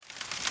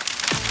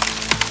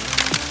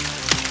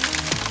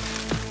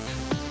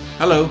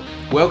Hello,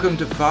 welcome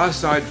to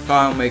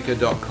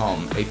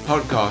FarsideFilemaker.com, a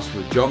podcast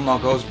with John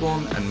Mark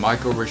Osborne and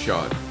Michael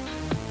Richard.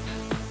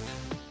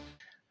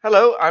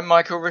 Hello, I'm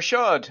Michael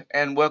Richard,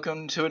 and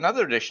welcome to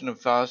another edition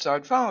of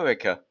Fireside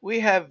FileMaker.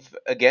 We have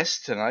a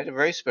guest tonight, a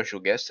very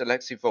special guest,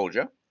 Alexi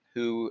Folger,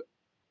 who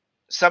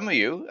a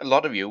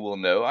lot of you will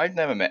know. I've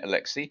never met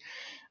Alexi.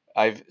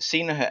 I've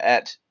seen her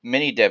at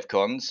many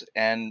DevCons,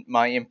 and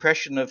my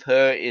impression of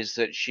her is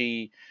that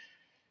she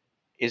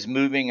is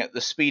moving at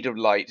the speed of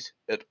light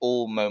at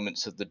all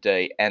moments of the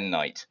day and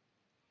night.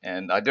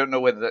 And I don't know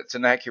whether that's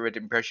an accurate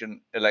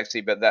impression,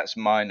 Alexi, but that's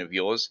mine of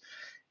yours.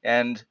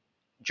 And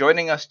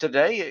joining us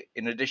today,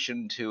 in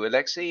addition to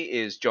Alexi,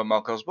 is John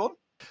Mark Osborne.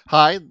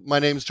 Hi, my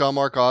name's John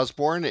Mark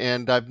Osborne,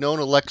 and I've known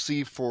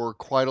Alexi for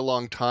quite a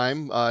long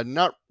time.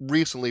 Not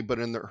recently, but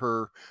in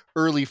her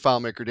early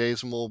FileMaker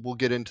days, and we'll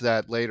get into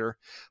that later.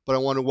 But I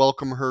want to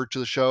welcome her to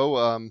the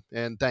show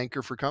and thank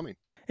her for coming.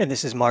 And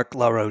this is Mark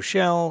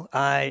LaRochelle.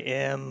 I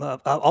am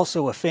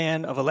also a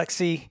fan of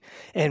Alexi,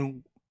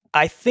 and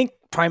I think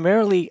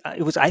primarily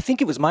it was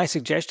my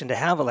suggestion to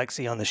have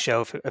Alexi on the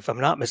show, if I'm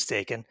not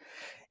mistaken.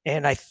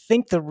 And I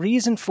think the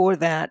reason for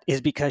that is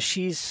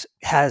because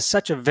has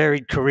such a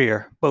varied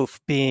career,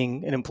 both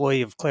being an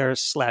employee of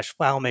Claris /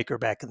 FileMaker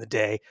back in the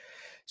day.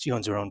 She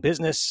owns her own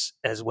business,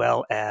 as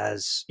well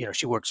as,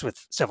 she works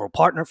with several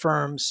partner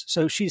firms.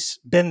 So she's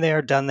been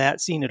there, done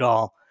that, seen it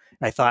all.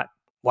 And I thought,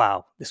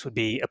 wow, this would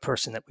be a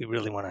person that we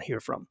really want to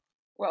hear from.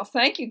 Well,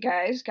 thank you,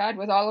 guys. God,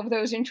 with all of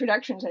those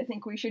introductions, I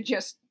think we should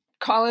just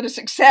call it a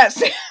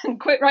success and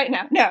quit right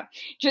now. No,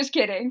 just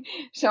kidding.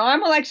 So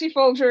I'm Alexi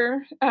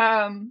Folger.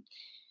 I'm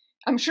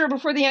sure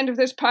before the end of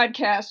this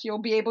podcast,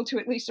 you'll be able to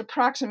at least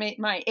approximate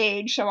my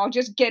age. So I'll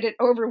just get it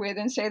over with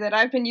and say that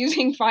I've been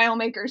using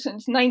FileMaker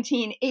since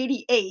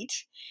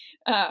 1988.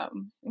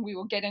 We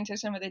will get into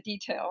some of the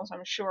details,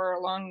 I'm sure,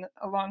 along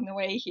the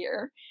way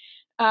here.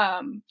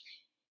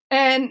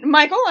 And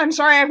Michael, I'm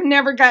sorry I've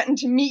never gotten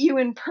to meet you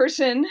in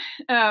person,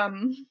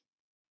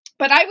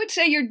 but I would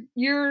say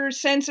your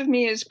sense of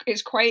me is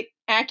quite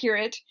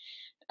accurate.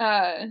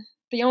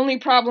 The only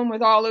problem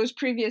with all those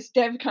previous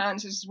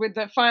DevCons is with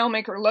the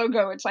FileMaker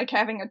logo. It's like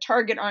having a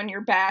target on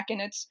your back, and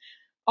it's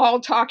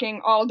all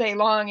talking all day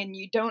long, and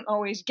you don't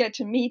always get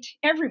to meet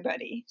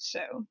everybody.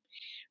 So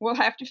we'll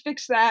have to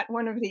fix that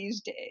one of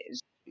these days.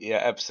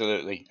 Yeah,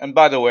 absolutely. And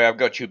by the way, I've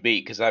got you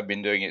beat because I've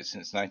been doing it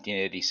since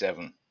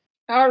 1987.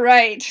 All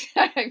right.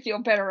 I feel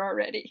better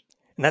already.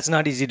 And that's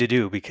not easy to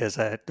do because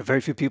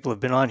very few people have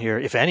been on here,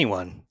 if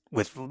anyone,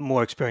 with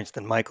more experience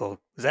than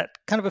Michael. Is that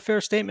kind of a fair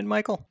statement,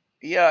 Michael?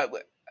 Yeah,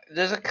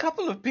 there's a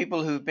couple of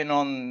people who've been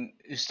on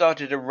who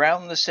started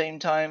around the same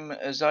time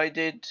as I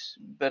did,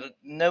 but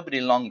nobody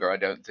longer, I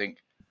don't think.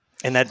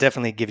 And that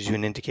definitely gives you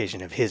an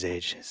indication of his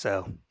age.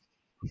 So,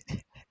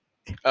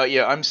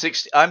 yeah, I'm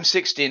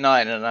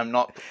 69, and I'm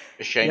not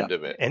ashamed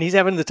of it. And he's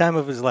having the time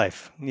of his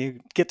life.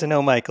 You get to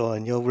know Michael,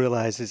 and you'll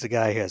realize he's a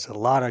guy who has a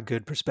lot of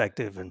good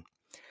perspective. And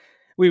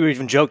we were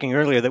even joking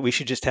earlier that we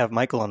should just have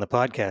Michael on the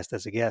podcast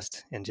as a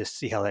guest and just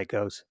see how that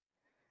goes.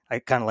 I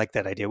kind of like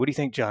that idea. What do you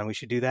think, John? We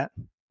should do that?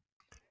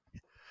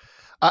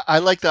 I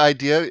like the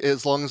idea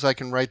as long as I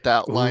can write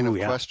that line of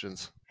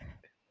questions.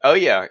 Oh,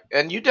 yeah.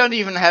 And you don't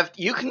even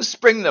you can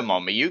spring them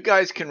on me. You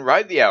guys can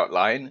write the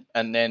outline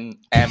and then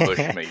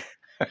ambush me.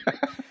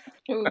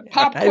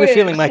 Pop I have a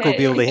feeling Michael will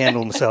be able to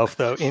handle himself,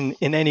 though, in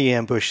any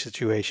ambush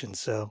situation.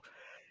 So,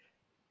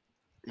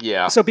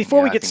 yeah. So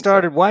before we get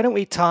started, why don't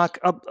we talk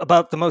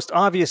about the most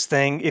obvious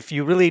thing? If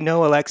you really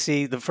know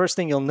Alexi, the first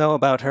thing you'll know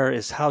about her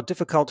is how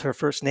difficult her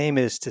first name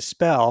is to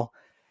spell.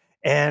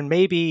 And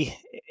maybe,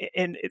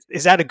 and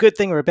is that a good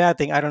thing or a bad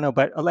thing? I don't know.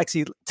 But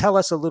Alexi, tell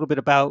us a little bit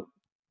about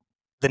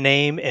the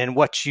name and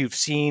what you've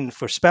seen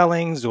for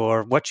spellings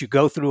or what you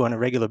go through on a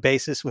regular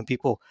basis when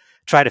people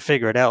try to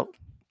figure it out.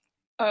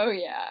 Oh,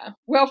 yeah.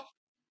 Well,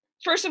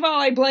 first of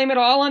all, I blame it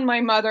all on my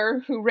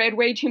mother, who read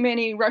way too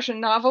many Russian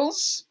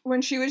novels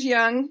when she was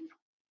young.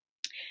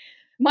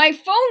 My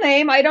full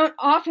name, I don't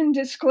often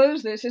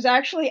disclose this, is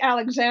actually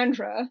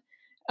Alexandra.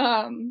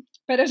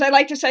 But as I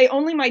like to say,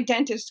 only my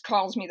dentist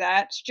calls me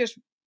that. It's just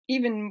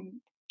even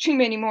too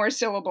many more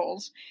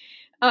syllables.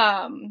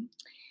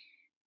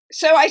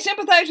 So I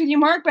sympathize with you,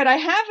 Mark, but I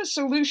have a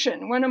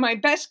solution. One of my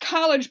best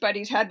college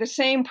buddies had the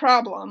same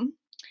problem,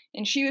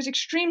 and she was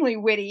extremely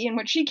witty, and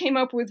what she came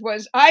up with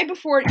was I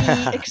before E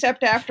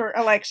except after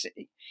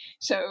Alexi.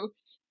 So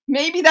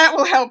maybe that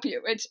will help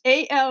you. It's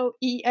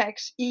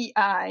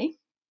Alexei.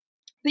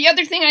 The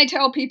other thing I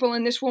tell people,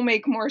 and this will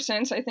make more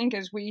sense, I think,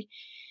 as we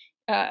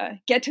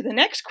get to the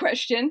next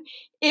question,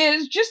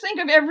 is just think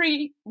of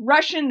every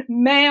Russian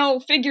male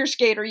figure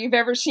skater you've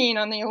ever seen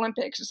on the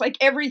Olympics. It's like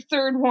every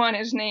third one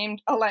is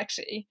named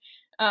Alexei.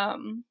 A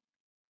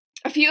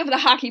few of the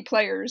hockey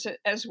players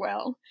as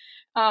well.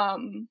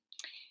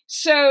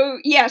 So,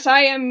 yes,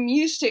 I am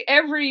used to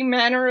every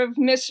manner of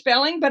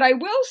misspelling, but I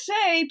will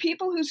say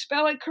people who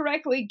spell it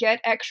correctly get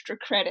extra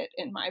credit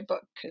in my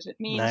book because it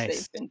means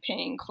they've been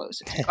paying close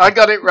attention. I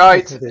got it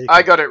right. There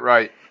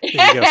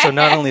you go. So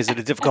not only is it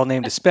a difficult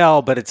name to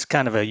spell, but it's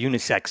kind of a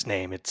unisex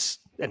name. It's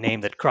a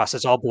name that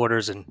crosses all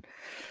borders and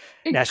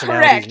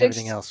nationalities Correct. and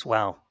everything else.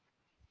 Wow.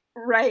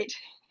 Right.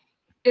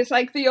 It's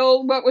like the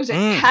old, what was it,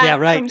 Yeah, Pat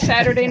right. from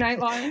Saturday Night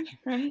Live,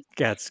 right?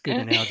 That's a good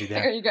analogy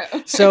there. There you go.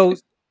 So,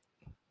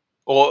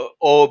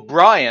 Or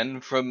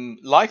Brian from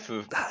Monty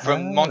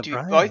Brian,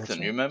 that's Python. right.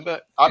 You remember?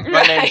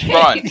 My name's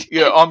Brian.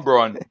 Yeah, I'm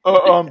Brian.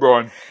 I'm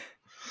Brian.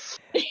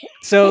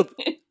 So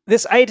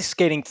this ice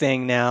skating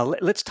thing now,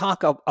 let's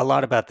talk a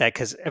lot about that,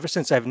 because ever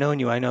since I've known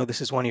you, I know this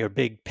is one of your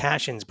big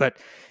passions, but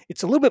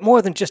it's a little bit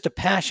more than just a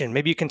passion.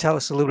 Maybe you can tell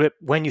us a little bit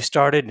when you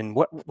started and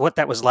what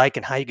that was like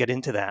and how you got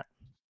into that.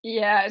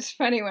 Yeah, it's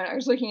funny. When I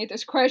was looking at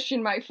this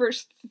question, my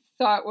first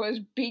thought was,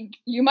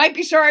 you might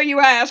be sorry you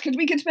asked, because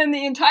we could spend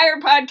the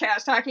entire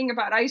podcast talking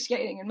about ice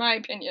skating, in my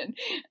opinion.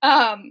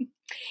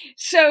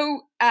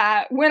 So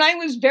when I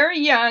was very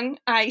young,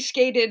 I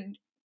skated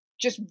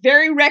just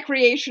very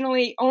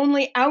recreationally,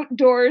 only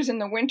outdoors in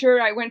the winter.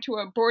 I went to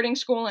a boarding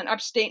school in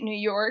upstate New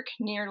York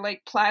near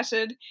Lake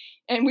Placid,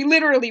 and we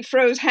literally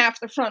froze half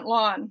the front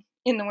lawn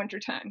in the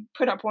wintertime,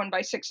 put up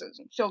 1x6s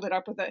and filled it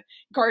up with a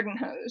garden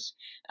hose.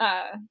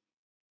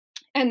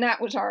 And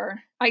that was our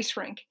ice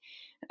rink.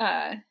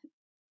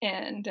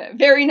 And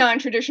very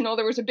non-traditional.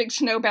 There was a big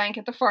snowbank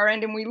at the far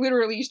end, and we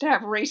literally used to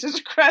have races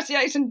across the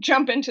ice and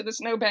jump into the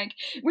snowbank,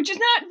 which is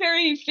not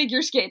very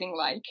figure skating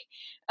like.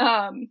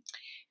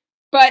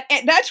 But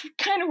that's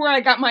kind of where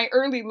I got my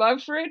early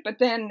love for it. But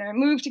then I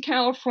moved to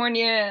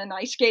California, and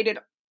I skated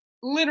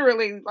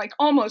literally like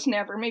almost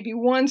never, maybe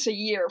once a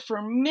year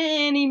for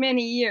many,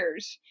 many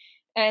years.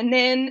 And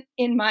then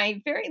in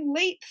my very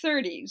late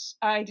 30s,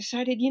 I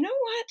decided, you know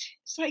what?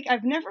 It's like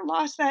I've never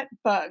lost that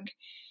bug.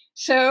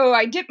 So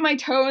I dipped my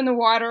toe in the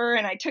water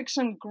and I took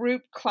some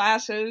group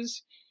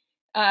classes.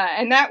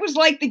 And that was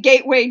like the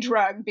gateway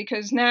drug,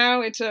 because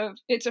now it's a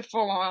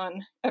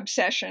full-on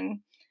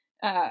obsession.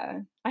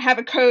 I have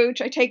a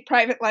coach, I take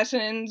private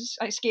lessons,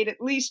 I skate at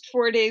least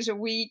 4 days a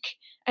week,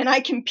 and I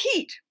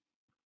compete.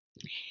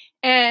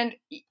 And,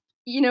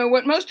 you know,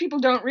 what most people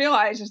don't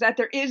realize is that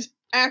there is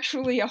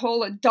actually a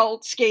whole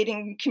adult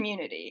skating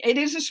community. It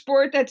is a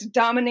sport that's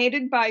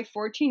dominated by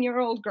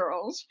 14-year-old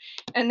girls,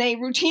 and they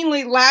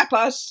routinely lap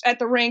us at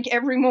the rink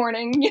every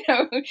morning, you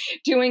know,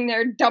 doing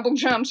their double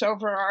jumps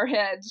over our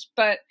heads.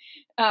 But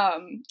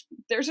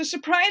there's a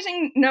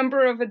surprising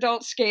number of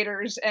adult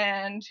skaters,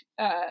 and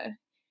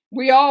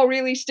we all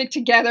really stick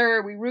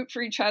together. We root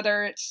for each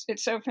other.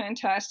 It's so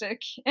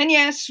fantastic. And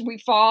yes, we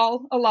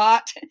fall a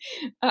lot,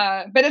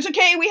 but it's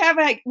okay. We have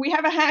a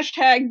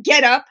hashtag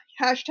get up.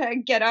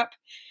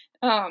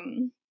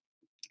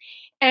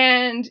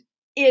 And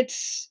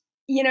it's,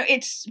 you know,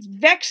 it's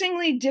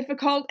vexingly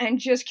difficult and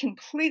just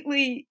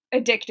completely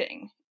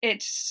addicting.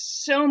 It's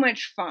so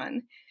much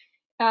fun.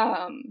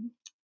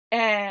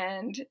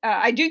 And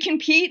I do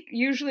compete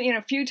usually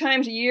a few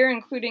times a year,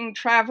 including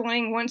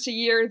traveling. Once a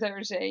year,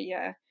 there's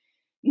a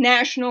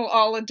national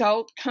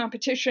all-adult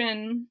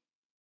competition.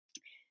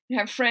 I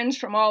have friends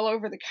from all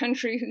over the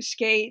country who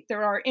skate.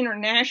 There are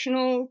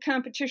international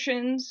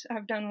competitions.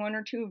 I've done one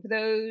or two of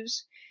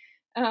those.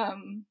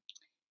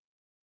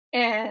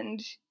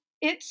 And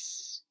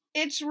it's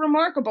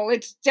remarkable.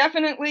 It's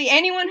definitely,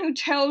 anyone who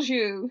tells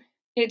you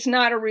it's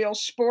not a real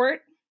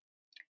sport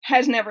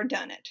has never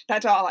done it.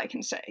 That's all I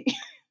can say.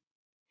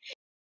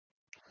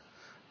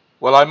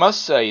 Well, I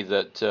must say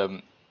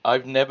that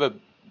I've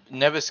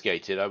never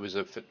skated. I was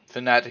a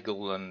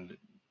fanatical and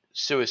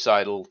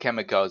suicidal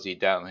kamikaze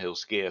downhill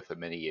skier for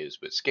many years,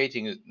 but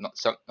skating is not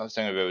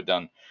something I've ever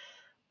done.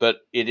 But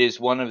it is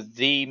one of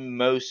the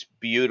most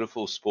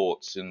beautiful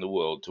sports in the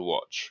world to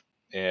watch.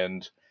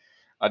 And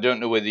I don't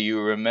know whether you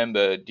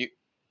remember,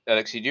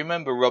 Alexi, do you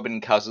remember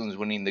Robin Cousins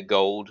winning the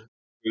gold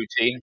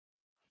routine?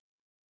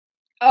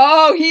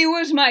 Oh, he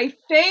was my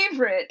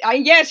favorite.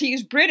 Yes,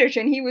 he's British,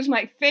 and he was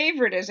my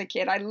favorite as a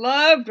kid. I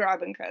loved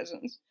Robin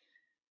Cousins.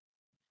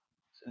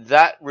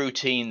 That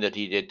routine that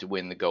he did to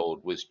win the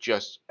gold was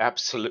just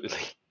absolutely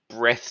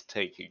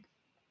breathtaking.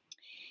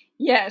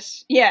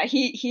 Yes, yeah,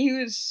 he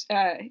was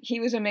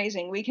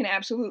amazing. We can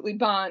absolutely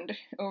bond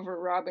over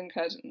Robin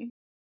Cousins.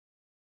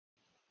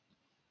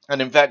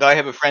 And in fact, I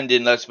have a friend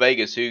in Las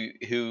Vegas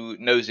who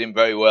knows him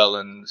very well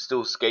and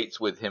still skates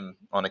with him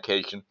on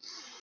occasion.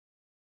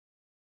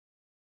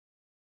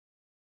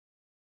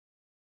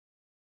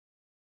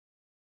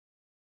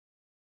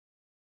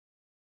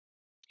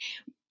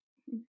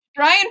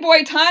 Brian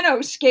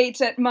Boitano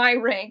skates at my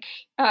rink,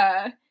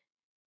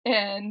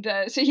 and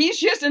so he's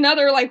just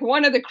another like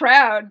one of the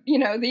crowd, you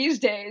know, these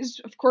days.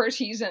 Of course,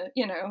 he's an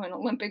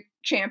Olympic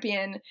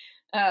champion,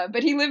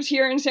 but he lives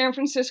here in San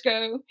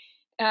Francisco,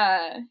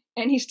 and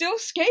he still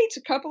skates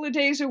a couple of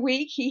days a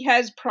week. He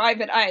has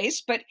private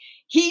ice, but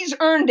he's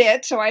earned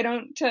it, so I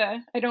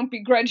don't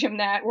begrudge him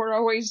that. We're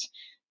always,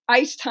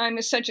 ice time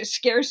is such a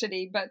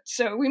scarcity, but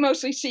so we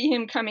mostly see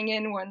him coming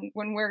in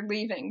when we're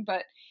leaving.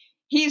 But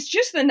he's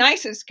just the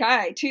nicest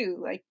guy too,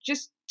 like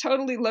just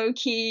totally low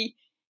key.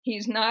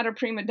 He's not a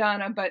prima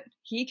donna, but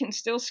he can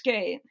still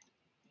skate.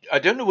 I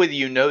don't know whether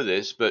you know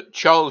this, but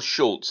Charles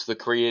Schulz, the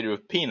creator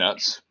of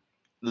Peanuts,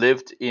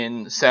 lived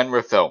in San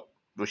Rafael,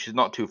 which is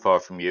not too far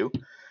from you.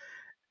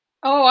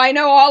 Oh, I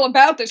know all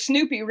about the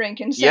Snoopy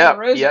rink in Santa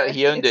Rosa. Yeah,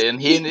 he owned it,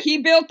 and he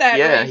built that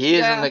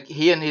rink.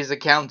 He and his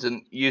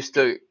accountant used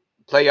to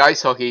play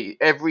ice hockey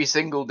every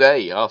single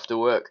day after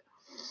work.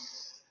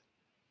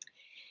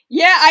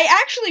 Yeah, I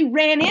actually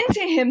ran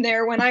into him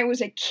there when I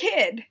was a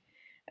kid.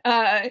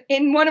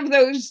 In one of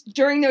those,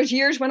 during those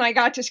years when I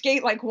got to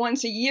skate like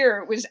once a year,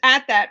 it was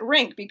at that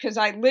rink because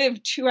I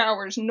lived 2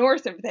 hours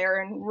north of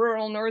there in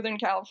rural Northern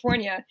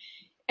California.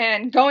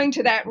 And going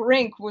to that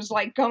rink was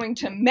like going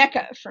to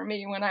Mecca for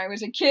me when I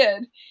was a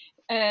kid.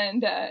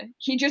 And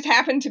he just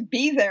happened to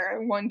be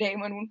there one day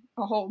when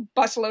a whole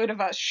busload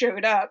of us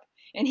showed up.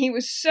 And he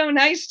was so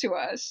nice to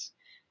us.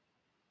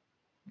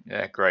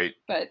 Yeah, great.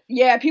 But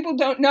yeah, people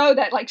don't know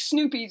that like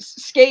Snoopy's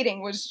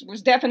skating was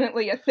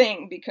definitely a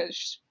thing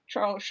because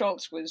Charles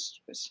Schulz was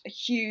a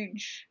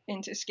huge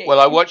into skating. Well,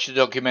 I watched a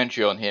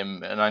documentary on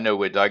him, and I know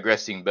we're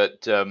digressing,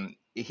 but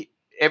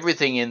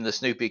everything in the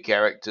Snoopy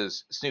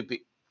characters,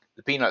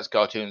 the Peanuts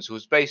cartoons,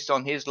 was based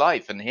on his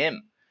life and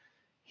him.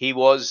 He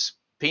was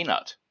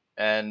Peanut,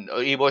 and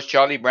he was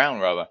Charlie Brown,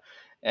 rather.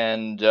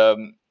 And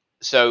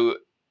so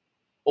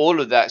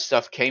all of that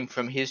stuff came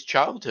from his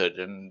childhood,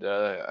 and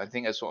I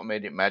think that's what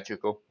made it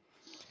magical.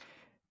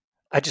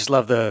 I just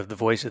love the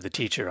voice of the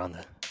teacher on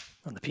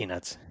the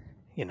Peanuts.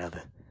 You know,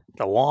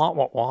 the wah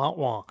wah wah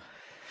wah.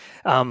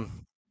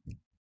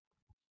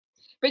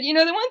 But you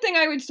know, the one thing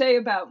I would say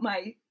about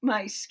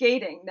my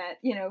skating that,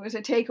 you know, is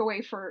a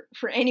takeaway for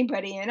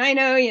anybody, and I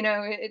know, you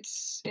know,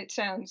 it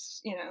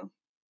sounds, you know,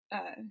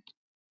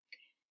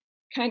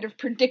 kind of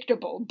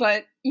predictable,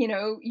 but you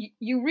know,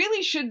 you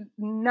really should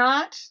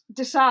not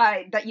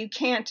decide that you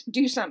can't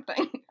do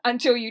something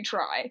until you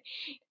try.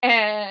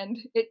 And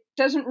it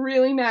doesn't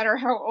really matter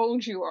how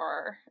old you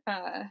are.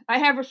 I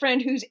have a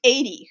friend who's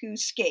 80 who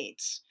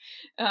skates,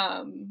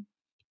 and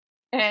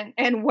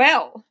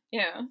well,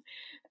 yeah.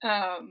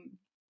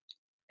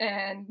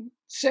 And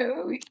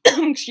so,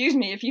 excuse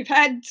me, if you've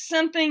had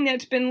something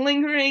that's been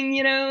lingering,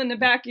 you know, in the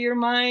back of your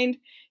mind,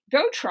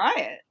 go try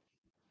it.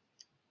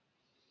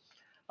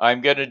 I'm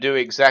going to do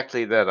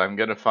exactly that. I'm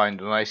going to find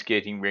an ice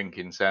skating rink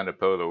in Santa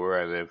Pola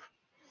where I live.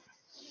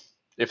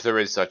 If there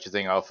is such a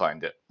thing, I'll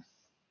find it.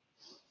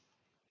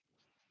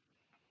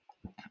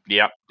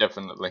 Yeah,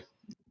 definitely.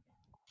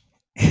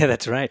 Yeah,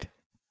 that's right.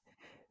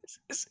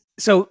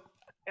 So,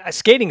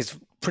 skating is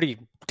pretty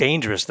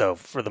dangerous, though,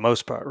 for the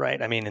most part,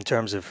 right? I mean, in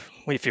terms of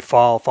if you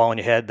fall on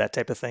your head, that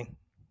type of thing.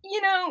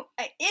 You know,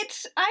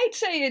 I'd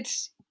say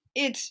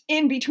it's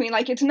in between.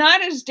 Like, it's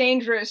not as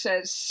dangerous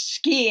as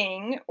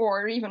skiing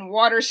or even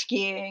water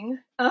skiing.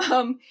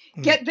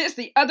 Get this,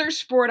 the other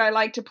sport I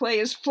like to play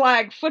is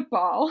flag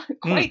football,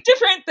 quite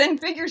different than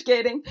figure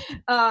skating.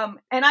 And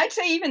I'd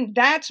say even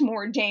that's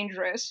more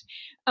dangerous.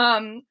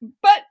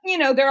 But, you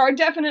know, there are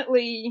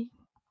definitely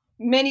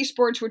many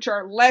sports which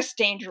are less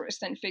dangerous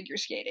than figure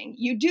skating.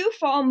 You do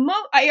fall.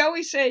 I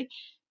always say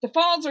the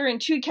falls are in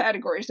two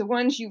categories: the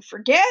ones you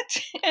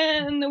forget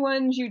and the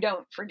ones you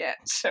don't forget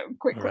so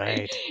quickly.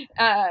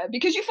 Right.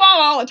 Because you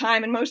fall all the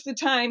time, and most of the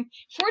time,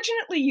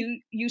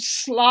 fortunately, you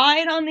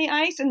slide on the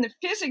ice, and the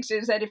physics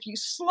is that if you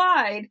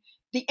slide,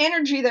 the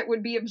energy that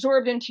would be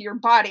absorbed into your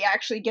body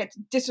actually gets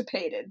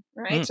dissipated,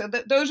 right? So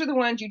those are the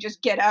ones you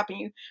just get up and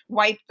you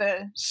wipe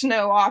the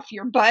snow off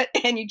your butt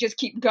and you just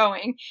keep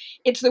going.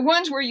 It's the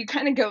ones where you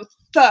kind of go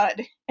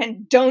thud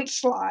and don't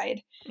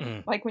slide,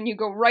 like when you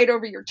go right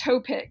over your toe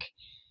pick.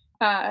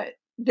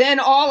 Then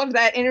all of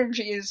that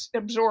energy is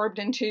absorbed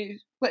into,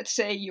 let's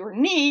say, your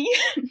knee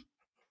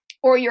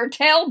or your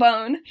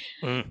tailbone,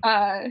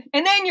 and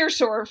then you're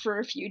sore for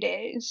a few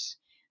days.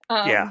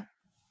 Yeah.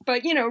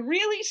 But, you know,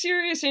 really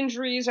serious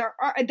injuries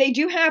they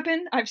do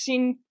happen. I've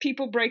seen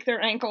people break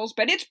their ankles,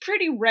 but it's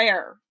pretty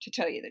rare, to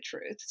tell you the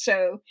truth.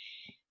 So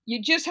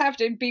you just have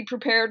to be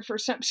prepared for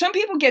some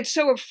people get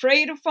so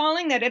afraid of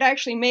falling that it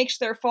actually makes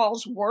their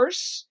falls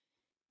worse,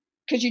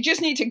 because you just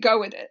need to go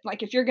with it.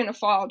 Like, if you're going to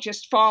fall,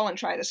 just fall and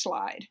try to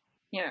slide,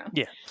 you know?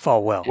 Yeah,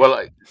 fall well. Well,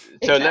 so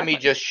exactly. Let me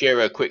just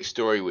share a quick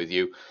story with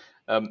you.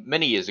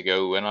 Many years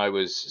ago, when I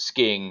was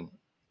skiing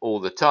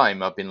all the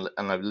time and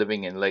I'm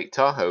living in Lake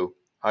Tahoe,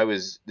 I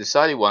was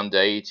decided one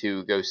day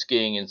to go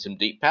skiing in some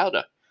deep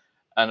powder,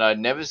 and I'd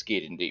never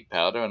skied in deep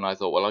powder, and I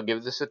thought, well, I'll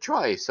give this a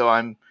try. So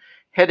I'm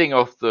heading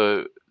off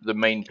the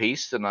main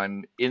piste, and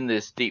I'm in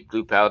this deep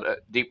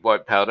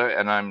white powder,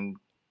 and I'm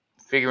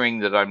figuring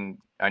that I'm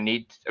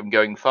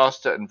going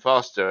faster and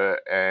faster,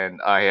 and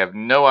I have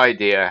no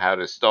idea how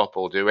to stop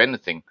or do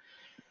anything.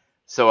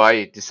 So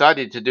I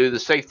decided to do the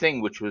safe thing,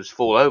 which was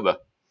fall over.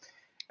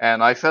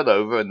 And I fell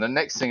over, and the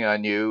next thing I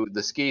knew,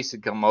 the skis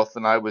had come off,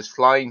 and I was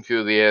flying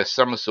through the air,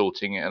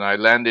 somersaulting, and I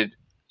landed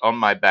on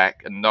my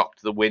back and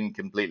knocked the wind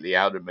completely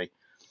out of me.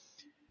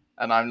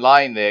 And I'm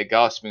lying there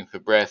gasping for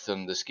breath,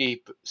 and the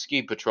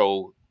ski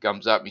patrol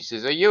comes up and he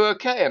says, "Are you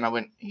okay?" And I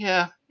went,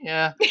 yeah.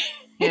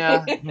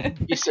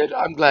 He said,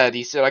 "I'm glad."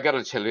 He said, "I got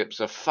to tell you, it's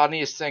the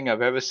funniest thing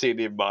I've ever seen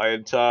in my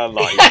entire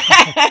life."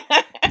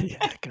 Yeah,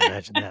 I can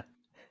imagine that.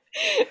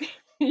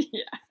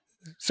 Yeah.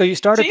 So you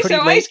started pretty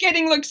late. Ice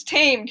skating looks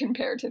tame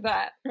compared to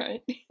that,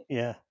 right?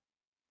 Yeah.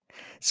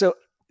 So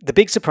the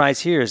big surprise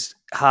here is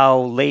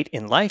how late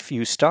in life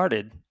you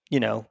started,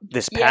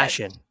 this Yes.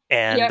 passion,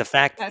 and the Yep.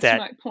 fact That's that,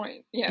 my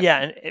point. Yeah.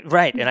 yeah,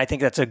 right. And I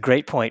think that's a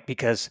great point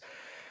because,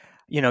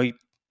 you know,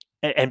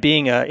 and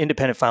being an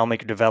independent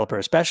FileMaker developer,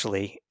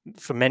 especially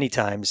for many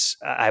times,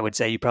 I would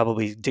say you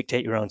probably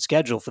dictate your own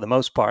schedule for the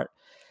most part,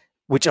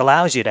 which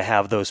allows you to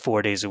have those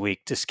 4 days a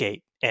week to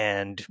skate.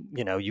 And,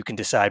 you can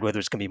decide whether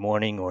it's going to be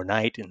morning or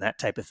night and that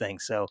type of thing.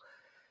 So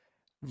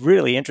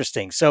really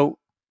interesting. So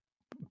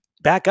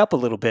back up a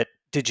little bit.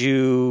 Did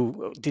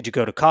you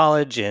go to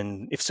college,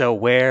 and if so,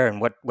 where, and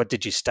what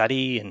did you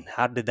study, and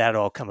how did that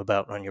all come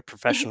about on your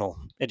professional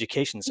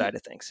education side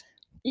of things?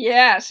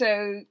 Yeah,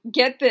 so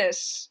get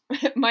this.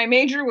 My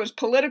major was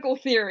political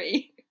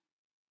theory.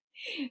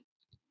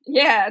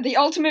 Yeah, the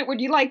ultimate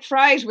would you like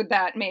fries with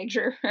that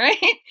major,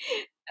 right?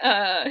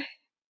 Uh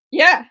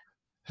yeah.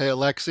 Hey,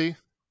 Alexi,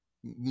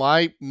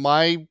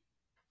 my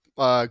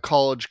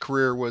college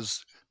career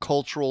was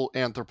cultural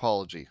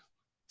anthropology,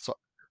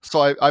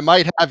 so I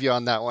might have you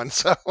on that one.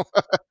 So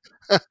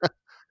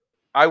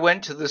I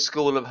went to the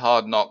school of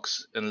hard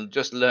knocks and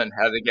just learned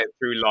how to get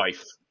through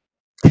life.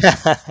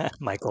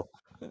 Michael.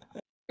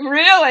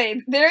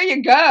 Really? There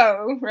you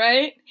go,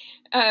 right?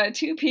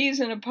 Two peas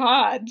in a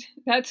pod.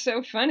 That's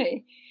so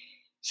funny.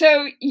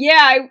 So,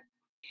 I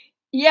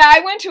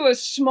went to a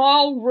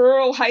small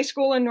rural high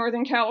school in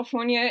Northern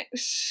California.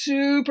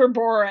 Super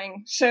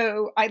boring.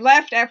 So, I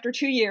left after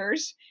 2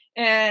 years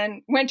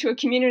and went to a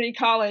community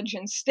college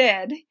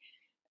instead.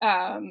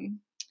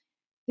 Um,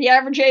 the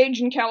average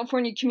age in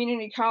California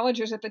community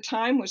colleges at the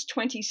time was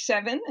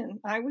 27, and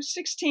I was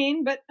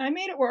 16, but I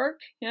made it work.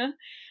 Yeah.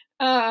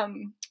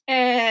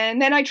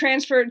 And then I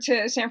transferred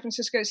to San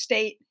Francisco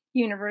State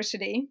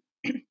University.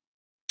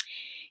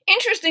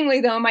 Interestingly,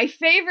 though, my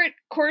favorite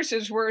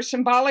courses were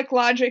symbolic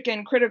logic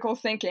and critical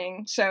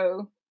thinking.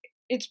 So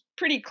it's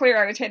pretty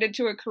clear I was headed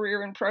to a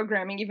career in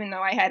programming, even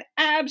though I had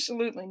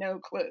absolutely no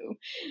clue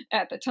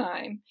at the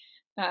time.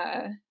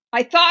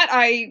 I thought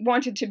I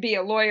wanted to be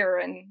a lawyer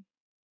and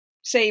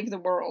save the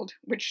world,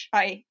 which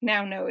I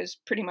now know is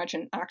pretty much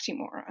an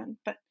oxymoron.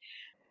 But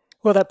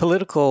Well,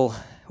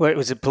 it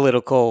was a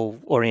political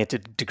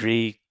oriented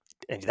degree,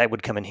 and that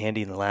would come in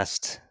handy in the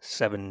last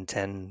 7,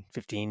 10,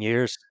 15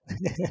 years.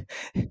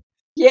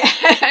 yeah,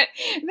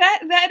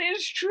 that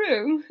is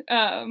true.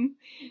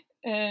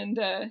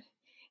 And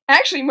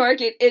Actually, Mark,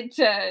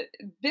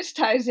 this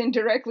ties in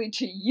directly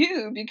to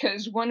you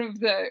because one of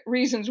the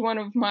reasons one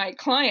of my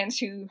clients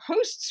who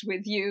hosts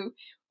with you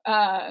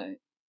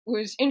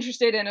was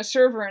interested in a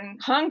server in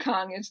Hong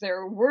Kong is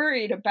they're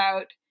worried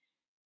about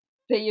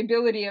the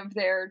ability of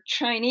their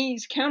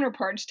Chinese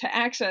counterparts to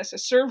access a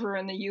server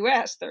in the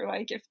US. They're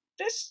like, if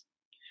this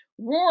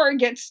war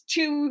gets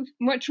too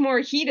much more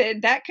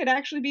heated, that could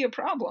actually be a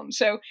problem.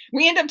 So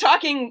we end up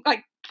talking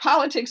like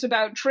politics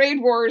about trade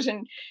wars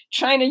and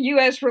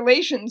China-US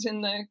relations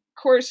in the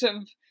course of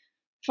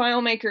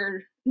FileMaker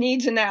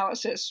needs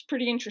analysis.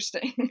 Pretty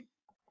interesting.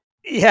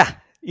 Yeah,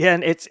 yeah,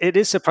 and it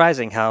is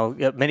surprising how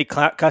many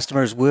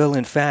customers will,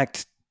 in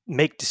fact,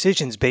 make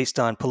decisions based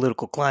on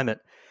political climate,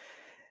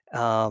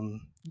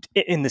 um,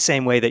 in the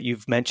same way that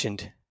you've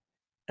mentioned.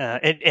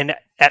 And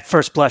at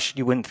first blush,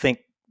 you wouldn't think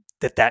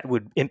that that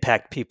would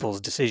impact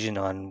people's decision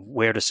on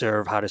where to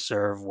serve, how to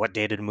serve, what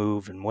data to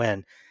move, and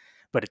when.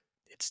 But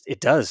it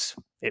does.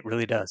 It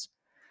really does.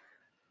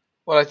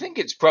 Well, I think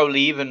it's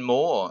probably even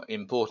more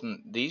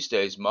important these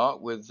days,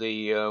 Mark, with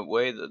the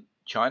way that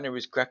China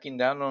is cracking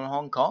down on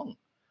Hong Kong.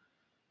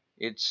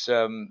 It's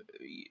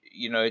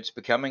it's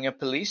becoming a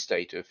police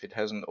state if it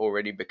hasn't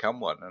already become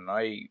one. And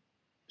I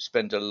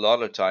spent a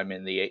lot of time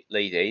in the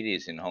late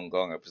 '80s in Hong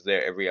Kong. I was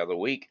there every other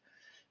week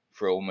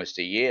for almost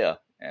a year,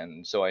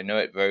 and so I know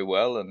it very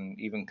well, and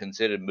even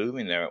considered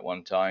moving there at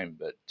one time.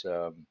 But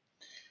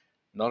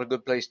not a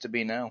good place to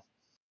be now.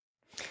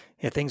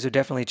 Yeah, things are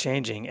definitely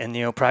changing,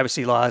 and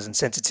privacy laws and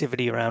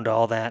sensitivity around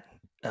all that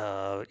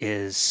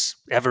is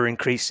ever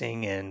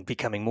increasing and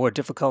becoming more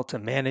difficult to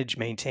manage,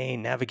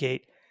 maintain,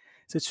 navigate.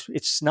 So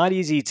it's not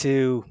easy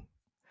to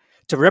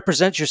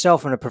represent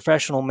yourself in a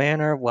professional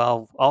manner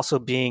while also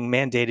being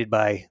mandated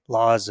by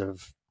laws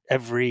of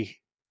every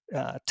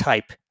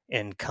type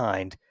and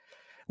kind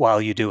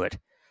while you do it.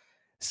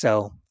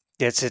 So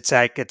it's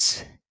like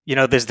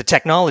there's the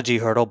technology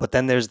hurdle, but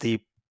then there's the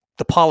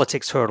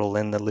politics hurdle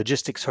and the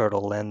logistics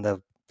hurdle and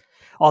the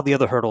all the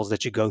other hurdles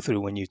that you go through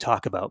when you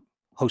talk about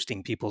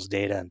hosting people's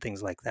data and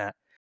things like that.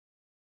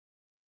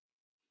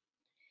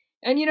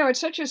 And it's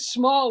such a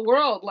small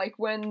world. Like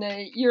when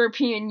the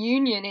European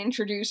Union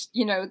introduced,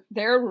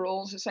 their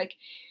rules, it's like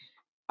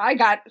I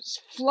got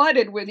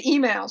flooded with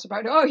emails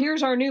about, oh,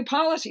 here's our new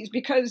policies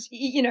because,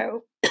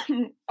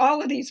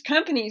 all of these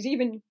companies,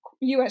 even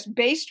US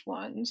based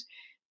ones,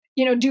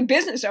 do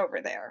business over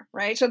there,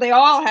 right? So they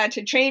all had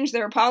to change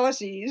their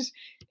policies,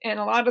 and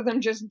a lot of them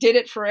just did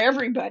it for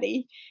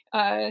everybody.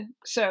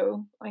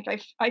 So,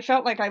 like, I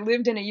felt like I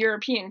lived in a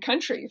European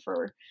country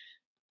for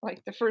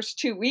like the first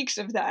 2 weeks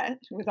of that,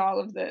 with all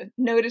of the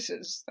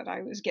notices that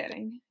I was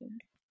getting.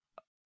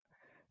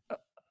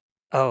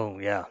 Oh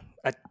yeah,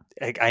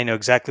 I know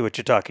exactly what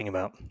you're talking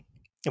about.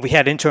 And we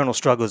had internal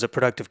struggles at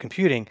Productive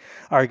Computing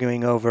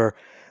arguing over,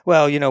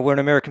 well, we're an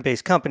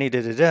American-based company,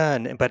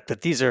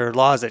 but these are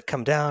laws that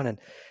come down. And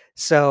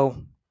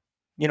so,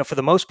 for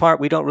the most part,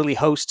 we don't really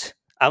host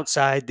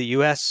outside the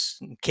US,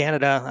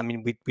 Canada. I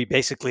mean, we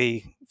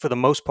basically, for the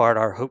most part,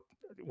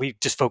 we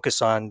just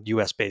focus on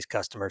US-based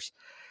customers.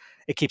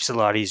 It keeps it a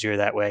lot easier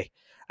that way.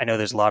 I know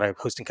there's a lot of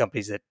hosting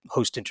companies that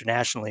host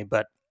internationally,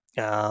 but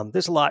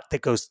there's a lot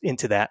that goes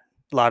into that,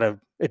 a lot of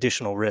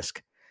additional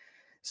risk.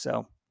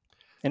 So,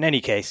 in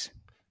any case,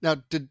 Now,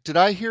 did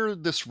I hear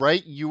this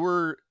right?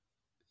 You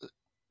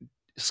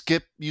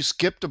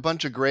skipped a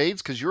bunch of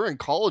grades because you're in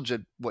college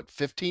at what,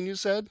 15? You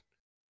said.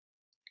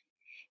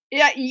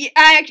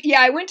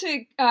 I went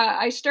to.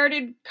 I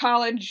started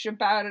college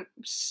about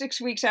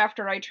 6 weeks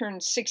after I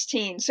turned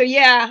 16. So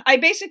yeah, I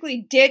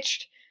basically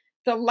ditched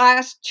the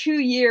last 2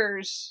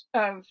 years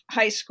of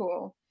high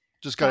school.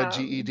 Just got a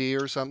GED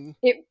or something.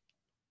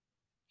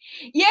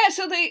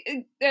 So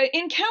they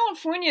in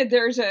California,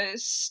 there's a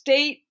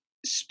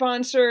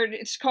state-sponsored.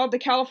 It's called the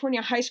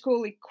California High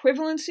School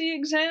Equivalency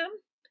Exam,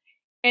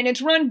 and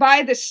it's run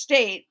by the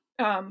state.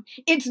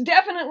 It's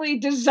definitely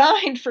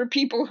designed for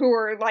people who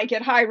are like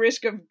at high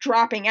risk of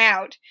dropping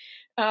out.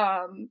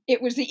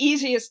 It was the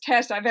easiest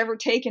test I've ever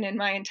taken in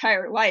my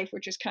entire life,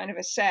 which is kind of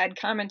a sad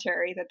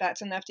commentary that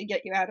that's enough to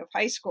get you out of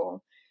high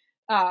school.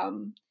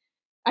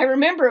 I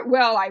remember it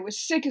well. I was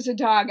sick as a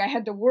dog. I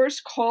had the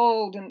worst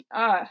cold,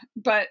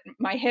 but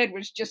my head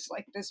was just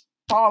like this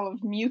ball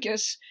of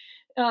mucus.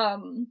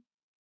 But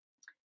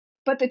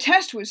the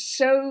test was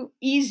so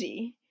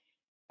easy.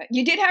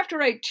 You did have to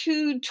write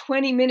 2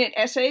 20-minute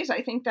essays.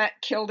 I think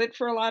that killed it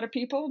for a lot of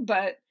people.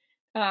 But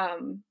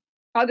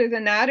other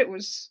than that, it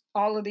was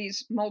all of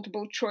these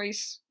multiple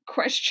choice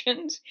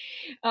questions.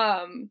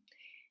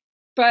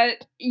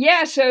 But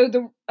yeah, so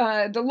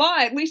the law,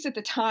 at least at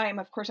the time,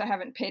 of course, I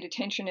haven't paid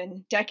attention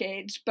in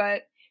decades,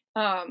 but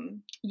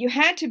you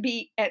had to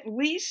be at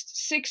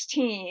least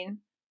 16,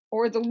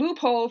 or the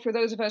loophole for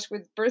those of us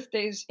with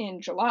birthdays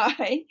in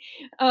July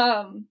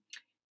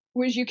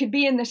was you could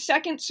be in the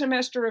second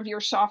semester of your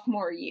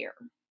sophomore year.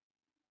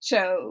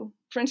 So,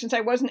 for instance,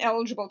 I wasn't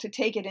eligible to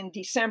take it in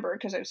December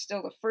because I was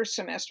still the first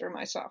semester of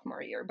my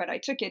sophomore year, but I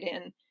took it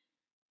in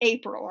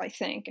April, I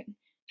think, and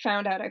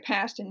found out I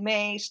passed in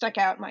May, stuck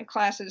out my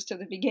classes to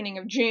the beginning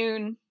of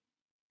June,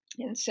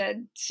 and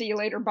said, see you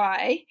later,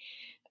 bye.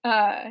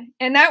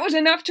 And that was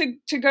enough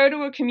to go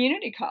to a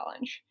community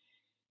college.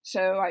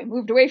 So I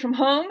moved away from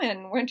home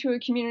and went to a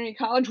community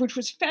college, which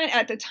was,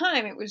 at the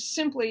time, it was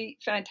simply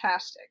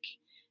fantastic.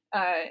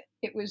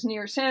 It was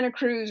near Santa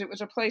Cruz. It was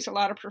a place a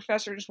lot of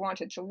professors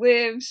wanted to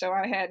live. So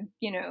I had,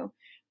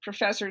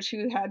 professors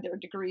who had their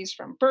degrees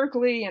from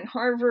Berkeley and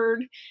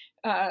Harvard,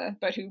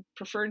 but who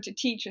preferred to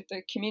teach at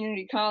the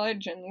community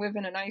college and live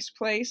in a nice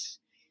place.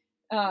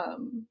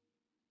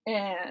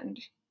 And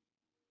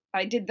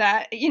I did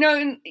that.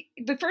 In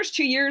the first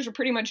 2 years were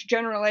pretty much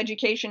general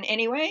education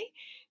anyway.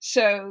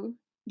 So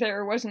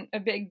there wasn't a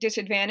big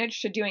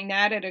disadvantage to doing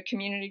that at a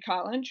community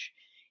college.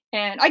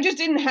 And I just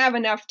didn't have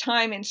enough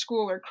time in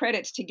school or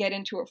credits to get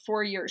into a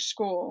 4-year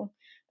school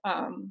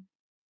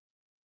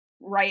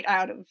right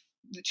out of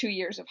the 2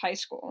 years of high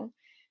school.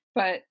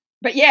 But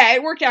yeah,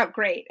 it worked out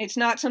great. It's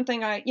not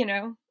something I,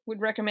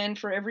 would recommend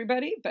for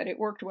everybody, but it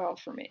worked well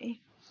for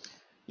me.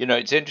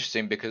 It's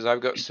interesting because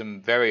I've got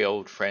some very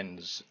old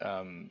friends.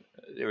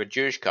 They're a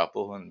Jewish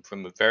couple and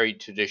from a very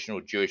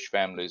traditional Jewish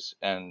families.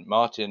 And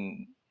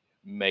Martin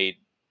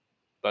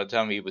by the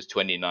time he was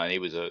 29, he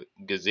was a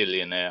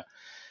gazillionaire.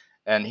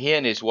 And he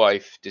and his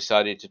wife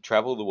decided to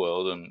travel the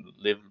world and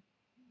live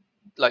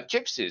like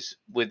gypsies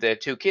with their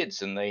 2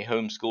 kids, and they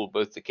homeschooled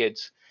both the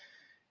kids.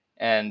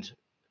 And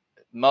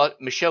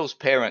Michelle's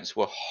parents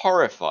were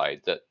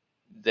horrified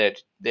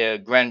that their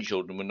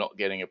grandchildren were not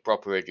getting a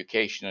proper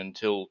education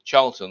until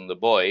Charlton, the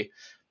boy,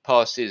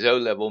 passed his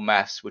O-level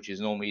maths, which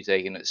is normally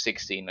taken at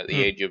 16 at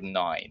the age of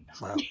 9.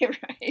 Wow. You're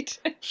right.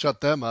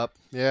 Shut them up.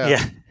 Yeah.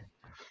 Yeah,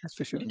 that's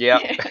for sure. Yeah,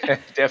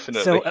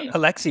 definitely. So,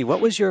 Alexi,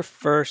 what was your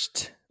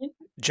first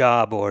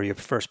job or your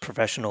first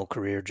professional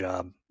career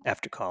job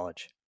after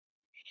college?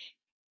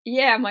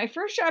 Yeah, my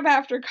first job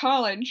after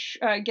college,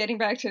 getting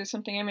back to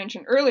something I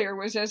mentioned earlier,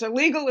 was as a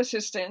legal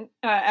assistant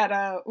at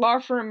a law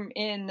firm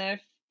in the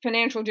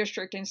financial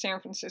district in San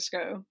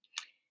Francisco.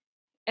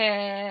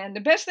 And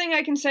the best thing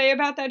I can say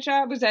about that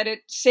job was that it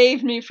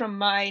saved me from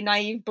my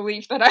naive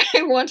belief that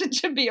I wanted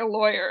to be a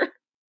lawyer.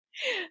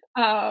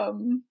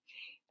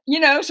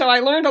 So I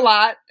learned a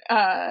lot,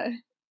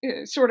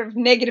 sort of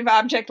negative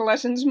object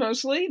lessons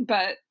mostly,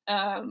 but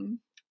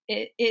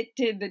it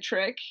did the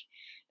trick.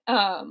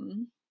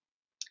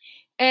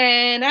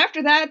 And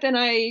after that, then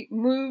I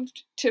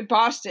moved to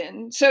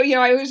Boston. So,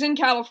 I was in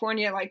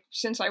California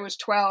since I was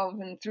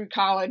 12 and through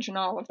college and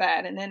all of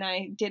that. And then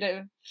I did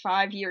a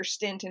 5-year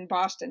stint in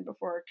Boston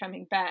before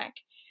coming back.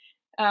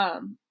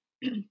 And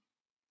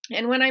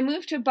when I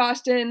moved to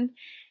Boston,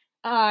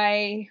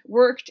 I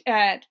worked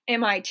at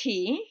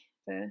MIT,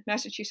 the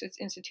Massachusetts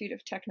Institute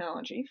of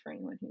Technology, for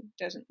anyone who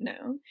doesn't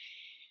know.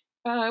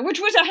 which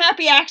was a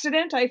happy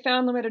accident. I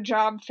found them at a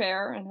job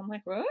fair, and I'm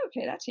like, well,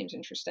 okay, that seems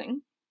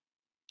interesting.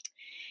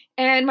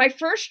 And my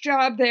first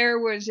job there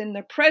was in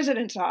the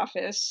president's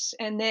office,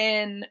 and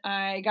then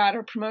I got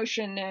a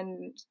promotion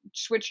and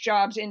switched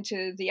jobs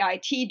into the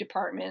IT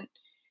department.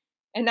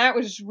 And that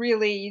was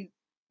really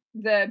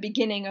the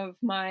beginning of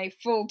my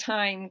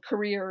full-time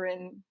career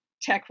in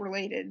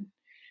tech-related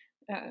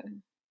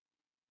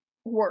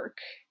work.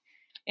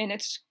 And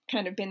it's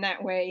kind of been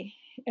that way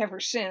ever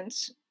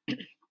since.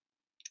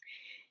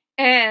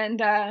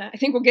 And I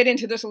think we'll get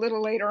into this a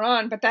little later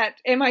on, but that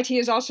MIT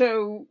is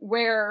also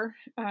where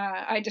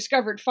I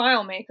discovered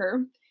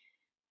FileMaker.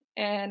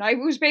 And I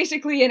was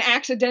basically an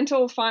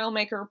accidental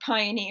FileMaker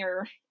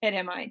pioneer at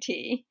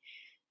MIT.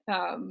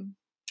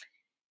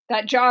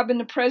 That job in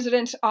the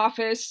president's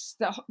office,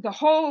 the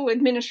whole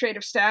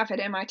administrative staff at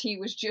MIT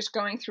was just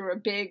going through a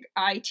big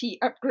IT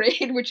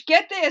upgrade, which,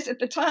 get this, at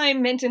the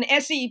time meant an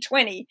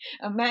SE20,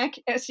 a Mac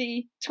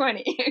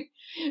SE20,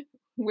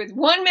 with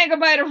 1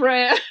 megabyte of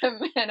RAM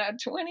and a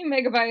 20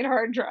 megabyte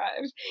hard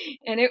drive.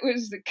 And it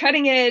was the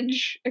cutting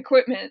edge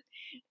equipment.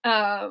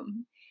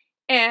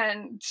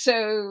 And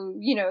so,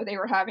 they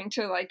were having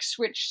to like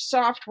switch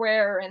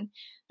software, and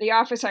the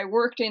office I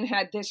worked in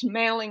had this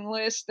mailing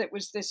list that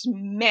was this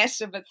mess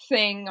of a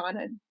thing on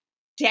a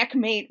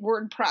DeckMate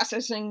word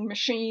processing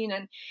machine.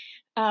 And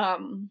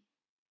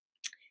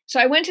so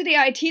I went to the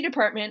IT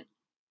department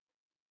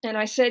and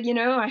I said,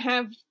 I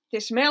have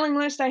this mailing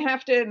list I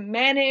have to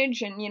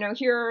manage, and,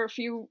 here are a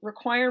few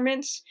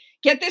requirements.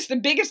 Get this, the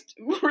biggest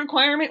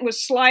requirement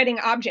was sliding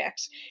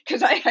objects,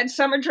 because I had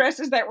some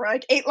addresses that were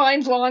like 8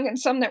 lines long and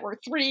some that were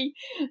 3.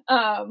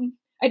 I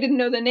didn't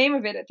know the name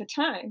of it at the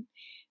time.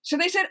 So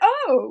they said,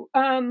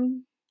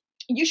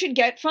 you should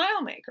get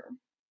FileMaker.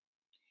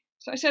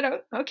 So I said, oh,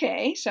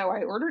 okay. So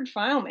I ordered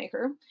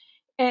FileMaker,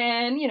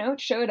 and,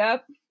 it showed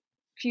up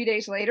a few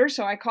days later.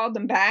 So I called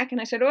them back and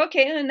I said,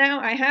 okay, and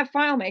now I have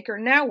FileMaker.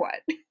 Now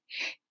what?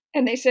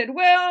 And they said,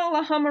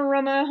 well,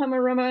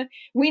 humma-rumma.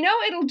 We know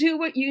it'll do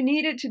what you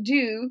need it to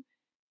do,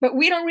 but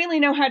we don't really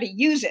know how to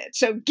use it.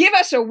 So give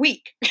us a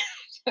week.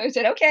 So I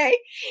said, okay.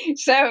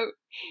 So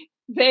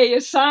they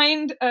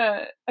assigned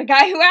a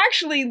guy who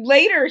actually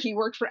later, he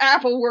worked for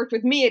Apple, worked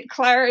with me at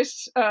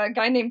Claris, a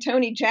guy named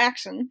Tony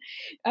Jackson,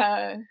 who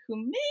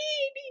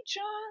maybe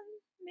John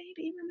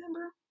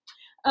remember.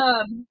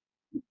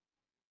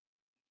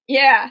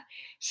 Yeah.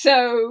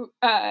 So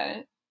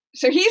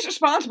he's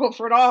responsible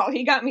for it all.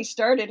 He got me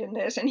started in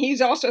this, and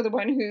he's also the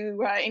one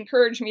who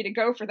encouraged me to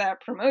go for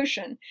that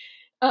promotion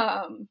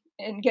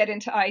and get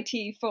into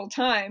IT full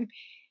time.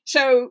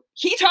 So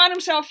he taught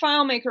himself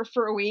FileMaker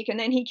for a week, and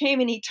then he came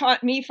and he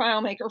taught me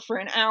FileMaker for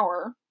an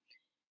hour.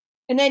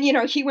 And then,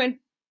 he went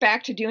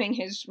back to doing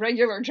his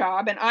regular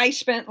job, and I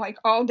spent like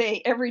all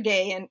day, every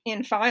day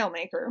in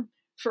FileMaker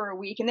for a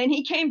week. And then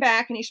he came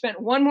back and he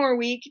spent one more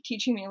week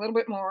teaching me a little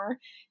bit more.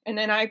 And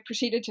then I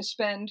proceeded to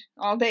spend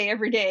all day,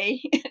 every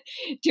day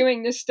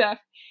doing this stuff.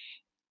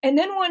 And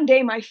then one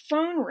day my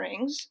phone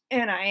rings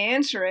and I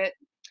answer it.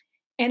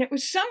 And it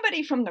was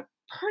somebody from the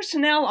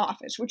personnel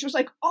office, which was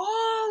like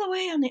all the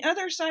way on the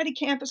other side of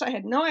campus. I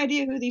had no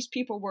idea who these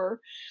people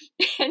were.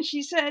 And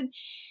she said,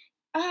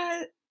 so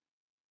I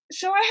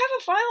have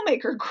a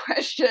FileMaker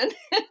question.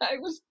 And I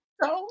was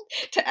told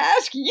to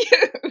ask you.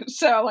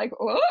 So like,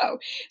 whoa.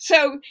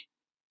 So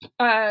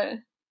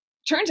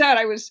turns out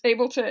I was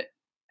able to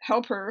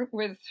help her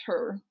with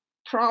her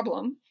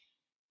problem,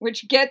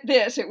 which, get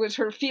this, it was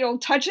her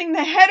field touching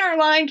the header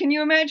line. Can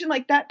you imagine?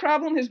 Like, that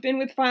problem has been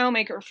with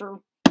FileMaker for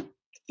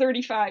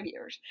 35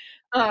 years.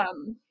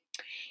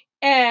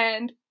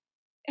 And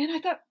I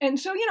thought, and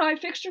so, I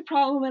fixed her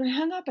problem and I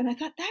hung up, and I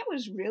thought that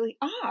was really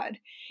odd.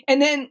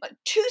 And then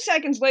 2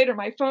 seconds later,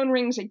 my phone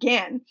rings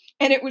again,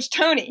 and it was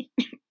Tony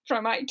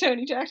from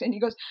Tony Jackson. He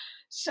goes,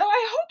 so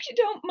I hope you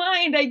don't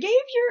mind. I gave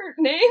your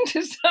name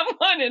to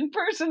someone in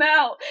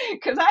personnel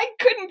because I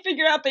couldn't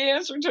figure out the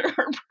answer to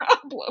her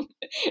problem.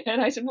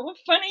 And I said, well,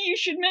 funny you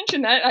should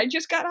mention that. I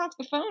just got off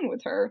the phone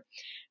with her.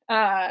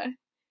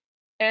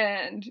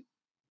 And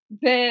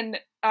then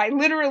I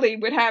literally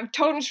would have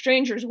total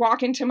strangers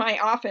walk into my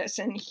office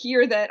and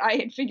hear that I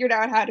had figured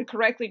out how to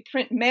correctly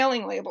print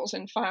mailing labels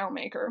in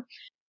FileMaker.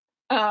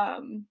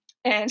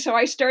 And so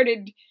I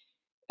started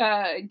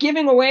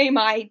giving away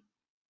my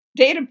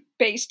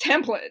database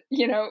template,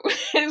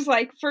 is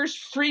like first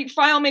free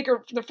FileMaker,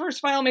 the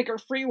first FileMaker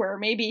freeware,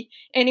 maybe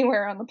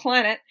anywhere on the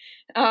planet.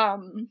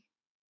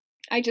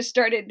 I just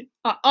started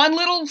on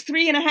little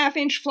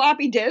 3.5-inch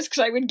floppy disks.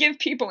 I would give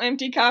people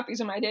empty copies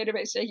of my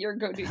database, say, here,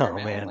 go do your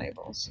mailing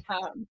labels.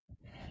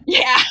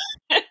 Yeah.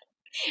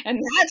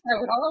 And that's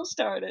how it all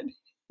started.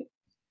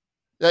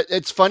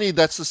 It's funny.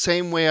 That's the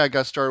same way I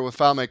got started with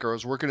FileMaker. I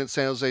was working at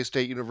San Jose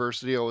State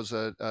University. I was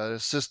an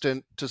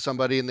assistant to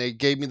somebody, and they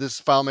gave me this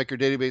FileMaker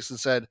database and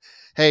said,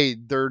 hey,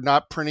 they're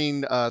not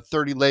printing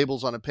 30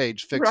 labels on a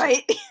page. Fix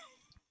it.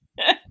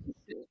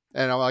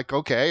 And I'm like,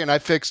 okay. And I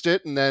fixed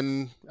it, and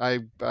then I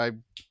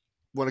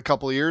went a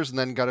couple of years and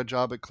then got a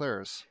job at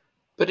Claris.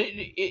 But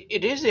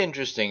it is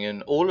interesting,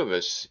 and all of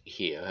us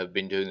here have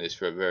been doing this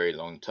for a very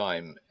long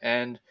time,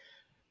 and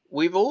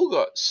we've all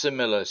got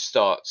similar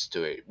starts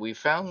to it. We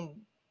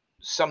found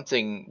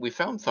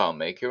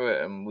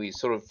FileMaker, and we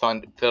sort of fell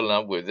in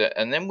love with it,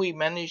 and then we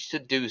managed to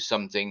do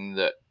something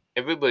that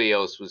everybody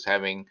else was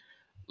having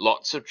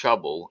lots of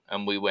trouble,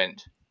 and we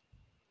went,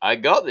 I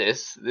got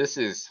this. This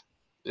is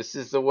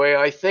the way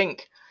I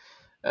think.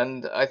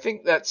 And I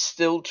think that's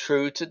still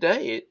true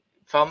today.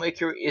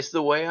 FileMaker is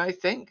the way I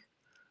think.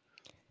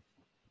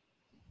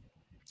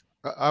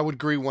 I would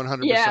agree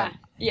 100%. Yeah.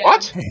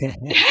 What?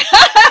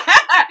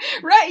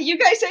 Right. You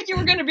guys said you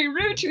were going to be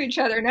rude to each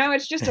other. Now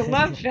it's just a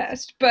love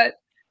fest. But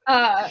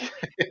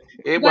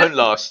it won't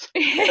last.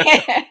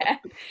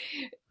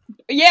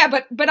 Yeah,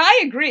 but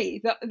I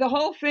agree. The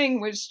whole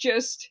thing was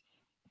just,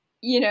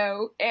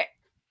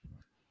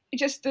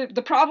 just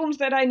the problems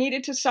that I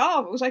needed to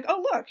solve. It was like,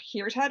 oh look,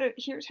 here's how to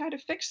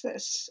fix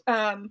this.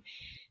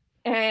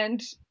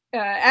 And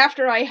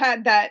after I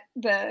had that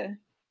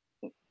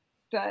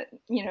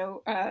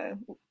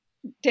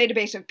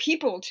database of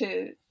people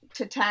to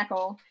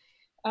tackle,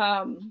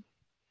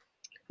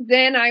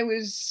 then I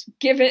was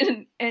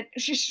given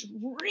just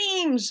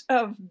reams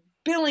of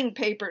billing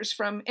papers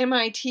from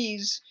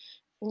MIT's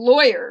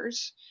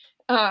lawyers,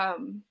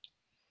 and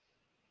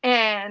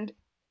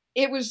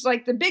it was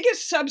like the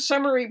biggest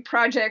sub-summary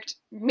project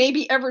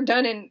maybe ever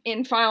done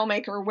in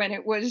FileMaker, when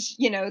it was,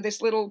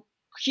 this little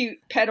cute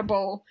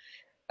petable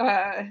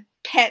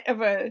pet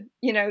of a,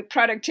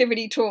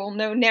 productivity tool,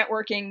 no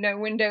networking, no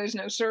Windows,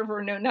 no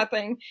server, no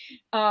nothing.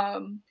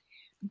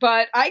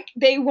 But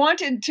they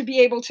wanted to be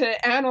able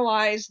to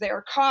analyze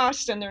their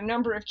costs and their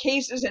number of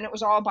cases, and it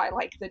was all by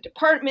like the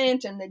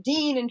department and the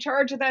dean in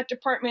charge of that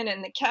department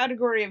and the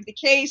category of the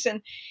case.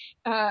 And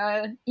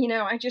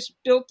I just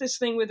built this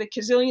thing with a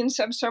gazillion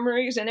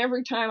sub-summaries, and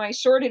every time I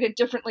sorted it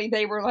differently,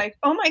 they were like,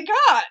 oh my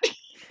God.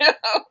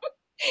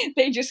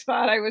 They just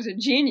thought I was a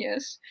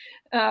genius.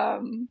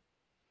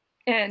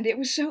 And it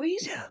was so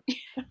easy.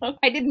 Yeah.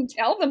 I didn't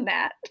tell them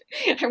that.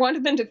 I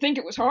wanted them to think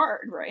it was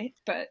hard, right?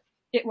 But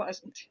it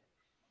wasn't.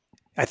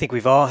 I think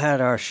we've all had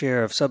our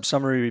share of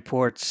sub-summary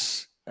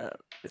reports,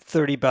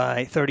 30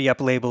 by 30 up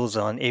labels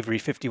on Avery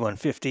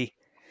 5150.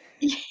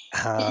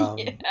 Yeah.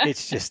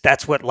 It's just,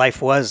 that's what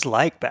life was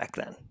like back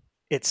then.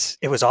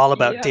 It was all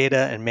about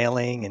data and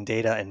mailing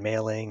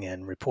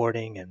and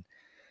reporting, and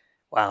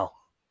wow.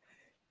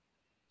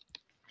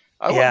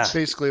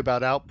 Basically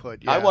about output.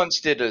 Yeah. I once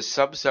did a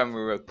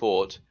sub-summary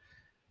report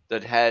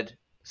that had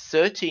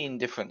 13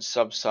 different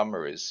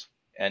sub-summaries,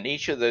 and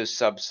each of those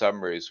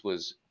sub-summaries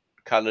was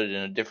colored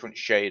in a different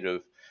shade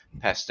of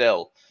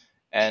pastel.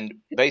 And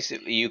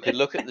basically, you could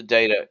look at the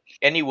data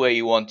anywhere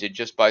you wanted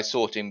just by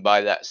sorting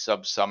by that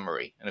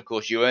sub-summary. And of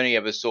course, you only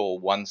ever saw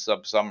one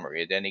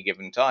sub-summary at any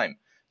given time.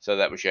 So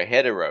that was your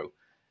header row.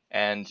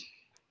 And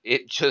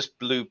it just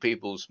blew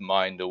people's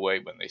mind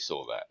away when they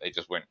saw that. They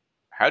just went,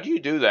 how do you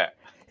do that?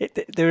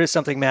 There is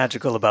something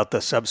magical about the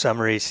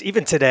sub-summaries.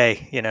 Even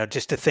today,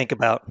 just to think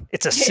about,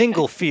 it's a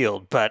single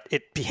field, but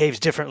it behaves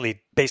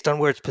differently based on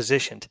where it's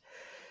positioned.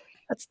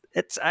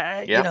 That's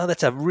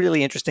a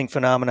really interesting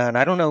phenomenon.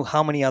 I don't know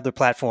how many other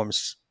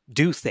platforms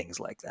do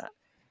things like that,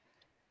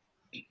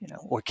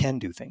 or can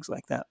do things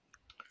like that.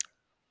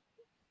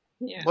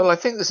 Yeah. Well, I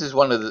think this is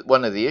one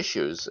of the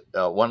issues.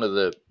 One of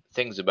the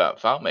things about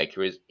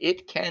FileMaker is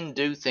it can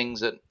do things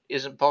that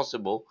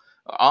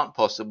aren't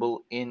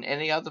possible in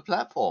any other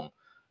platform.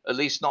 At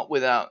least not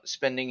without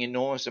spending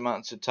enormous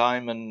amounts of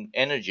time and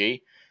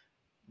energy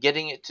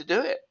getting it to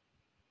do it.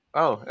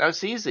 Oh,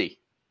 that's easy.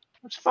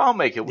 It's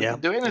FileMaker. We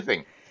can do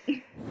anything.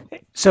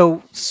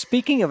 So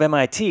speaking of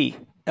MIT,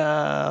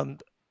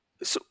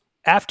 so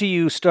after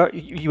you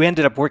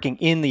ended up working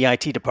in the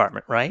IT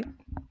department, right?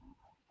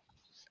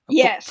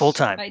 Yes, full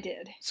time. I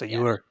did. So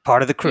you were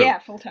part of the crew. Yeah,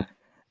 full time.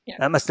 Yeah.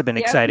 That must have been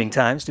exciting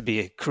times to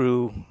be a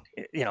crew,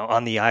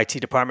 on the IT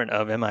department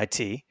of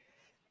MIT.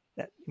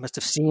 You must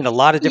have seen a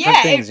lot of different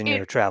things in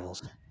your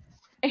travels.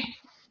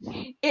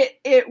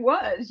 It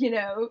was,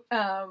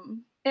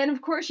 and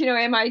of course,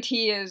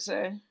 MIT is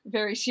a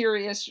very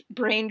serious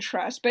brain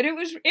trust, but it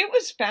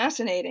was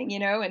fascinating,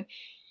 and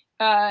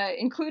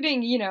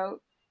including,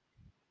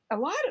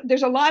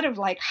 there's a lot of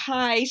like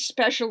high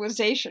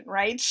specialization,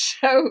 right?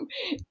 So,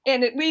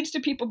 and it leads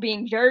to people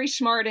being very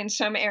smart in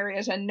some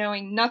areas and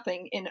knowing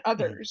nothing in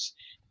others.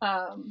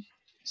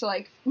 So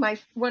like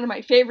one of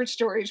my favorite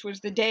stories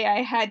was the day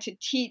I had to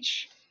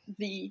teach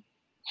the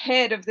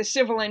head of the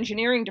civil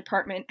engineering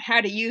department how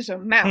to use a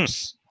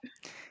mouse.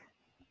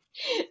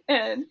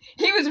 And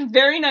he was a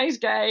very nice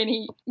guy,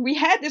 and we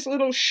had this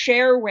little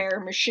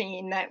shareware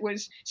machine that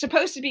was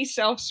supposed to be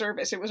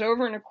self-service. It was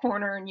over in a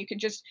corner, and you could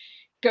just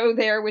go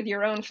there with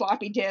your own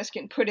floppy disk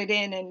and put it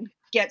in and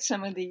get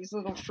some of these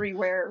little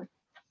freeware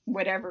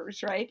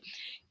whatevers, right?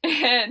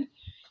 And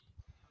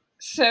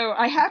so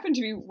I happened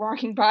to be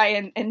walking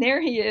by, and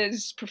there he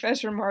is,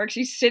 Professor Marks.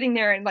 He's sitting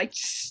there and like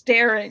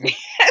staring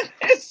at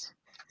this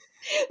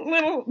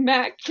little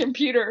Mac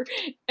computer,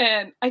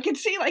 and I could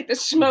see like the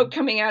smoke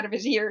coming out of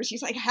his ears.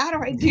 He's like, "How do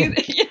I do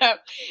this?"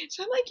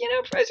 So I'm like,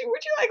 President,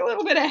 would you like a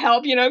little bit of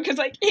help? Because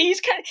like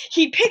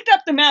he picked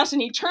up the mouse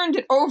and he turned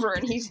it over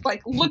and he's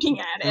like looking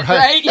at it,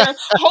 right?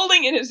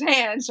 Holding it in his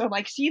hand. So I'm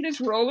like, see this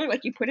roller?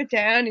 Like you put it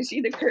down, you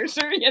see the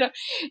cursor,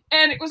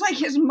 and it was like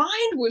his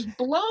mind was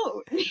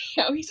blown.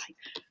 He's like,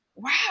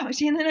 wow.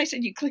 See, and then I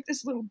said, you click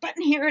this little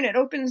button here and it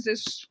opens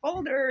this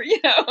folder,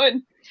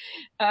 and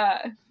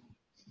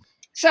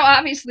so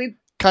obviously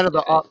kind of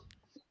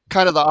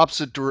the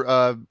opposite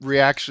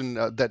reaction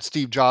that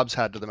Steve Jobs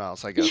had to the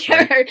mouse, I guess.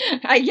 Yeah, right?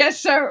 I guess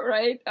so,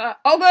 right?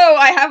 Although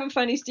I have a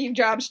funny Steve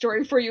Jobs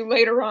story for you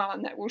later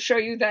on that will show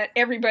you that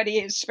everybody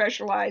is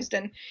specialized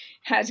and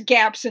has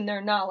gaps in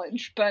their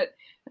knowledge, but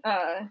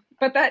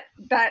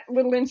that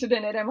little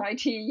incident at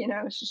MIT,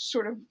 it's just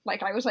sort of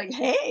like I was like,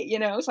 hey,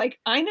 it's like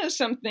I know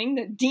something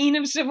that Dean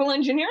of Civil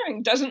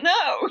Engineering doesn't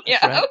know.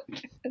 Right.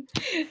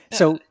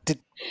 So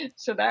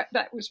that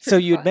was pretty so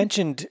you fun. had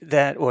mentioned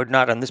that, or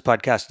not on this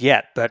podcast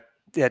yet, but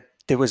that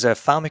there was a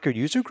FileMaker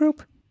user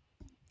group.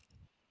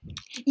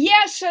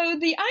 Yeah, so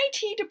the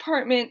IT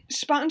department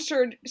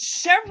sponsored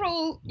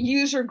several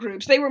user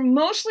groups. They were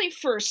mostly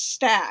for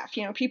staff,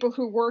 people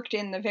who worked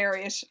in the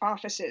various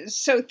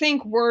offices. So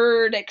think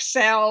Word,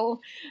 Excel,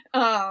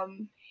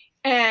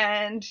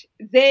 and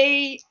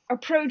they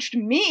approached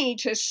me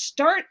to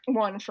start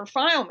one for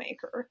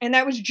FileMaker. And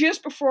that was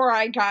just before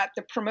I got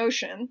the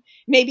promotion.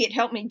 Maybe it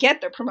helped me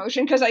get the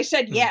promotion because I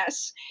said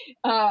yes.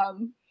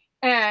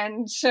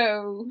 And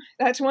so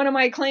that's one of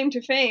my claim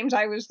to fames.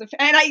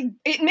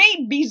 It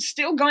may be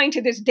still going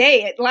to this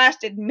day. It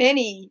lasted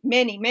many,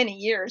 many, many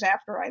years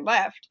after I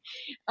left.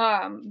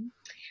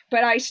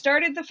 But I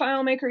started the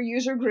FileMaker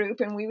user group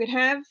and we would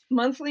have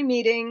monthly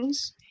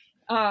meetings,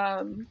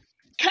 kind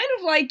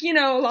of like,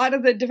 a lot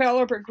of the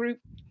developer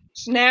groups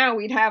now.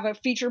 We'd have a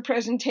feature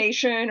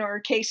presentation or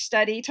a case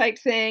study type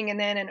thing, and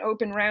then an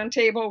open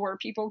roundtable where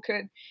people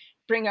could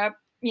bring up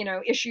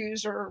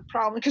issues or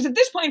problems. Because at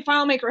this point,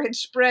 FileMaker had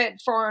spread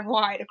far and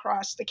wide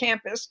across the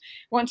campus.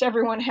 Once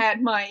everyone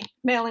had my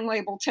mailing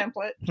label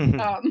template,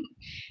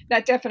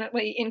 that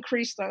definitely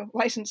increased the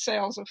license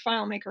sales of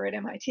FileMaker at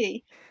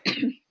MIT.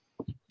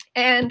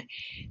 And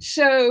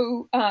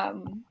so, I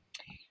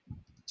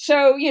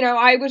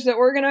was the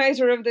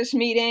organizer of this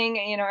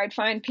meeting. I'd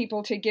find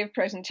people to give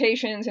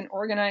presentations and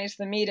organize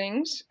the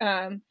meetings.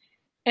 And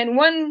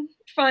one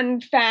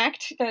fun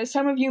fact,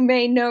 some of you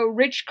may know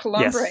Rich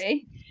Colombre.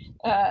 Yes.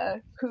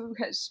 Who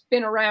has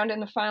been around in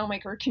the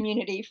FileMaker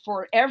community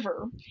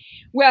forever.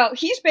 Well,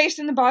 he's based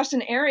in the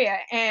Boston area,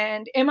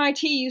 and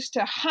MIT used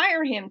to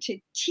hire him to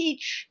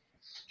teach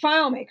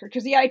FileMaker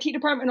because the IT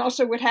department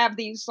also would have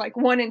these like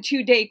 1 and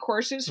 2 day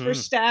courses for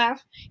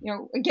staff.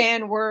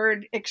 Again,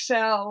 Word,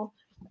 Excel,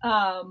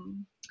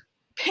 PageMaker,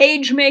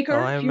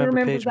 if you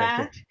remember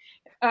PageMaker.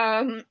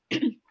 That.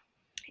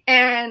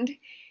 And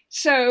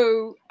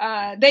so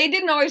they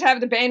didn't always have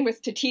the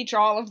bandwidth to teach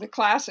all of the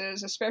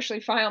classes, especially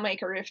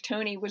FileMaker, if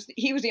Tony was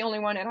the only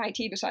one in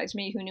IT besides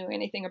me who knew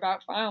anything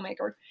about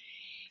FileMaker.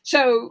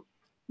 So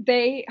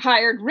they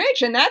hired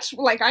Rich, and that's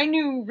like I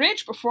knew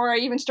Rich before I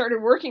even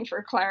started working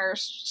for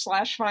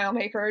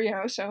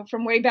Claris/FileMaker, so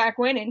from way back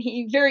when, and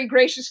he very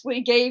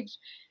graciously gave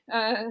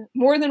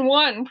more than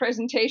one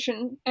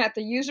presentation at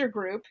the user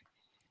group.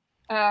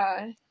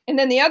 And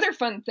then the other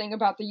fun thing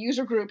about the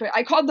user group,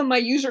 I called them my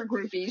user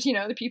groupies,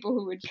 the people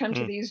who would come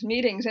to these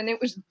meetings. And it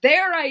was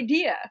their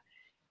idea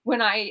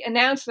when I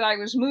announced that I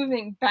was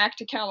moving back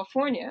to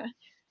California,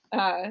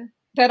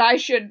 that I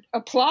should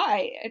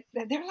apply.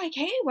 They're like,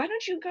 hey, why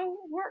don't you go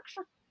work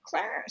for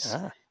Claris?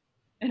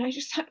 And I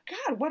just thought,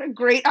 God, what a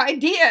great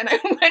idea. And I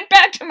went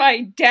back to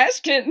my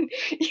desk and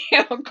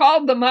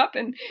called them up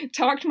and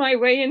talked my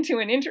way into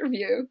an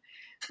interview.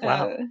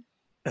 Wow.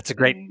 That's a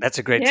great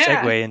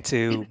segue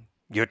into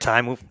your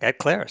time at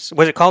Claris.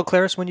 Was it called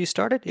Claris when you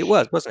started? It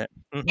was, wasn't it?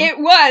 Mm-hmm. It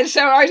was.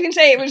 So I was going to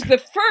say it was the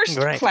first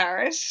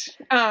Claris.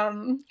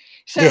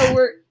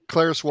 We're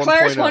Claris 1.0.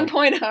 Claris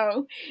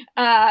 1.0.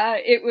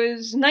 It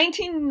was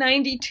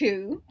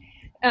 1992.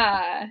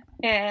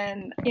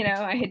 And,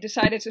 I had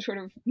decided to sort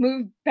of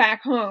move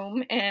back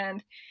home.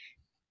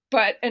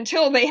 But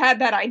until they had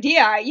that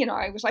idea,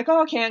 I was like,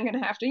 oh, okay, I'm going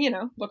to have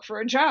to, look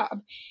for a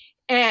job.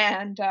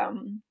 And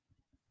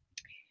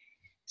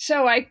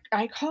so I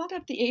called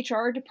up the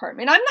HR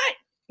department. I'm not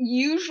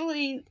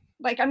usually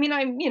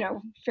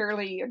I'm,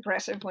 fairly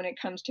aggressive when it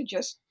comes to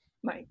just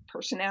my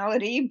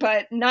personality,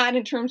 but not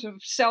in terms of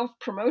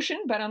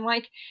self-promotion. But I'm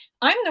like,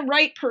 I'm the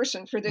right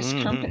person for this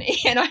company,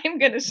 and I'm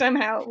going to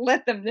somehow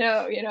let them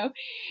know,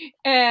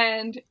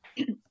 And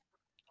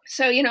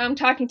so, I'm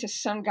talking to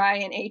some guy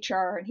in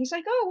HR, and he's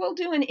like, oh, we'll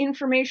do an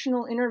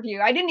informational interview.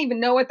 I didn't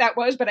even know what that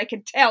was, but I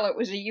could tell it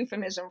was a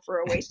euphemism for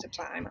a waste of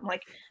time. I'm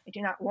like, I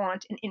do not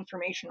want an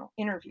informational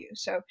interview.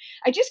 So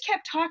I just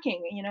kept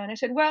talking, and I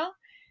said, well,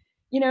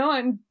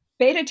 I'm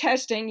beta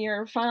testing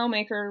your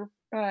FileMaker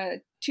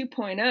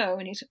 2.0.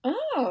 And he's,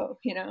 oh,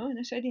 and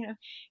I said,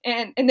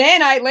 and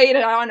then I laid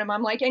it on him.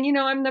 I'm like, and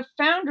I'm the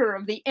founder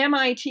of the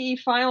MIT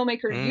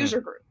FileMaker user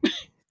group.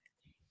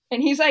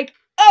 And he's like,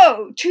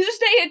 oh,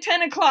 Tuesday at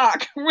 10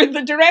 o'clock with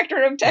the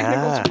director of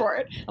technical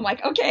support. I'm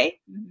like, okay,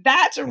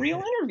 that's a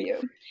real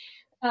interview.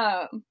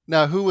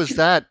 Now, who was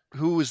that?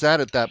 Who was that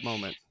at that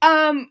moment?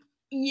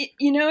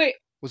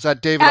 Was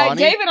that David Aune?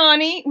 David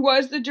Aune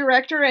was the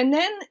director, and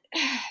then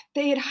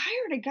they had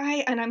hired a guy,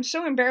 and I'm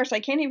so embarrassed I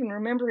can't even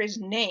remember his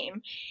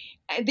name.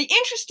 The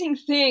interesting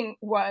thing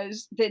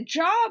was the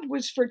job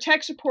was for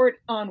tech support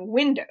on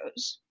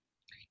Windows.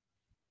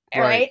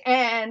 Right.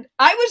 And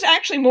I was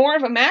actually more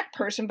of a Mac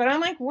person, but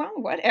I'm like, well,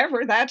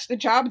 whatever. That's the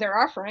job they're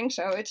offering.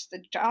 So it's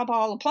the job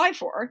I'll apply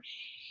for.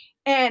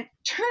 And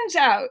turns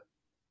out,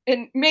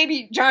 and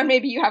maybe, John,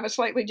 maybe you have a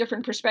slightly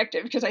different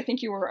perspective because I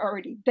think you were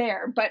already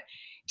there. But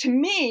to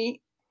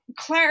me,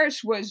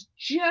 Claris was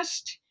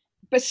just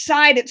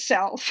beside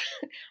itself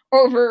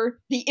over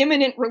the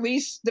imminent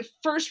release, the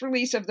first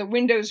release of the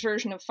Windows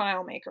version of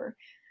FileMaker.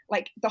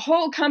 Like, the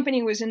whole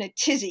company was in a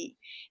tizzy.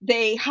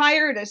 They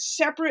hired a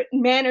separate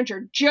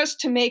manager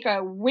just to make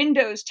a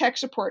Windows tech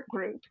support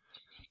group.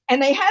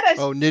 And they had us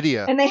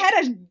Nydia. And they had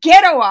us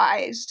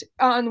ghettoized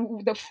on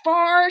the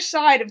far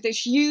side of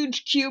this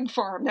huge cube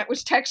farm that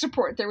was tech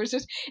support. There was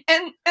this,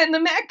 and the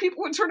Mac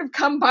people would sort of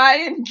come by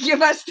and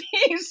give us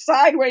these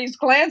sideways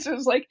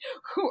glances, like,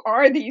 who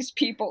are these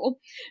people?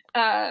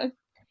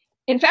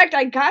 In fact,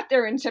 I got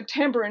there in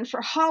September, and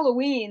for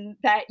Halloween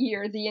that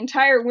year, the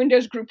entire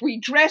Windows group,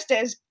 we dressed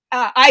as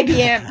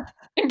IBM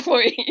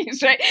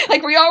employees, right?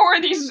 Like, we all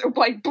wore these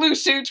like blue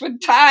suits with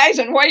ties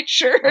and white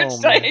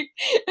shirts. Like,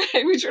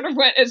 we sort of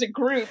went as a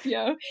group,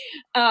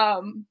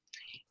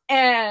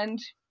 and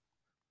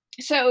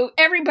so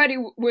everybody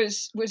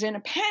was in a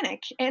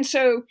panic. And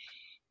so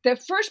the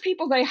first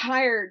people they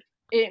hired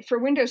for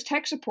Windows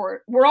tech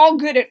support were all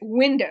good at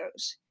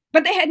Windows,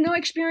 but they had no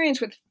experience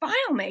with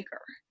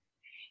FileMaker.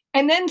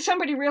 And then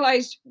somebody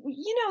realized,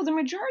 the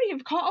majority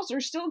of calls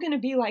are still going to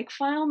be like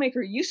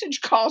FileMaker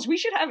usage calls. We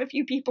should have a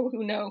few people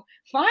who know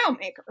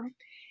FileMaker.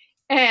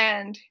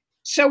 And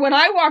so when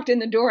I walked in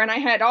the door and I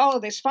had all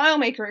of this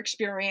FileMaker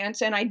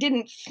experience and I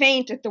didn't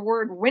faint at the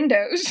word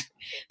Windows,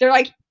 they're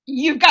like,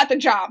 you've got the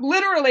job.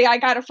 Literally, I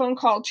got a phone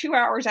call 2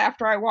 hours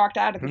after I walked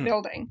out of the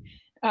building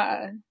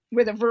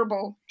with a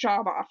verbal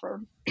job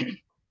offer.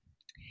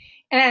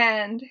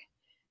 and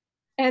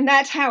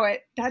that's how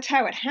it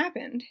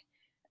happened.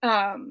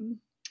 And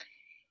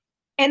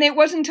it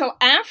wasn't until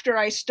after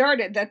I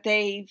started that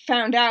they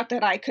found out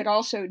that I could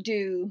also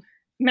do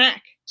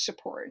Mac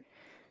support,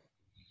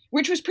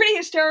 which was pretty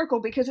hysterical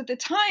because at the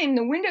time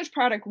the Windows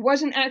product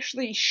wasn't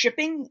actually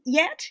shipping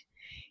yet.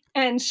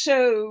 And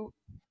so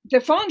the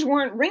phones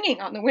weren't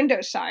ringing on the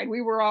Windows side.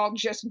 We were all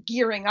just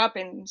gearing up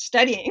and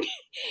studying.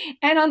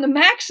 And on the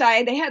Mac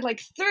side, they had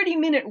like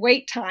 30-minute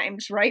wait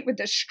times, right? With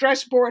the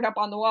stress board up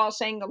on the wall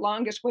saying the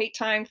longest wait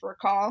time for a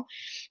call.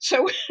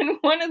 So when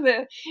one of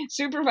the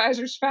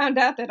supervisors found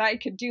out that I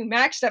could do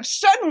Mac stuff,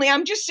 suddenly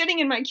I'm just sitting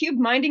in my cube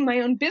minding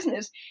my own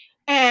business.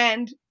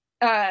 And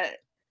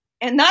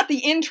not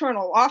the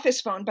internal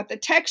office phone, but the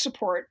tech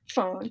support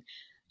phone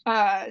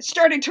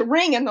started to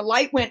ring and the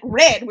light went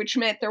red, which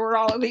meant there were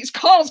all of these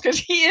calls because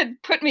he had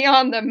put me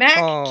on the Mac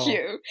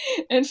queue.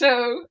 And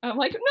so I'm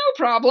like, no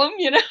problem,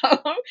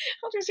 I'll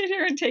just sit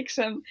here and take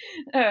some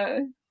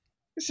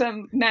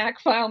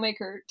Mac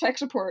FileMaker tech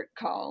support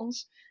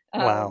calls.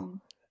 Wow.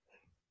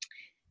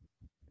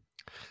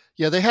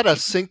 Yeah, they had a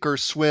sink or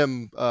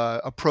swim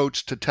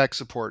approach to tech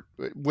support,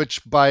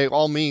 which by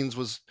all means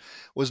was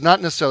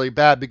not necessarily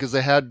bad because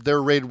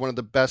they're rated one of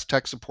the best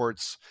tech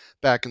supports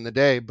back in the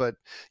day. But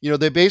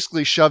they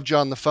basically shoved you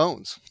on the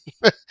phones,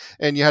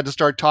 and you had to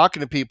start talking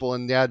to people.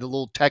 And they had a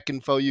little tech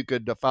info. You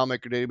could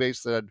FileMaker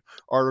database that had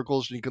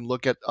articles, and you can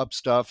look up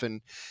stuff.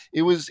 And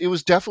it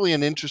was definitely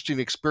an interesting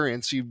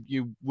experience.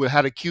 You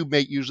had a cube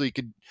mate. Usually, you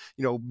could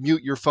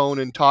mute your phone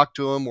and talk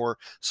to them, or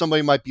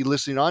somebody might be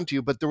listening on to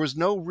you. But there was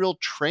no real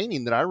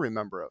training that I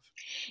remember of.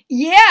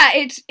 Yeah,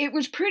 it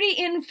was pretty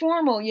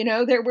informal.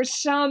 There was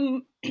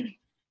some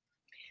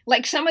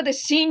like some of the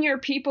senior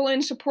people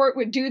in support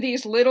would do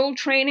these little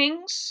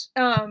trainings.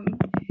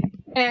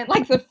 And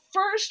like the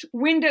first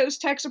Windows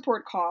tech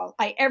support call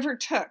I ever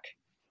took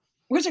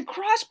was a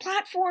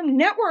cross-platform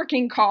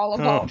networking call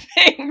of all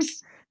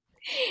things.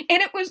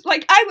 And it was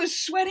like I was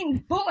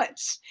sweating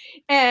bullets.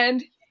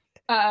 And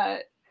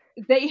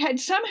they had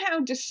somehow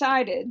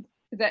decided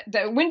that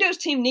the Windows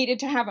team needed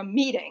to have a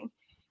meeting.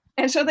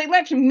 And so they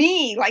left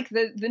me, like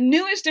the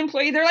newest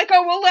employee. They're like,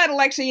 oh, we'll let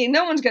Alexi,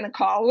 no one's going to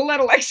call. We'll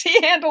let Alexi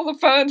handle the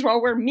phones while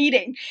we're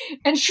meeting.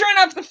 And sure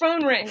enough, the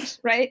phone rings,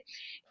 right?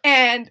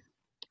 And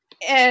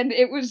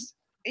it was,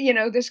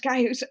 this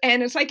guy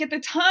and it's like at the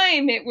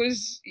time it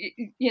was,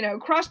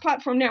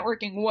 cross-platform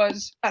networking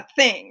was a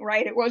thing,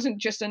 right? It wasn't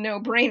just a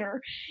no-brainer.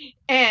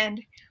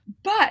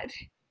 But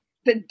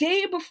the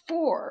day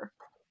before,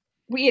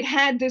 we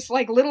had this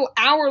like little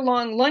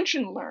hour-long lunch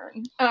and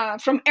learn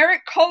from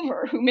Eric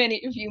Culver, who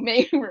many of you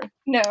may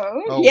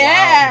know. Oh,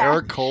 yeah, wow.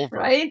 Eric Culver.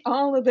 Right?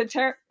 All of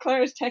the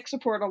Claris tech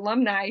support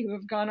alumni who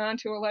have gone on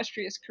to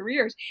illustrious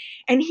careers.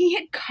 And he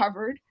had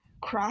covered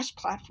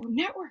cross-platform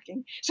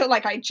networking. So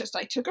like I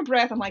took a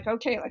breath. I'm like,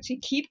 okay,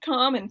 Lexi, keep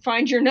calm and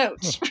find your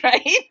notes,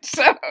 right?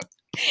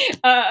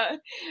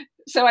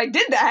 So I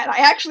did that.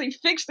 I actually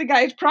fixed the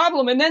guy's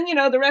problem. And then,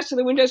 the rest of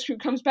the Windows crew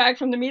comes back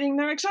from the meeting.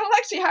 They're like, so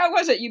Lexi, how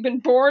was it? You've been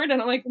bored?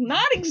 And I'm like,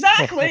 not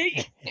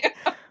exactly.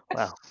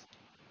 Wow.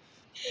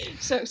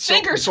 So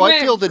sink or swim, I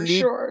feel the for need.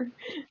 Sure.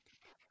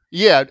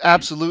 Yeah,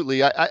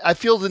 absolutely. I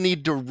feel the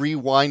need to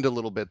rewind a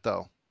little bit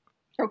though.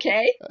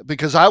 Okay.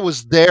 Because I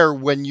was there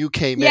when you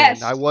came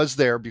Yes. in. I was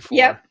there before.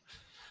 Yep.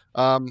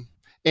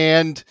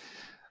 And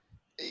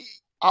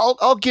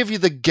I'll give you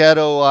the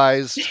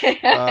ghettoized.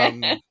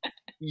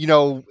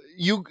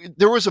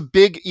 There was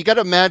you got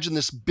to imagine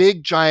this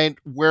big giant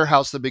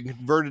warehouse that had been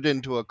converted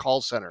into a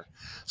call center.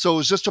 So it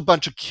was just a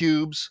bunch of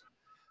cubes.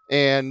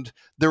 And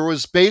there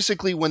was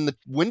basically, when the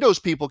Windows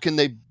people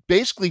they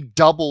basically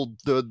doubled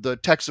the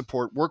tech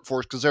support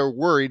workforce because they were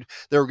worried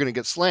they were going to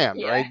get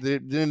slammed, right? They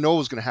didn't know what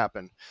was going to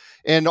happen.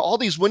 And all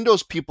these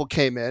Windows people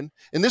came in,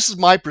 and this is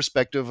my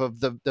perspective of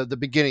the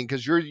beginning,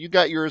 because you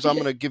got yours, I'm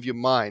going to give you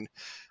mine,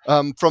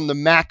 from the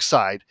Mac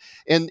side.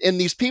 And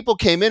these people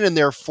came in and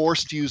they're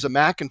forced to use a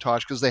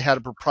Macintosh because they had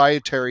a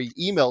proprietary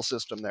email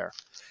system there.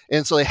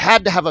 And so they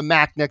had to have a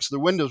Mac next to the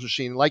Windows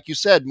machine. Like you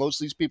said,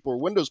 most of these people were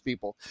Windows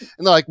people.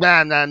 And they're like,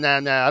 nah,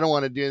 I don't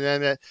want to do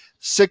that.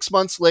 6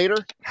 months later,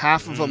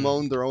 half of them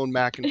owned their own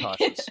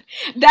Macintoshes.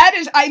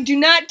 I do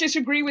not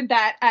disagree with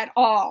that at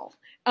all.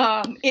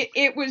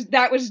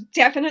 That was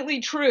definitely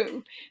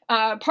true.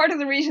 Part of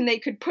the reason they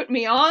could put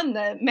me on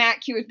the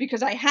Mac queue is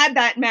because I had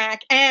that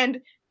Mac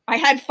and I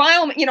had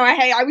file,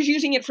 I was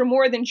using it for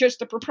more than just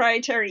the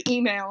proprietary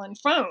email and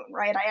phone,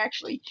 right? I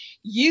actually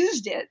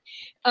used it.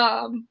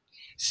 But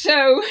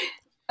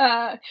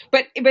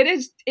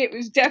it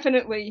was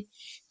definitely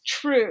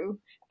true.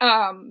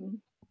 One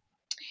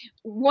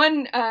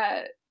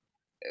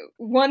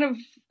of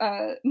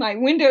my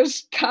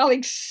Windows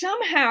colleagues,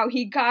 somehow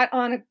he got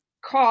on a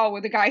call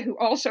with a guy who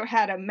also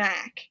had a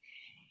Mac,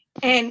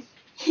 and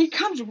he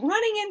comes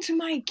running into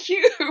my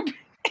cube,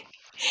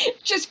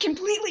 just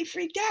completely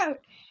freaked out.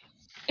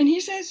 And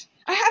he says,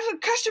 I have a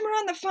customer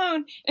on the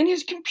phone and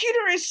his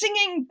computer is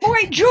singing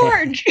Boy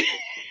George.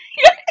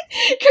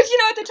 Because,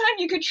 at the time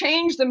you could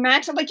change the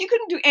max. Like, you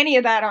couldn't do any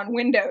of that on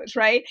Windows,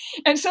 right?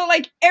 And so,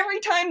 like, every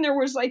time there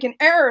was, like, an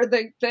error,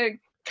 the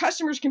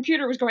customer's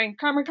computer was going,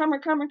 comma, comma,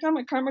 comma,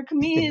 comma, comma,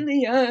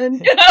 chameleon.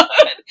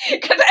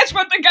 Because that's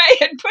what the guy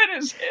had put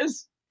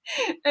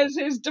as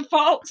his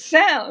default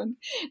sound.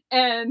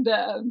 And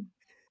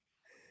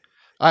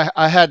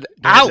I had,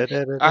 ow,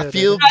 I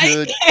feel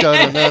good.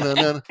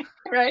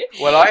 Right.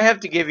 Well, I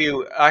have to give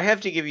you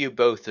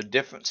both a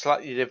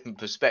slightly different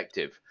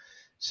perspective.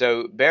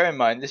 So bear in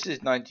mind, this is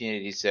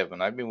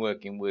 1987. I've been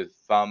working with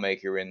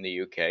FileMaker in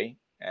the UK,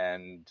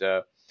 and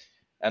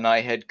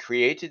I had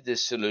created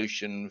this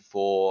solution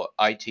for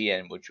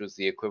ITN, which was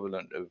the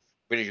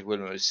British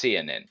equivalent of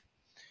CNN,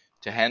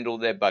 to handle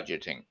their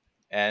budgeting.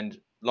 And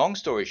long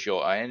story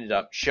short, I ended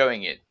up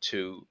showing it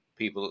to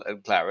people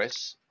at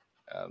Claris,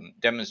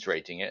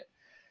 demonstrating it.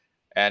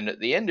 And at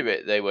the end of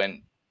it,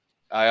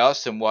 I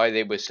asked them why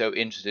they were so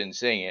interested in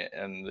seeing it,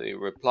 and the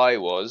reply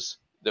was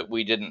that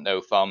we didn't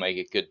know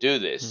FileMaker could do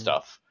this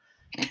stuff.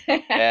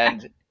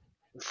 And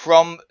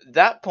from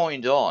that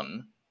point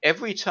on,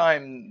 every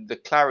time the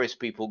Claris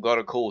people got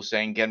a call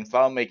saying, can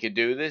FileMaker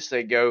do this?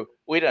 They go,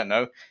 we don't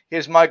know.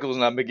 Here's Michael's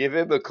number, give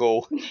him a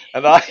call.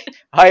 And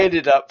I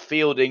ended up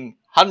fielding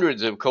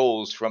hundreds of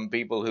calls from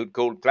people who'd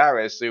called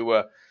Claris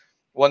who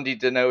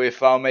wanted to know if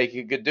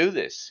FileMaker could do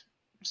this.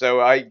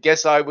 So I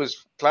guess I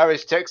was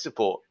Claris tech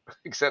support,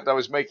 except I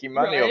was making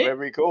money off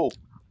every call.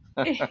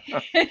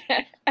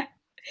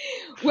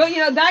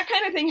 Well, that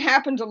kind of thing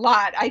happened a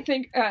lot. I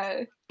think,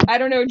 I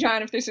don't know,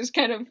 John, if this is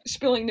kind of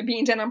spilling the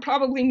beans, and I'm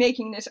probably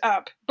making this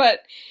up,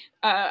 but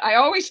I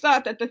always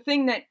thought that the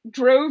thing that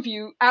drove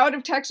you out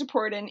of tech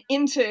support and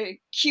into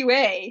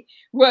QA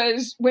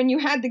was when you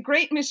had the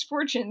great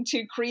misfortune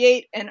to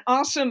create an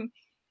awesome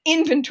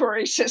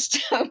inventory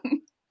system.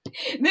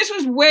 This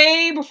was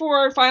way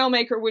before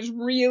FileMaker was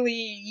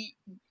really,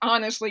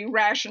 honestly,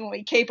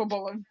 rationally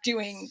capable of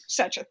doing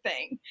such a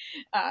thing.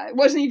 It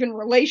wasn't even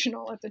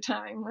relational at the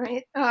time,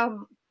 right?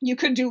 You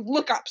could do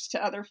lookups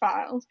to other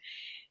files.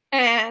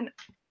 And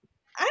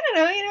I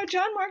don't know,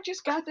 John Mark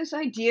just got this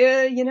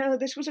idea,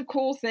 this was a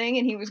cool thing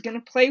and he was going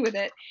to play with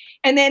it.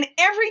 And then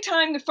every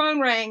time the phone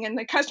rang and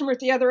the customer at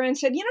the other end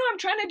said, I'm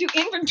trying to do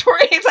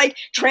inventory, it's like,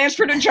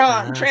 transfer to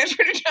John.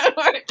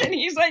 And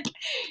he's like,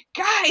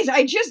 guys,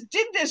 I just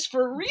did this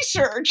for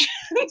research.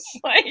 It's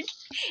like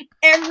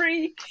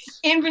every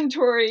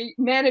inventory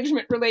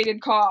management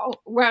related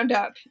call wound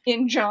up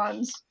in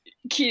John's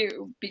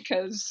queue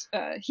because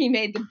he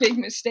made the big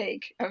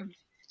mistake of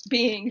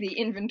being the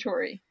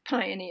inventory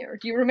pioneer.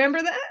 Do you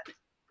remember that?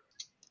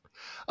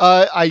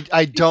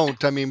 I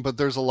don't. I mean, but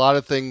there's a lot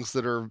of things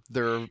they're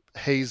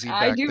hazy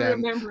back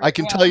then. Remember I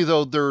can tell you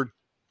though, there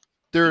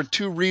are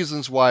two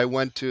reasons why I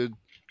went to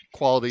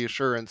quality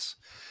assurance.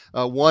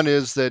 One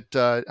is that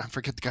I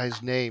forget the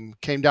guy's name,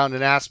 came down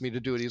and asked me to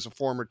do it. He's a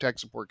former tech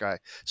support guy,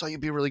 so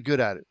you'd be really good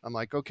at it. I'm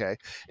like, okay.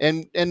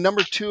 And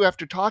number two,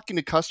 after talking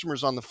to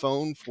customers on the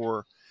phone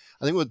for,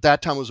 I think at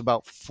that time was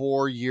about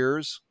 4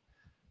 years,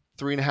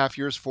 3.5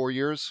 years, 4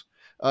 years.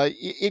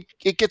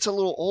 It gets a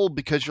little old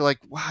because you're like,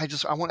 wow,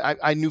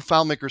 I knew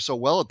FileMaker so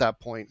well at that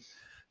point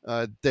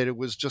that it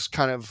was just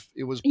kind of,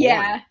 it was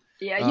boring.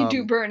 Yeah, you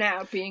do burn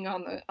out being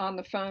on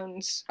the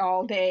phones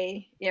all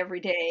day, every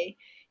day.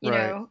 You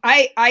Right. know,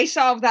 I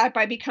solved that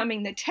by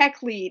becoming the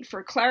tech lead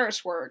for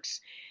ClarisWorks,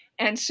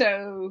 and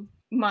so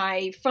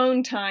my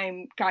phone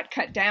time got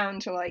cut down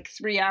to like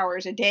 3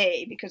 hours a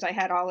day because I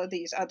had all of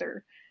these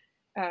other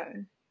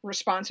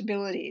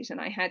responsibilities, and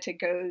I had to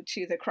go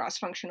to the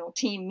cross-functional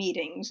team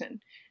meetings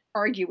and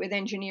argue with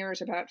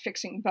engineers about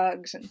fixing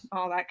bugs and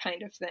all that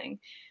kind of thing.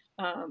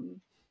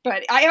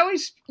 But I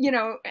always,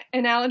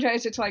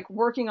 analogize it to like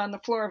working on the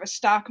floor of a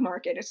stock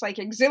market. It's like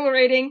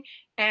exhilarating,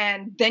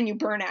 and then you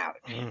burn out,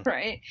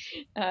 right?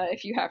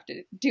 If you have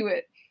to do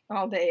it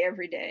all day,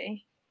 every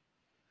day.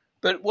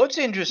 But what's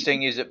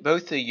interesting is that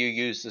both of you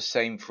use the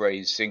same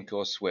phrase, sink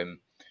or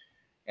swim.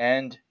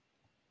 And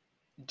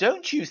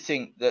don't you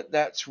think that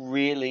that's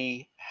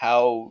really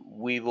how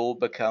we've all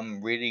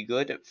become really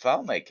good at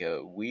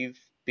FileMaker? We've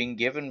been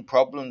given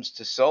problems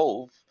to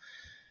solve,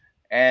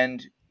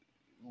 and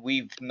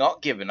we've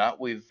not given up.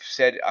 We've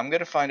said, I'm going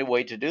to find a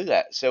way to do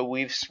that. So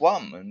we've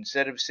swum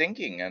instead of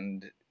sinking,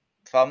 and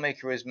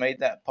FileMaker has made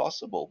that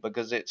possible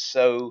because it's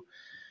so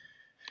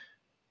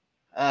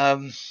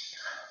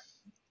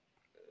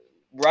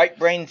right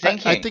brain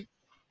thinking.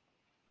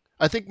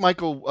 I think,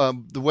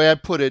 Michael, the way I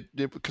put it,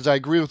 because I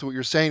agree with what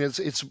you're saying,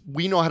 it's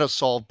we know how to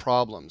solve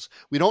problems.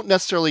 We don't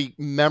necessarily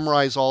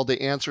memorize all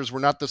the answers. We're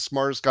not the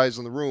smartest guys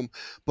in the room,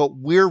 but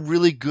we're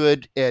really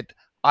good at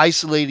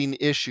isolating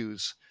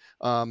issues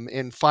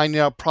and finding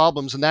out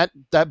problems. And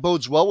that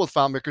bodes well with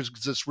FileMaker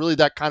because it's really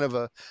that kind of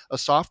a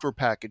software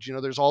package.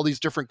 There's all these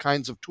different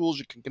kinds of tools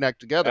you can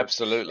connect together.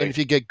 Absolutely. And if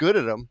you get good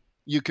at them,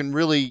 you can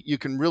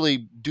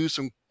really do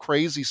some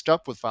crazy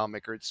stuff with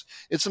FileMaker.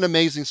 It's an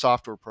amazing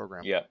software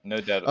program. Yeah,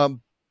 no doubt.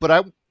 But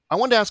I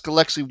wanted to ask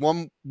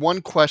Alexi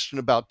one question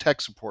about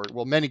tech support.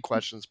 Well, many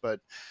questions,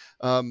 but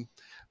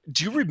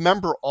do you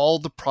remember all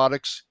the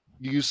products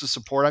you used to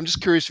support? I'm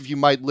just curious if you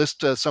might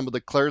list some of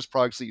the Claris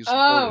products that you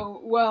supported.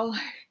 Oh, well,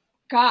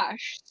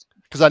 gosh.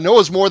 Because I know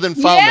it's more than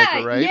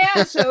FileMaker, right?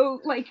 Yeah.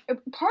 So, like,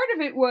 part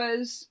of it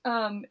was,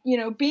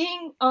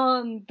 being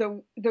on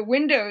the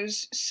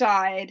Windows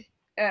side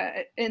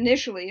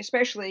initially,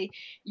 especially,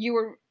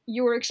 you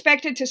were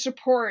expected to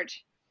support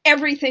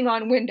everything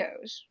on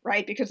Windows,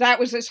 right? Because that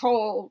was this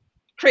whole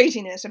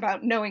craziness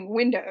about knowing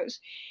Windows,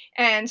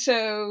 and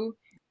so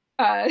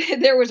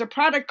there was a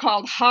product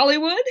called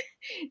Hollywood.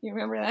 You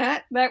remember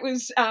that? That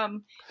was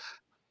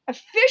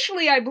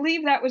officially, I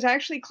believe, that was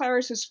actually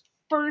Claris's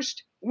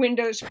first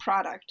Windows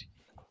product,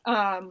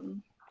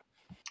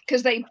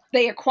 because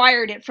they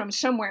acquired it from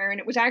somewhere, and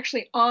it was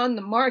actually on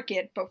the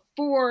market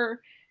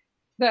before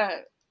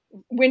the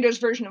Windows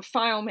version of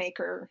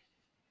FileMaker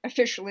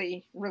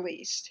officially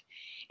released.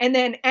 And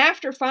then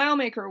after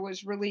FileMaker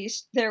was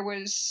released, there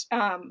was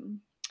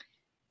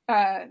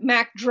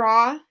Mac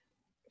Draw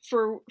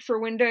for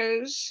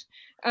Windows.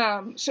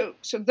 So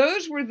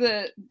those were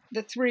the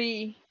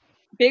three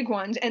big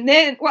ones. And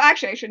then, well,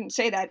 actually, I shouldn't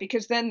say that,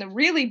 because then the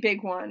really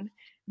big one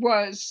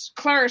was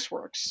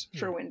ClarisWorks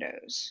for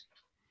Windows.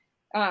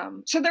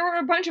 So there were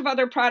a bunch of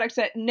other products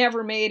that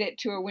never made it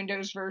to a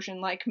Windows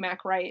version, like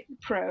MacWrite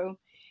Pro.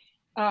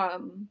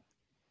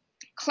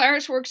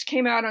 ClarisWorks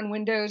came out on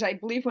Windows, I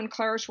believe, when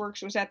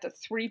ClarisWorks was at the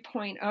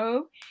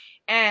 3.0,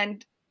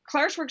 and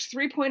ClarisWorks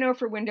 3.0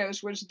 for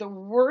Windows was the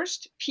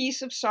worst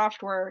piece of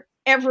software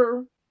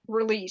ever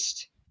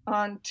released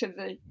onto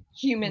the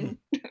human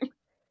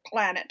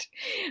planet.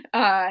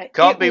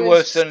 Can't be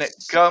worse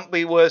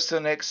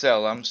than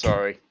Excel. I'm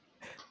sorry.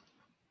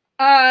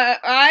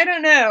 I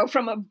don't know.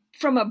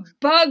 From a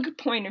bug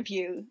point of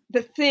view,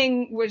 the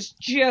thing was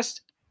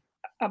just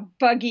a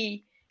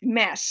buggy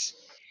mess,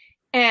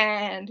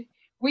 and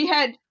we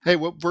had... Hey,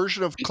 what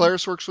version of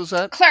ClarisWorks was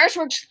that?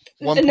 ClarisWorks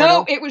 1.0?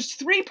 No, it was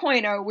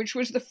 3.0, which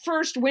was the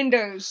first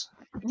Windows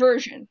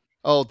version.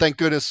 Oh, thank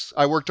goodness!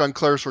 I worked on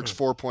ClarisWorks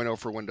 4.0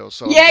 for Windows.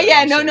 So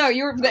yeah, no,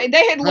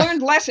 they had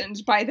learned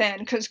lessons by then,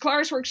 because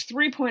ClarisWorks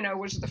 3.0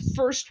 was the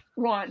first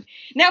one.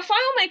 Now,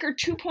 FileMaker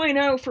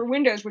 2.0 for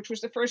Windows, which was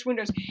the first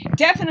Windows,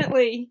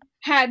 definitely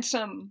had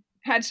some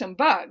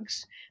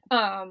bugs,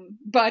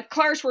 but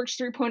ClarisWorks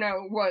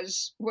 3.0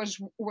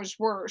 was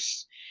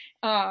worse.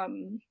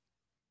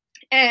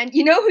 And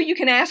you know who you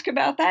can ask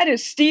about that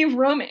is Steve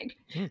Romig,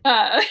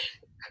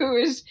 who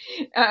is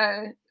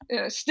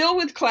still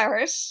with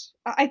Claris.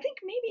 I think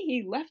maybe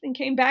he left and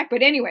came back,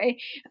 but anyway,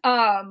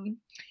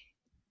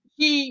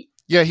 he's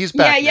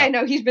back.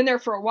 No, he's been there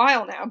for a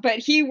while now, but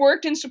he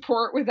worked in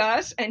support with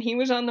us, and he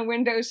was on the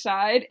Windows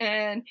side,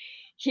 and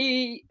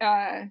he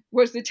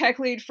was the tech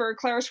lead for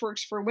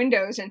ClarisWorks for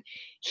Windows, and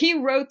he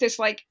wrote this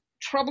like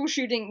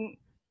troubleshooting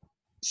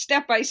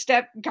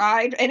step-by-step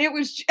guide, and it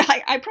was,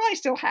 I probably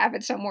still have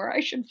it somewhere.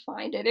 I should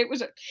find it. It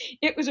was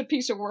a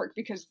piece of work,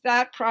 because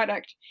that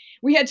product,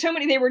 we had so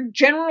many. They were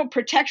general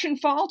protection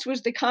faults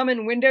was the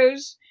common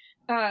Windows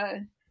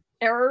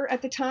error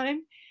at the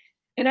time.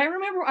 And I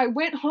remember I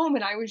went home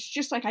and I was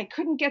just like, I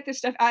couldn't get this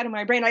stuff out of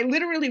my brain. I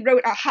literally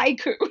wrote a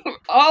haiku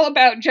all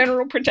about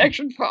general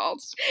protection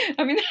faults.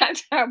 I mean,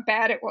 that's how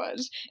bad it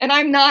was. And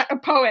I'm not a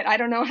poet. I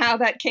don't know how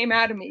that came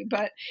out of me,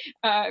 but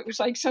it was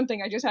like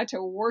something I just had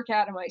to work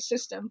out of my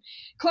system.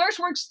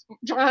 ClarisWorks,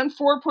 John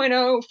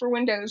 4.0 for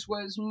Windows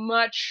was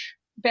much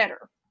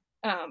better.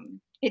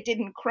 It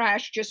didn't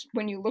crash just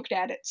when you looked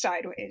at it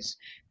sideways.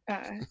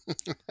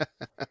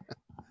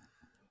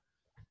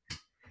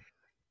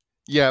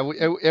 Yeah,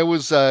 it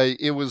was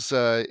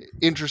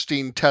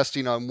interesting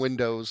testing on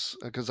Windows,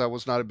 because I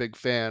was not a big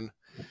fan.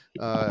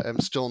 I'm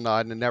still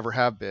not, and never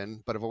have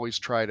been, but I've always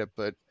tried it.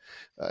 But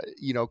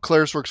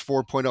ClarisWorks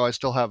 4.0, I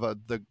still have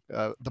the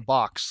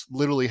box.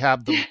 Literally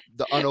have the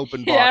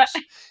unopened box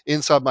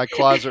inside my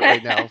closet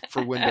right now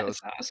for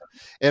Windows. That's awesome.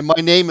 And my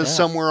name is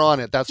somewhere on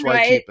it. That's why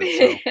I keep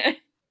it. So.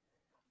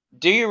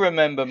 Do you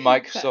remember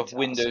Microsoft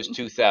Windows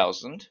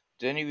 2000?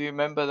 Do any of you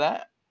remember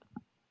that?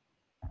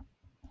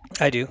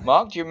 I do.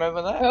 Mark, do you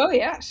remember that? Oh,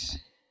 yes.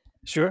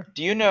 Sure.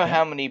 Do you know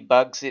how many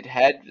bugs it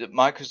had that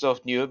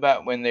Microsoft knew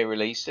about when they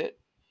released it?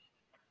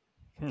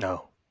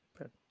 No.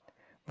 But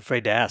I'm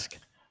afraid to ask.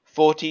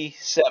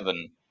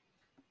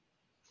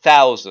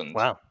 47,000.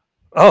 Wow.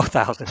 Oh,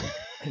 1,000.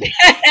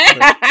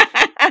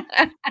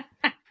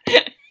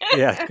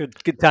 Yeah,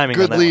 good timing.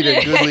 Good on that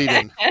lead-in. Good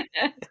lead-in.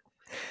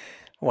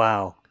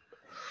 Wow.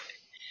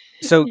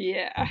 So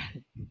yeah.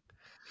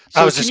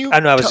 I was just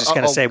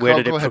going to say, where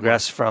did it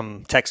progress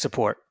from tech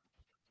support?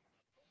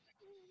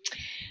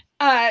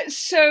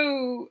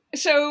 So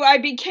I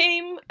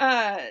became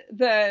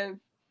the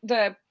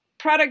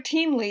product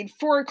team lead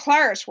for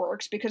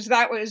ClarisWorks, because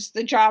that was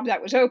the job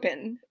that was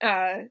open,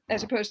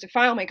 as opposed to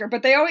FileMaker.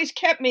 But they always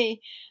kept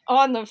me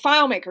on the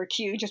FileMaker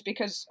queue just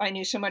because I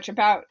knew so much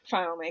about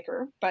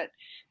FileMaker. But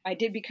I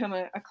did become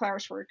a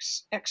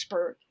ClarisWorks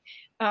expert,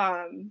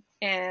 and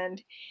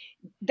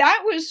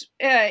that was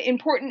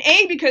important,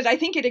 because I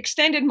think it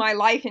extended my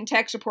life in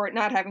tech support,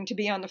 not having to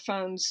be on the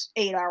phones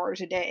 8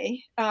 hours a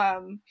day.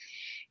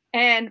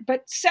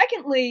 But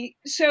secondly,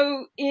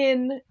 so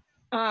in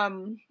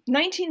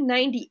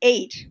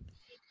 1998,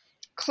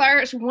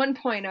 Claris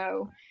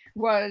 1.0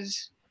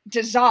 was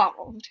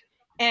dissolved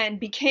and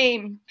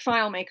became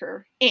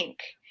FileMaker Inc.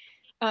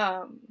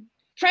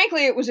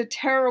 Frankly, it was a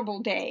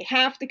terrible day.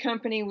 Half the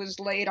company was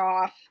laid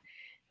off.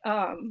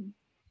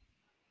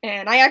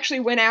 And I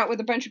actually went out with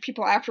a bunch of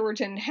people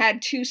afterwards and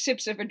had 2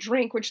 sips of a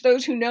drink, which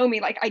those who know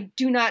me, like, I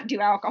do not do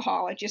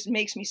alcohol. It just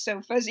makes me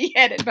so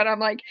fuzzy-headed. But I'm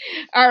like,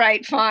 all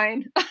right,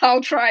 fine.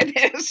 I'll try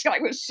this. I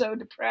was so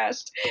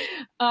depressed.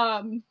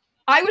 I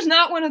was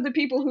not one of the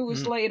people who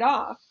was laid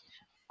off.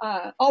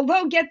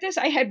 Although, get this,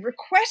 I had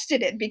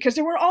requested it, because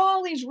there were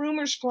all these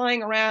rumors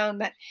flying around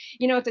that,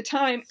 at the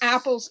time,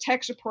 Apple's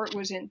tech support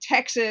was in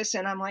Texas.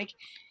 And I'm like,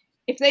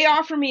 if they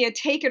offer me a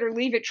take it or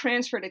leave it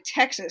transfer to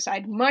Texas,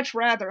 I'd much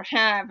rather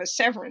have a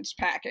severance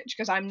package,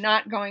 because I'm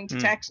not going to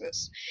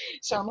Texas.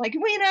 So I'm like,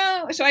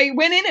 so I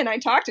went in and I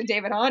talked to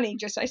David Ani.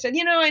 I said,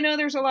 I know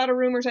there's a lot of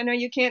rumors. I know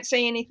you can't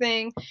say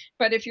anything,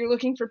 but if you're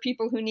looking for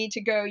people who need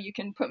to go, you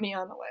can put me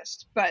on the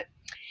list. But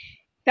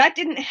that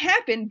didn't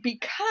happen,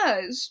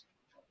 because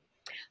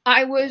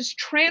I was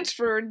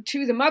transferred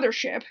to the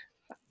mothership,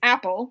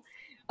 Apple,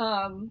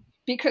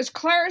 because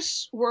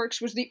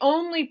ClarisWorks was the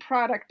only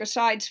product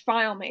besides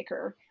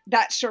FileMaker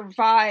that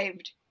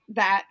survived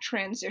that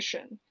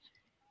transition.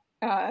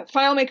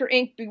 FileMaker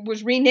Inc.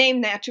 was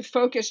renamed that to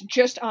focus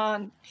just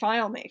on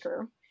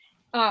FileMaker.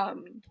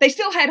 They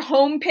still had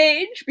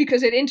Homepage,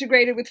 because it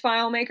integrated with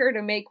FileMaker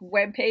to make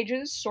web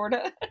pages, sort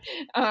of.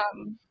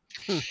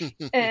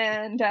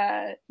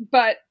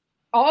 But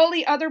all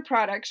the other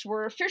products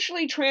were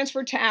officially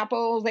transferred to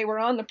Apple. They were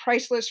on the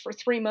price list for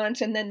 3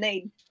 months, and then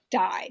they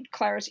died.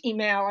 Claris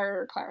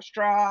Emailer, Claris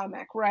Draw,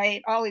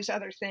 MacWrite, all these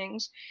other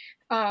things.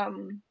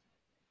 When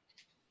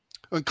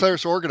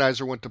Claris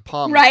Organizer went to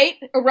Palm. Right,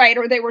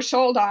 or they were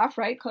sold off,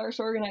 right? Claris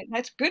Organizer.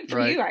 That's good for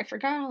you. I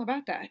forgot all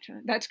about that.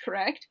 That's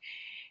correct.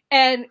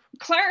 And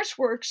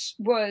ClarisWorks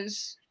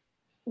was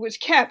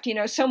kept,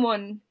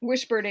 someone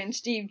whispered in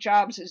Steve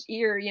Jobs'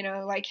 ear,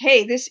 like,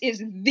 hey, this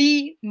is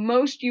the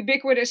most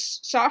ubiquitous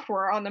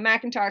software on the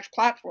Macintosh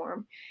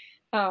platform.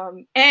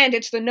 And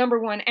it's the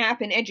 #1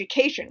 app in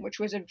education, which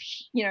was,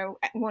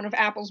 one of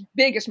Apple's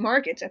biggest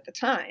markets at the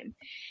time.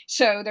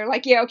 So they're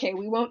like, yeah, okay,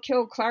 we won't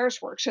kill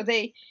ClarisWorks. So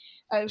they,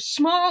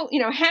 small,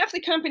 half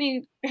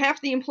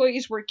the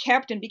employees were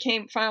kept and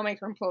became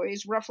FileMaker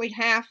employees. Roughly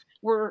half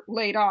were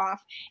laid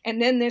off. And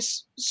then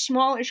this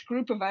smallish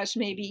group of us,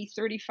 maybe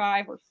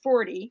 35 or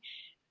 40,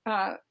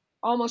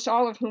 almost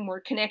all of whom were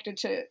connected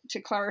to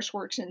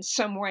ClarisWorks in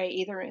some way,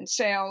 either in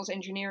sales,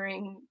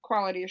 engineering,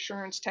 quality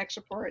assurance, tech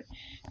support,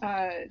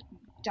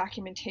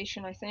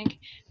 documentation, I think,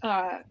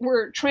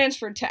 were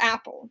transferred to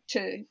Apple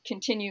to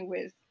continue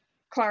with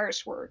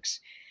ClarisWorks.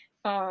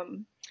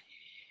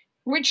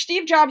 which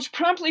Steve Jobs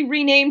promptly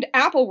renamed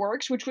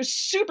AppleWorks, which was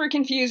super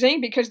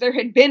confusing because there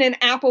had been an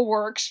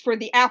AppleWorks for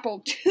the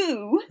Apple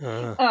II,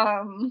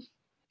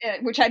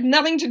 which had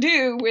nothing to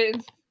do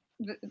with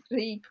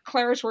the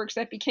ClarisWorks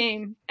that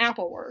became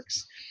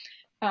AppleWorks.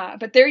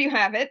 But there you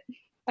have it.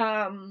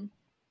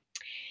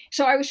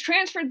 So I was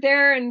transferred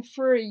there, and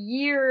for a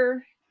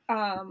year,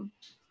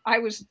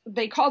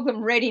 they called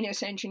them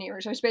readiness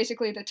engineers. I was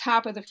basically the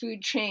top of the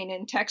food chain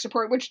in tech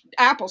support, which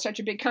Apple's such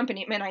a big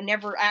company, it meant I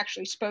never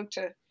actually spoke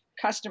to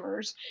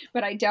customers,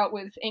 but I dealt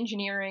with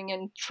engineering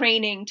and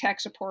training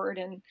tech support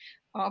and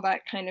all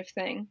that kind of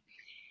thing.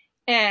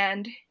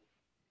 And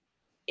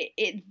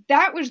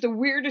that was the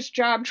weirdest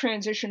job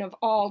transition of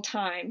all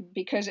time,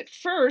 because at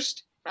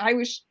first I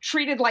was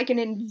treated like an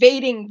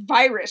invading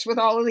virus with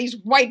all of these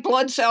white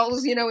blood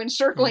cells,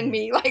 encircling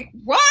me. Like,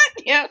 what?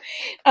 Yeah.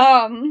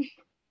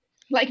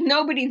 Like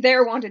nobody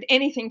there wanted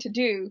anything to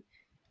do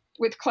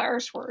with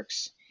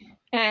ClarisWorks.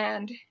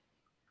 And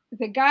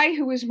the guy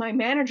who was my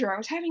manager, I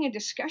was having a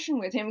discussion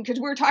with him because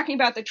we were talking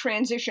about the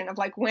transition of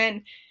like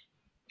when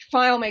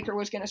FileMaker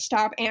was going to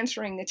stop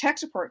answering the tech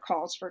support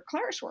calls for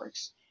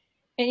ClarisWorks.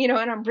 And,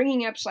 and I'm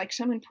bringing up like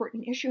some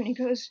important issue, and he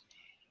goes,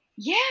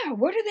 yeah,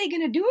 what are they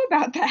going to do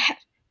about that?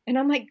 And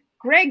I'm like,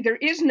 Greg, there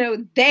is no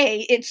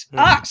they, it's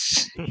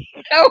us.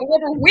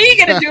 What are we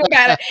going to do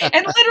about it?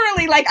 And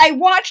literally, like, I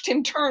watched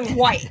him turn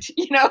white,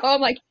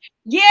 I'm like,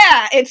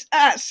 yeah, it's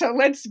us. So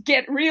let's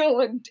get real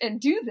and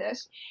do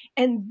this.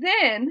 And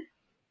then,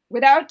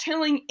 without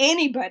telling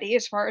anybody,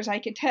 as far as I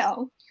could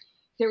tell,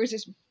 there was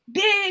this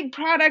big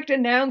product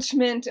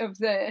announcement of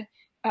the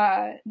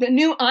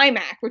new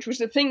iMac, which was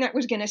the thing that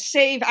was going to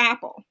save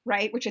Apple,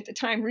 right? Which at the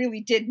time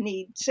really did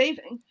need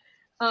saving.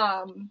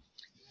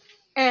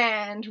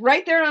 And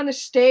right there on the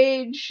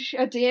stage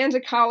at De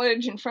Anza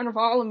College in front of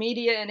all the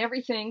media and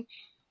everything,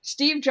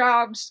 Steve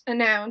Jobs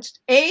announced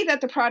A,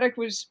 that the product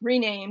was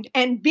renamed,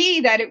 and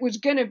B, that it was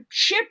going to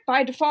ship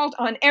by default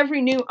on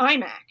every new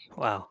iMac.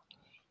 Wow.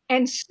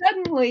 And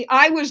suddenly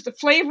I was the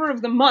flavor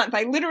of the month.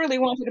 I literally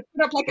wanted to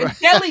put up like a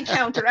deli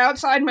counter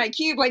outside my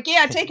cube. Like,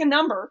 yeah, take a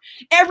number.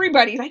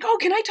 Everybody like, oh,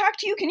 can I talk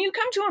to you? Can you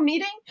come to a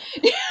meeting?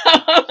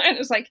 And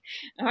it's like,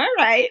 all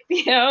right,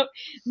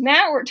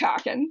 now we're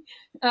talking.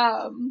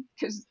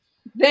 Because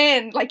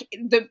then like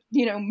the,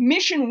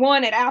 mission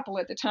one at Apple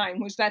at the time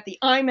was that the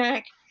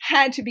iMac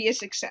had to be a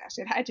success.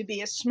 It had to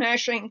be a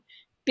smashing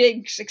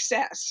big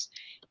success.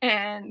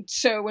 And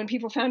so when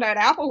people found out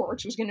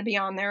AppleWorks was going to be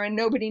on there and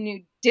nobody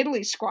knew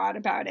diddly squat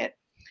about it,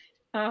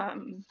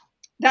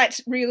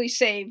 that's really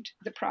saved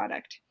the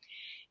product.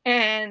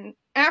 And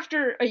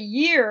after a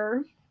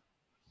year,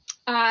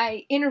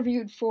 I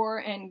interviewed for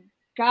and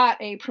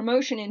got a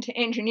promotion into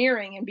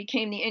engineering and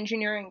became the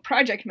engineering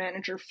project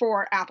manager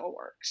for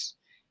AppleWorks.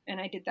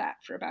 And I did that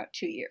for about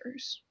 2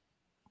 years.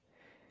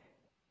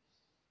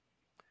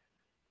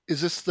 Is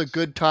this the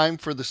good time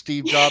for the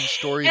Steve Jobs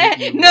story?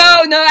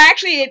 No,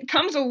 actually, it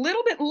comes a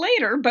little bit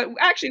later, but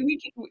actually, we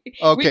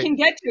can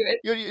get to it.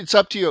 It's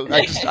up to you.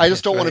 I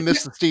just don't want to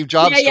miss the Steve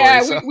Jobs story.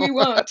 Yeah, so. we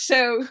won't.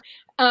 So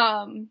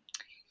I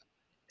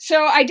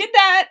did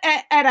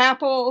that at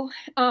Apple,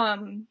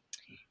 and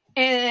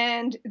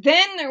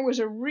then there was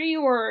a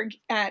reorg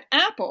at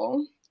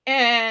Apple,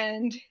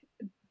 and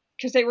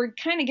because they were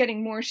kind of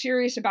getting more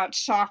serious about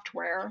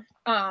software.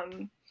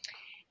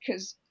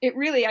 Because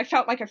I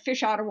felt like a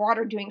fish out of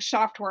water doing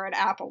software at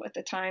Apple at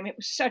the time. It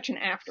was such an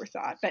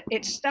afterthought, but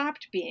it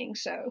stopped being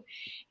so.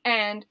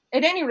 And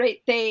at any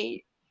rate,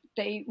 they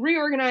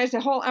reorganized.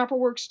 The whole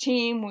AppleWorks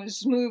team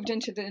was moved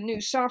into the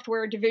new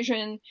software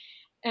division.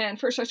 And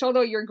first I told,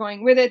 oh, you're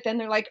going with it. Then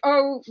they're like,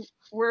 oh,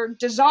 we're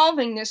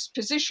dissolving this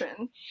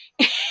position.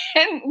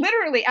 And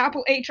literally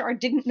Apple HR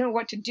didn't know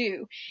what to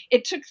do.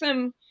 It took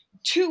them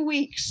 2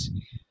 weeks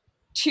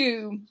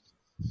to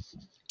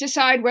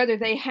decide whether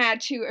they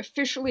had to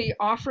officially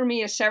offer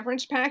me a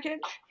severance package,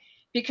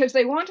 because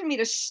they wanted me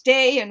to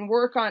stay and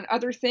work on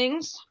other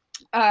things.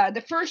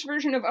 The first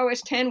version of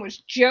OS X was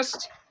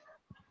just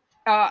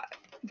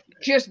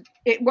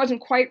it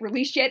wasn't quite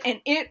released yet, and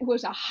it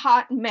was a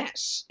hot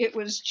mess. It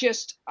was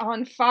just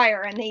on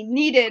fire, and they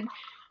needed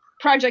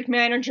project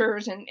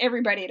managers and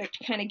everybody to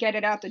kind of get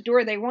it out the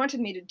door. They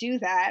wanted me to do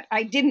that.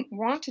 I didn't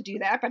want to do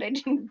that, but I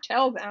didn't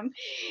tell them.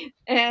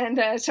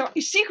 And so I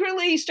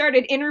secretly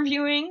started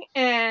interviewing,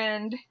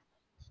 and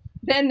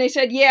then they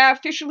said, yeah,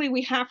 officially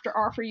we have to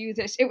offer you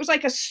this. It was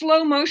like a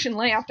slow motion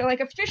layoff. They're like,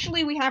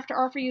 officially we have to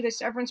offer you this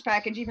severance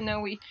package, even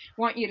though we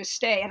want you to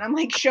stay. And I'm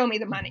like, show me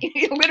the money.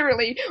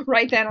 Literally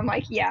right then I'm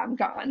like, yeah, I'm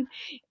gone.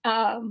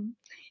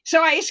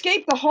 So I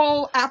escaped the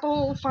whole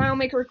Apple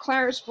FileMaker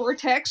Claris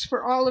vortex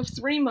for all of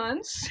 3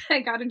 months. I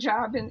got a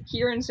job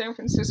here in San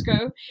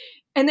Francisco.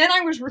 And then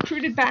I was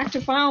recruited back to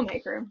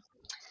FileMaker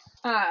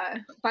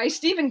by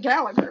Stephen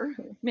Gallagher,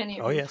 who many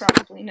of you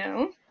probably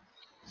know.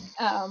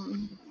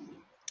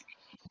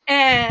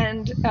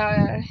 And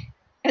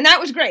that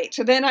was great.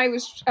 So then I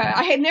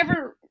had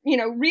never,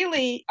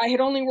 really, I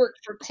had only worked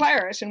for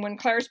Claris, and when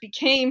Claris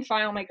became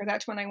FileMaker,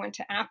 that's when I went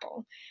to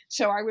Apple.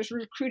 So I was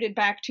recruited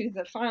back to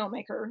the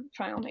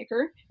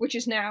FileMaker, which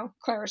is now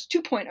Claris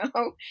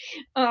 2.0,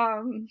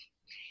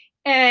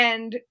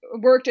 and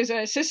worked as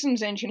a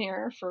systems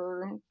engineer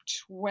for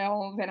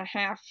 12 and a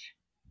half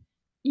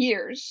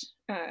years,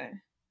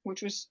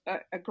 which was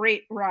a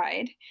great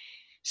ride.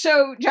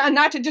 So, John,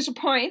 not to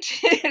disappoint,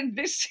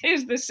 this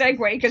is the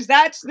segue, because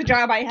that's the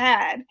job I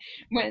had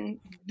when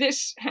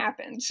this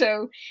happened.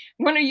 So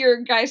one of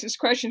your guys'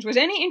 questions was,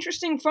 any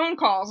interesting phone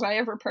calls I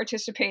ever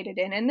participated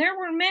in? And there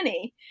were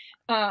many.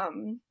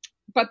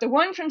 But the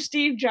one from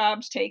Steve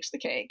Jobs takes the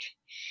cake.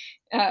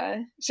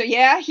 So,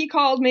 yeah, he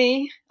called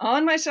me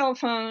on my cell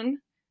phone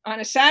on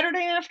a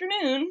Saturday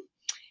afternoon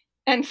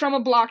and from a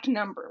blocked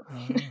number.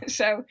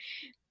 So...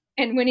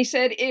 And when he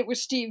said it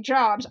was Steve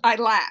Jobs, I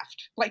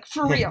laughed, like,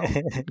 for real. No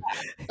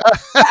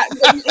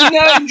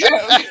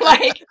joke.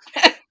 Like,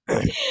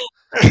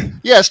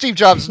 yeah, Steve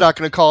Jobs is not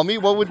going to call me.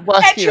 What would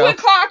at 2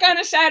 o'clock on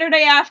a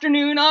Saturday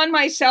afternoon on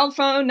my cell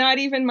phone, not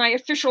even my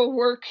official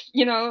work,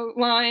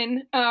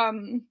 line.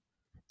 And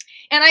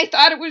I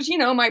thought it was,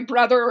 my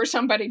brother or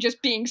somebody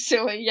just being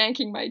silly,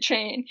 yanking my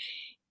chain.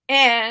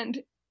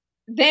 And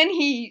then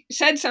he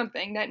said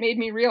something that made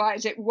me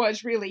realize it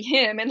was really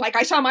him. And like,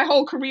 I saw my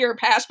whole career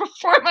pass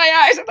before my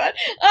eyes. I thought,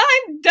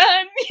 I'm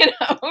done,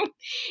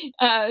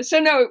 So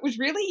no, it was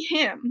really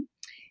him.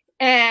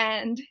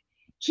 And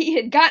he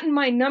had gotten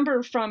my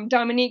number from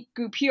Dominique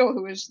Goupil,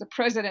 who was the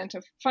president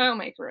of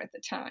FileMaker at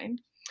the time,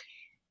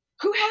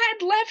 who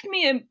had left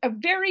me a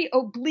very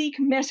oblique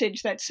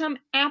message that some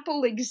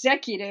Apple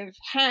executive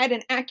had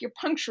an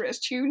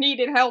acupuncturist who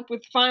needed help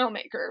with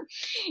FileMaker.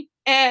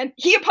 And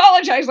he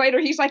apologized later.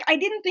 He's like, I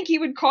didn't think he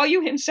would call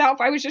you himself.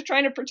 I was just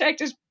trying to protect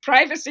his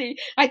privacy.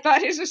 I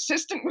thought his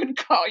assistant would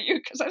call you,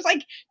 because I was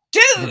like,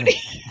 dude, it's like,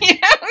 he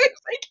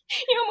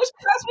almost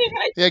crossed me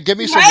by. Yeah, give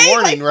me some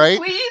warning, like, right?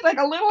 Please, like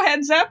a little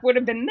heads up would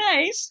have been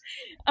nice.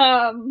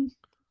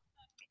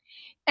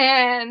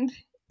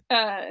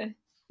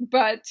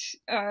 But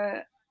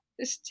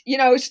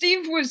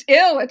Steve was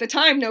ill at the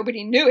time.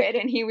 Nobody knew it.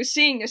 And he was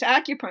seeing this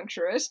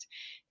acupuncturist,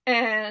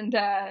 and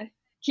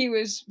he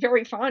was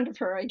very fond of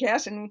her, I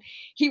guess. And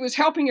he was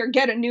helping her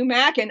get a new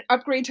Mac and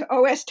upgrade to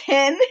OS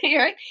 10.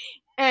 Right?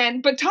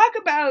 But talk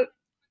about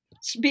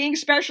being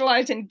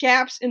specialized in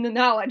gaps in the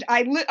knowledge.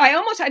 I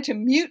almost had to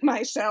mute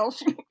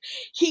myself.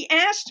 He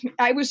asked me,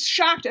 I was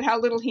shocked at how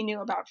little he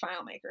knew about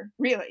FileMaker,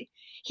 really.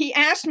 He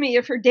asked me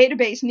if her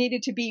database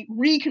needed to be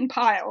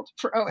recompiled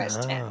for OS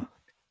 10.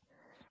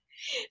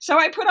 So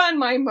I put on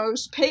my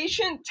most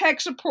patient tech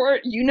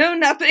support,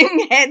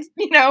 nothing head,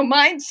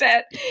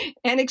 mindset,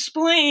 and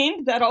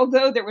explained that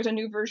although there was a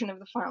new version of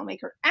the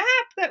FileMaker app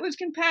that was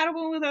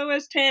compatible with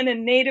OS 10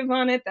 and native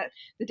on it, that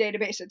the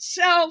database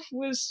itself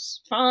was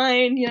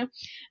fine,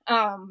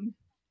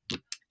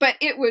 but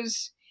it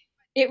was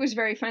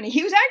very funny.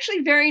 He was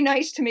actually very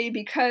nice to me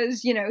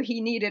because,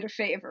 he needed a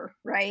favor,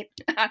 right?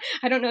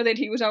 I don't know that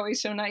he was always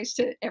so nice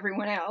to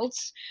everyone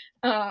else.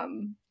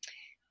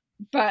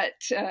 But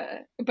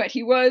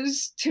he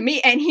was to me,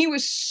 and he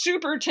was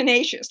super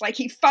tenacious. Like,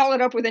 he followed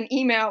up with an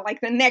email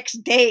like the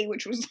next day,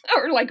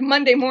 or like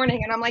Monday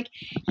morning. And I'm like,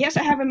 yes,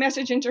 I have a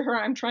message into her.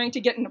 I'm trying to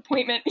get an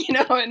appointment,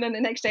 and then the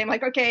next day I'm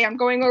like, okay, I'm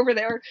going over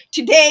there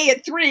today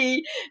at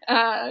 3.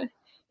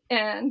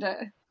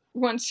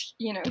 Once,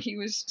 he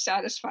was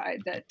satisfied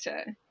that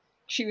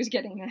she was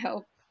getting the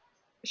help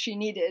she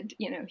needed,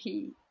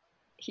 he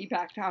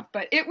backed off.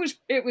 But it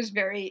was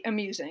very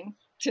amusing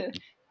to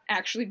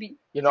actually be.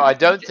 I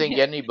don't think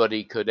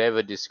anybody could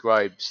ever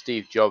describe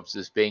Steve Jobs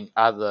as being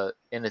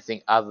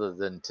anything other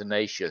than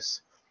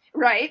tenacious.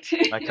 Right.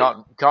 I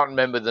can't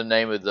remember the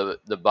name of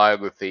the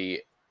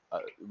biography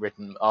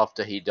written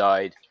after he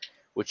died,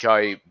 which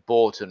I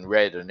bought and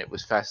read, and it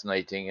was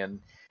fascinating.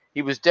 And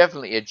he was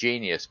definitely a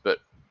genius, but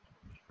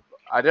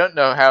I don't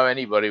know how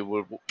anybody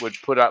would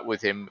put up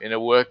with him in a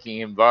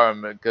working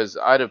environment, because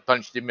I'd have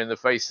punched him in the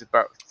face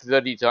about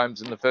 30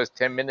 times in the first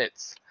 10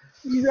 minutes.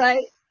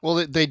 Right.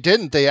 Well, they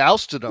didn't. They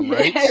ousted him,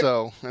 right?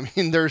 So, I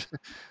mean,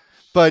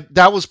 but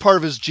that was part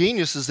of his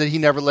genius, is that he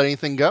never let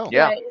anything go.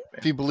 Yeah. Right.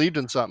 If he believed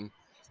in something.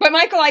 But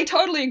Michael, I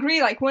totally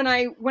agree. Like, when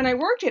I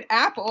worked at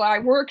Apple, I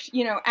worked,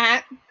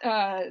 at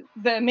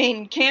the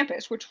main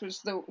campus, which was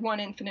the One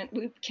Infinite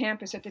Loop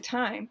campus at the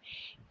time.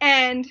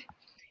 And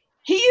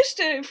he used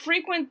to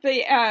frequent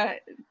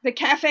the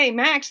Cafe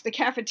Max, the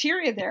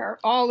cafeteria there,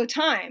 all the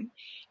time.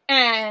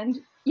 And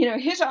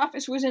his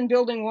office was in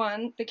building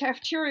 1, the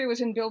cafeteria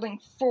was in building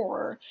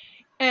 4,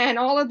 and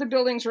all of the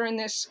buildings were in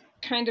this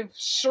kind of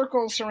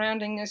circle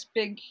surrounding this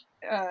big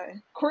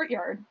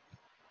courtyard.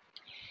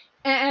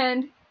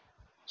 And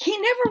he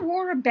never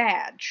wore a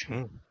badge,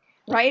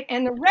 right?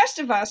 And the rest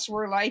of us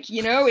were like,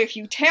 if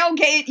you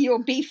tailgate,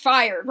 you'll be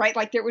fired, right?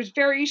 Like, there was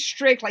very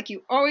strict, like,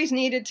 you always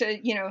needed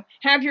to,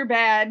 have your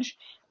badge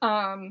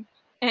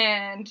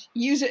and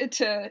use it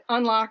to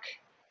unlock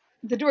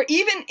the door,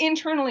 even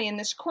internally in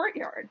this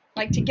courtyard,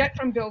 like to get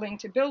from building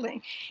to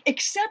building,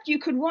 except you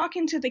could walk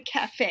into the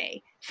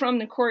cafe from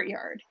the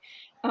courtyard.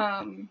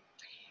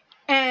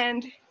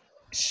 And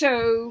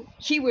so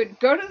he would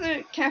go to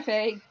the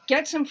cafe,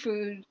 get some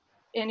food,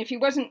 and if he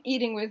wasn't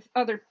eating with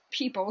other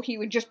people, he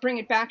would just bring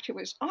it back to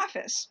his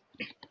office.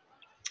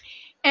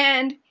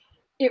 And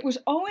it was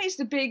always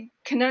the big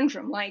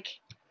conundrum, like,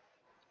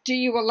 do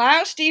you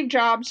allow Steve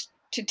Jobs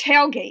to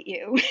tailgate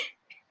you?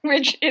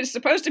 Which is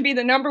supposed to be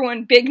the number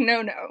one big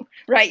no-no,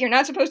 right? You're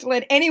not supposed to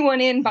let anyone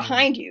in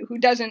behind you who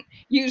doesn't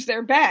use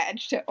their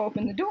badge to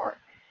open the door.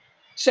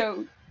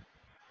 So,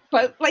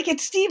 but like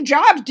it's Steve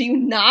Jobs, do you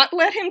not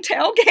let him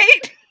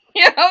tailgate?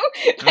 You know,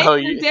 like No,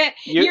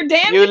 you're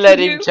damned you if let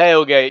you him do.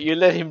 tailgate. You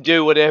let him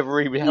do whatever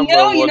he No,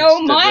 wants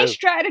to my do.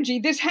 strategy,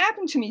 this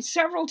happened to me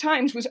several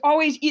times, was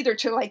always either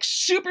to like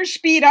super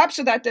speed up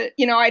so that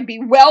I'd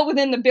be well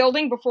within the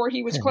building before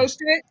he was close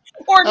to it,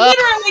 or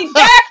literally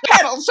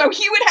backpedal so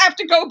he would have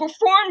to go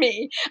before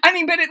me. I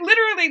mean, but it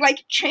literally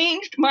like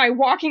changed my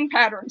walking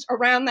patterns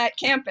around that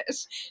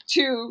campus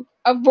to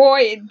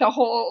avoid the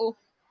whole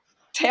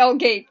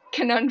tailgate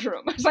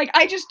conundrum. It's like,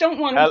 I just don't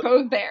want to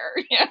go there,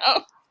 you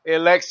know?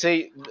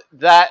 Alexei,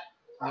 that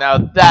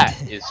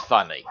is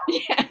funny.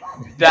 Yeah.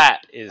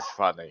 That is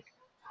funny.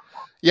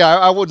 Yeah,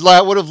 I would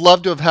have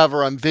loved to have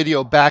her on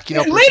video backing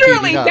up or Literally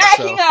speeding up.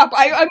 backing up.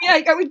 I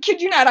mean, I would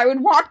kid you not. I would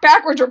walk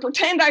backwards or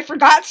pretend I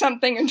forgot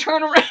something and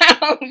turn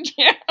around.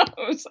 Yeah, it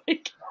was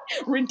like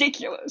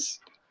ridiculous.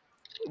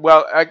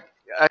 Well, I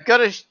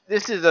gotta.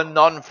 This is a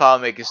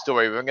non-FileMaker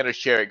story, but I'm gonna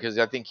share it because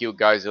I think you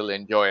guys will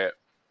enjoy it.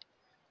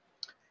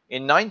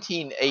 In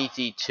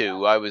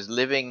 1982, I was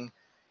living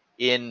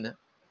in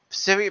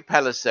Pacific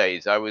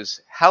Palisades. I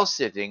was house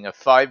sitting a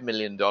 $5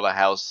 million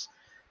house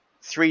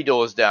 3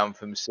 doors down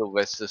from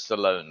Sylvester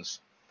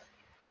Stallone's.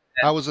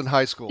 I was in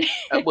high school.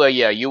 Well,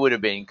 yeah, you would have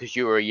been because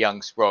you were a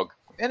young sprog.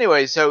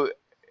 Anyway, so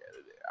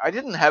I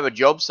didn't have a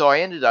job, so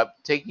I ended up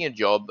taking a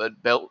job at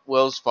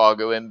Wells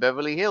Fargo in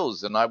Beverly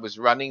Hills, and I was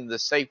running the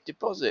safe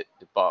deposit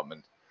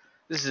department.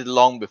 This is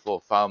long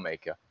before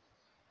FileMaker.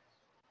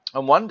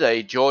 And one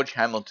day, George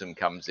Hamilton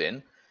comes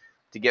in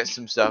to get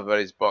some stuff out of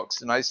his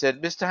box, and I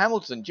said, "Mr.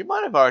 Hamilton, do you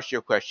mind if I ask you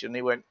a question?" And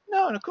he went,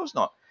 "No, of course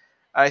not."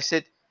 And I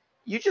said,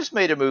 "You just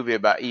made a movie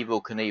about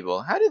Evel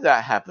Knievel. How did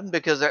that happen?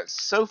 Because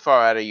that's so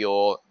far out of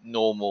your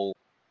normal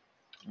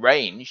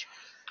range."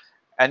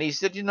 And he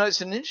said,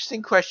 "It's an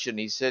interesting question."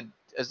 He said,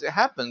 "As it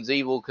happens,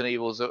 Evel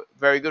Knievel's a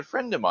very good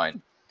friend of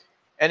mine."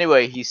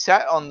 Anyway, he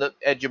sat on the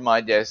edge of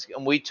my desk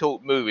and we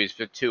talked movies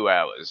for 2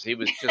 hours. He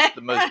was just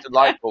the most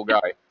delightful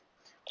guy.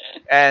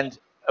 And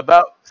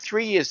about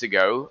 3 years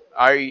ago,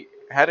 I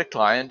had a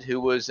client who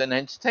was an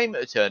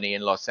entertainment attorney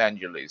in Los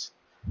Angeles.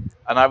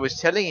 And I was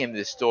telling him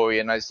this story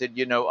and I said,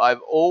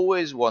 I've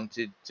always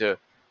wanted to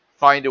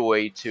find a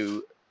way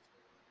to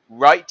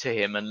write to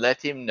him and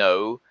let him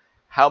know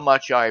how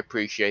much I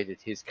appreciated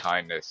his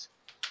kindness.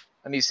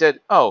 And he said,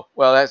 "Oh,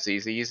 well, that's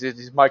easy." He said,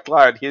 "He's my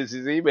client. Here's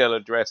his email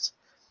address."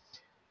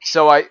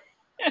 So I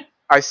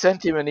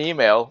sent him an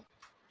email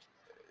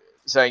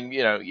saying,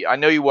 "I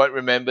know you won't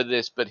remember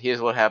this, but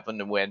here's what happened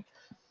and when."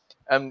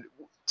 And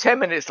 10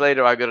 minutes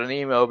later, I got an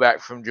email back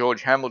from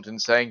George Hamilton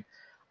saying,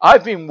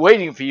 "I've been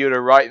waiting for you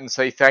to write and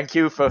say thank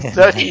you for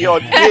 30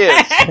 odd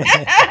years."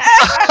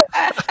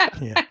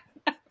 Yeah.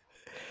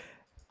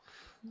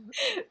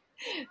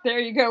 There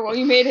you go. Well,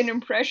 you made an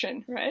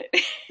impression, right?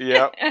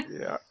 Yeah.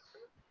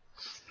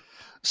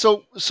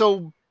 So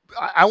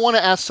I want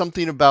to ask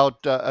something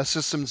about a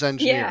systems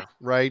engineer,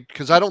 right?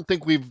 Because I don't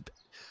think we've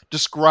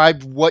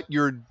described what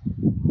your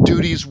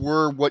duties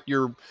were, what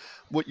you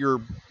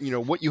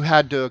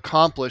had to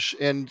accomplish.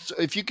 And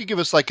if you could give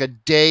us like a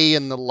day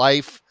in the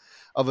life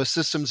of a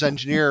systems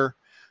engineer,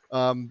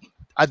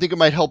 I think it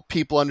might help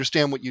people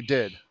understand what you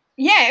did.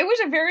 Yeah, it was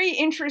a very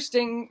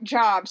interesting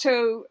job.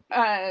 So,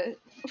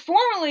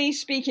 formally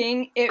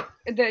speaking,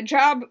 the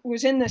job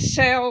was in the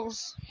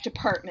sales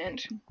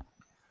department.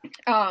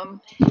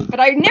 But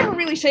I never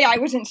really say I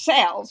was in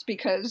sales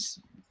because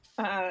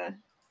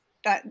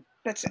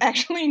that's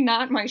actually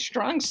not my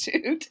strong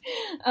suit.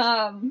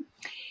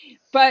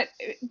 But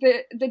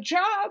the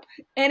job,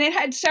 and it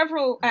had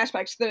several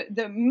aspects.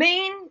 The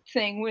main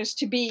thing was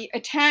to be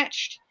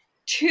attached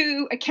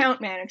to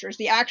account managers,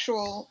 the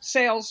actual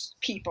sales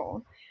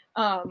people,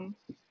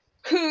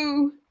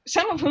 who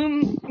some of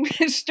whom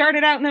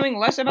started out knowing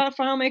less about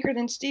FileMaker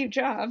than Steve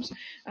Jobs,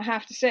 I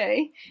have to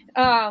say.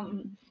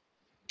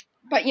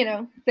 But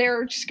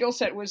their skill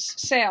set was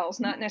sales,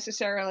 not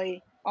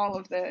necessarily all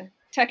of the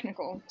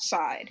technical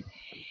side.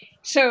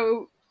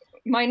 So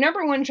my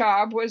number one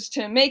job was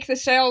to make the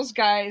sales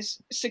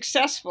guys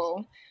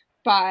successful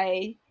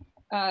by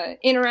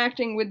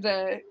interacting with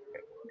the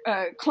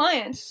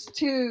clients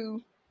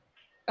to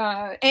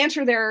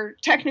answer their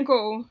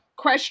technical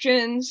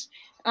questions.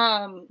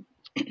 Like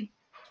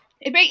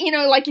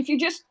if you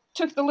just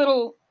took the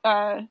little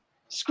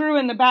screw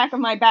in the back of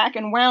my back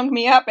and wound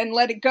me up and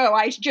let it go,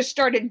 I just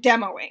started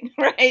demoing,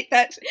 right?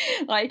 That's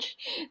like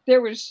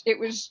it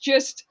was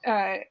just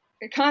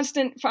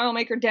constant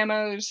FileMaker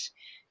demos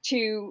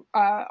to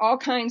all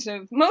kinds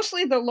of,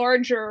 mostly the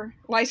larger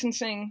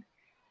licensing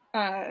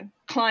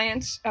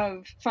clients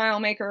of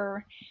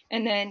FileMaker,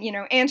 and then,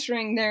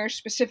 answering their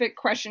specific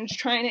questions,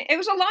 it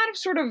was a lot of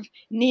sort of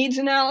needs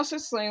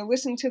analysis, like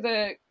listen to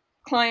the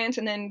client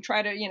and then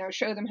try to,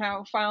 show them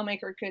how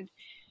FileMaker could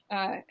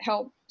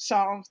help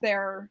solve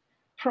their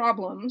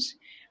problems.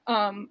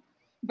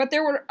 But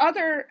there were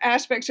other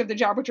aspects of the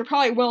job, which are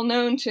probably well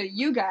known to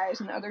you guys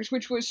and others,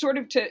 which was sort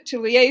of to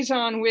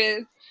liaison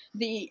with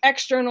the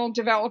external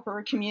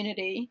developer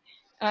community.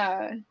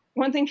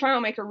 One thing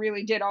FileMaker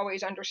really did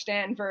always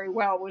understand very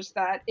well was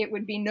that it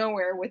would be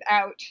nowhere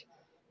without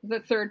the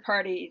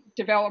third-party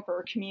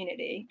developer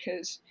community,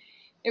 because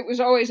it was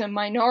always a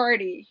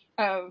minority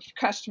of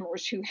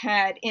customers who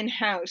had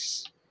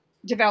in-house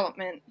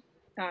development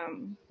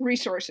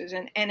resources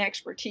and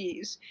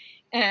expertise.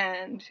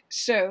 And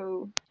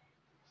so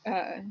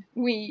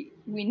we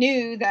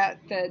knew that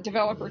the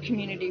developer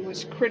community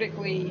was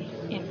critically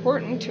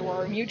important to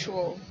our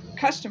mutual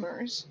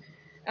customers.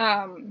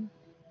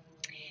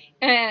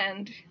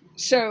 And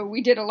so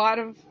we did a lot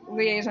of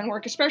liaison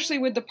work, especially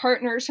with the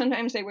partners.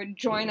 Sometimes they would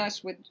join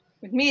us with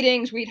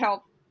meetings. We'd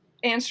help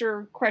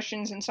answer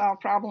questions and solve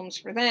problems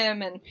for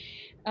them.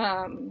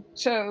 And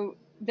so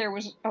there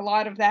was a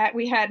lot of that.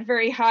 We had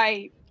very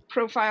high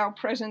profile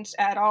presence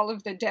at all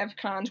of the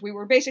DevCons. We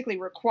were basically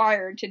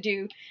required to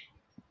do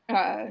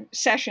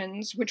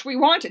sessions, which we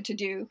wanted to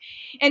do.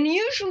 And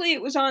usually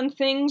it was on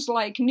things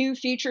like new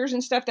features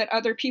and stuff that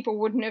other people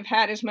wouldn't have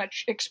had as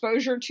much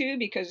exposure to,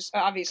 because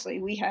obviously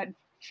we had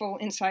full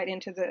insight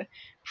into the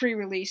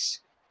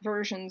pre-release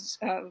versions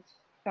of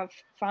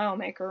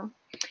FileMaker.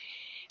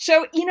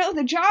 So,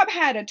 the job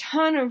had a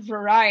ton of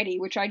variety,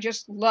 which I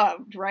just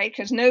loved, right?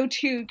 Because no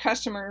two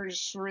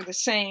customers were the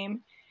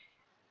same.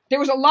 There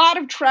was a lot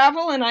of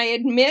travel, and I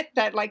admit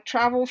that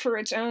travel for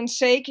its own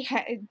sake,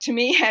 to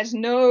me, has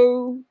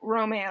no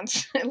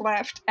romance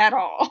left at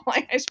all.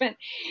 I spent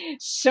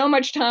so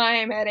much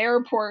time at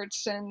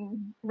airports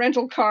and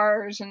rental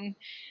cars and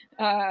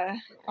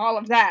all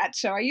of that.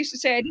 So I used to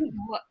say I didn't.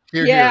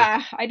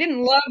 I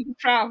didn't love the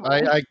travel.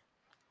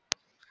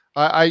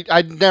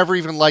 I never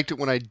even liked it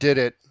when I did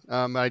it.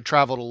 I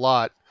traveled a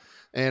lot,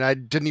 and I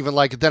didn't even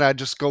like it then. I'd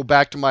just go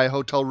back to my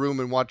hotel room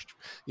and watch,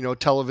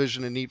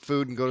 television and eat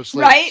food and go to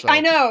sleep. Right, so.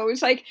 I know.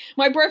 It's like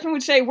my boyfriend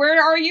would say,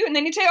 "Where are you?" And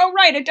then he'd say, "Oh,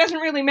 right, it doesn't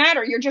really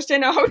matter. You're just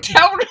in a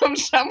hotel room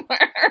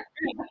somewhere."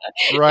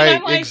 Right, and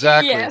I'm like,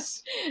 exactly.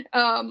 Yes.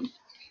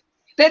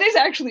 That is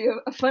actually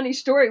a funny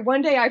story.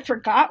 One day I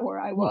forgot where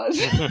I was.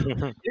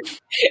 Too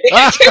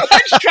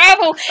much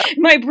travel.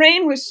 My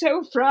brain was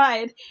so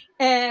fried.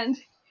 And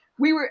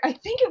I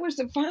think it was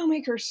the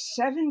FileMaker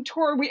 7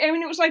 tour.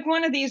 It was like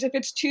one of these, if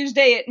it's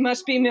Tuesday, it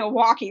must be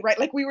Milwaukee, right?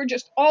 Like we were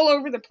just all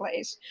over the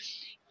place.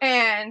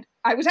 And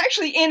I was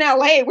actually in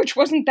LA, which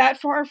wasn't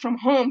that far from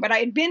home, but I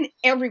had been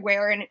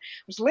everywhere. And it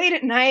was late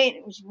at night.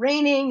 It was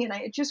raining. And I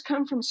had just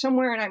come from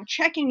somewhere, and I'm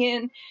checking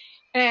in.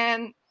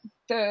 And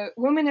the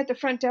woman at the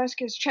front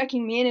desk is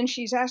checking me in, and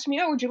she's asked me,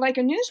 "Oh, would you like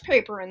a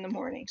newspaper in the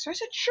morning?" So I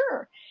said,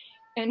 "Sure."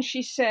 And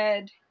she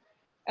said,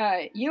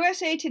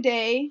 USA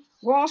Today,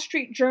 Wall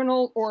Street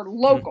Journal, or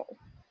local.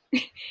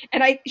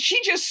 And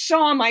she just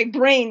saw my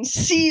brain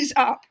seize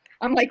up.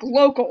 I'm like,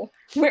 local.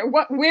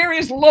 Where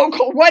is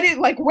local? What is,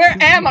 where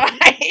am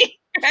I?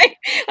 Right?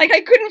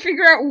 I couldn't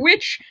figure out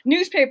which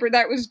newspaper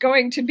that was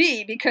going to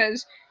be,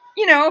 because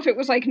if it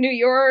was like New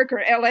York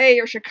or LA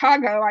or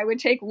Chicago, I would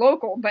take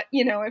local. But,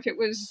 if it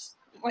was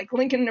like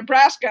Lincoln,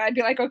 Nebraska, I'd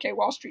be like, okay,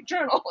 Wall Street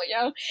Journal,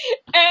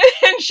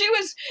 And she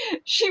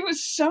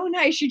was so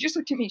nice. She just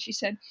looked at me. She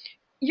said,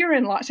 "You're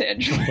in Los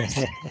Angeles."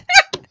 And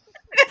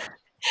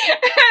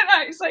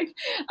I was like,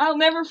 I'll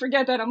never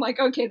forget that. I'm like,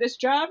 okay, this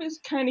job is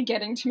kind of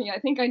getting to me. I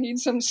think I need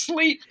some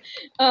sleep.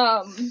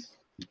 So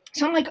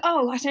I'm like,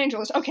 oh, Los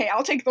Angeles. Okay,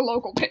 I'll take the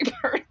local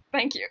paper.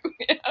 Thank you.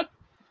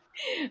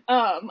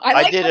 I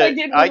liked what I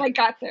did when I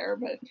got there,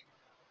 but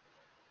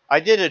I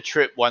did a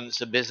trip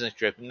once, a business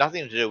trip,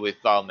 nothing to do with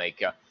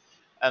FileMaker.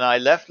 And I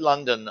left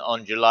London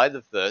on July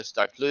the 1st.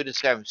 I flew to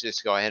San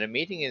Francisco. I had a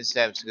meeting in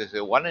San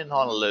Francisco, one in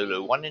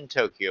Honolulu, one in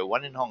Tokyo,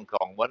 one in Hong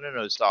Kong, one in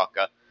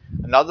Osaka,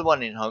 another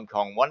one in Hong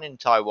Kong, one in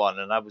Taiwan.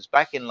 And I was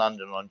back in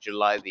London on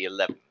July the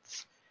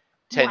 11th,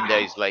 10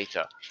 days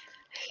later.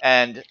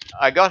 And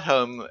I got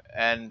home,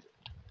 and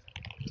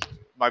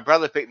my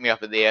brother picked me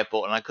up at the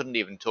airport, and I couldn't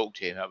even talk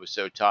to him. I was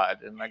so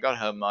tired. And I got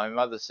home. My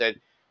mother said,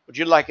 "Would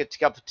you like a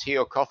cup of tea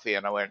or coffee?"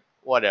 And I went,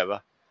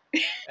 "Whatever."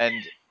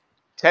 And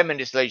 10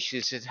 minutes later,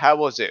 she said, "How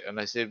was it?" And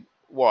I said,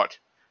 "What?"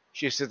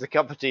 She said, "The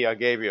cup of tea I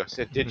gave you." I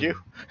said, "Did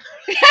you?"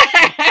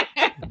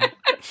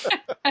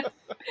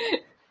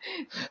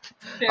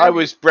 I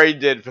was brain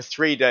dead for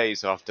 3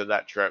 days after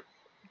that trip.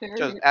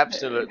 Just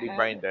absolutely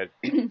brain dead.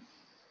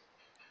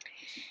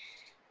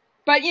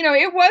 But,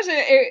 it was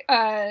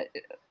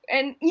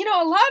and,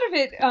 a lot of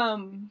it,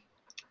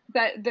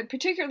 that the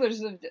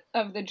particulars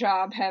of the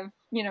job have,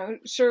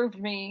 served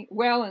me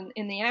well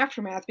in the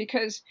aftermath,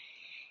 because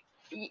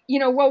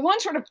one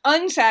sort of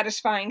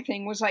unsatisfying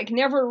thing was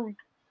never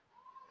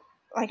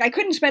like I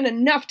couldn't spend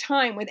enough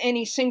time with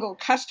any single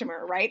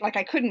customer, right? Like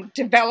I couldn't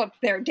develop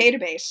their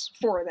database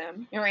for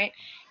them, right?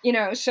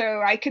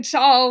 So I could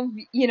solve,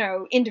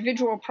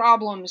 individual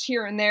problems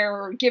here and there,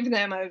 or give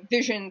them a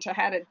vision to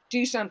how to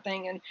do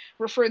something and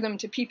refer them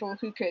to people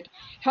who could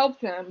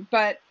help them.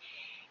 But,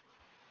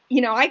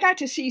 I got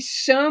to see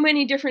so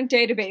many different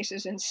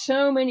databases and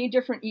so many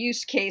different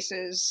use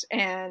cases,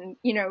 and,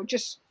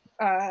 just,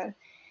 it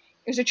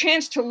was a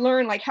chance to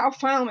learn like how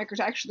FileMaker is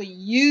actually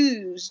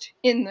used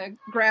in the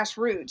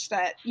grassroots,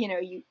 that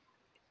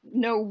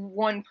no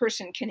one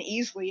person can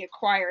easily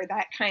acquire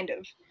that kind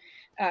of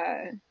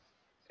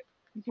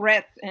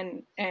breadth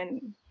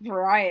and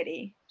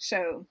variety.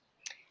 So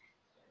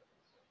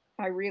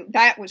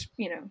that was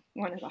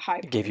one of the high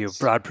points. It gave you a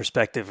broad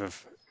perspective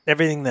of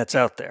everything that's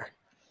out there.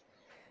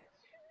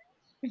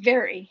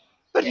 Very.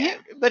 But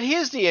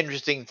here's the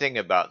interesting thing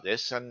about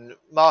this, and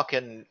Mark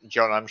and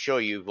John, I'm sure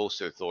you've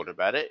also thought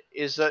about it,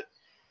 is that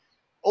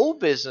all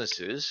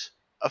businesses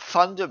are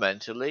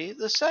fundamentally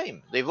the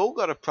same. They've all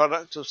got a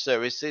product or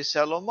service they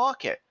sell or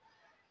market.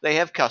 They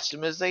have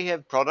customers, they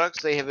have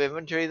products, they have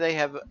inventory, they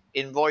have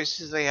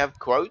invoices, they have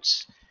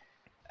quotes.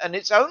 And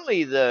it's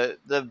only the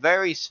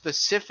very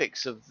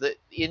specifics of the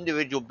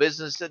individual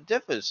business that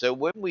differs. So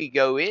when we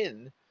go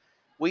in,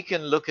 we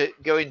can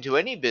go into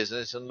any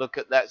business and look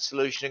at that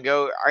solution and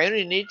go, I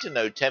only need to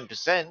know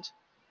 10%.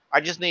 I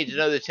just need to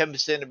know the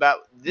 10%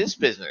 about this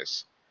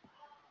business,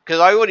 because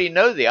I already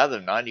know the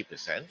other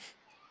 90%.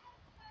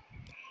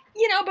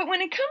 But when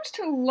it comes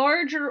to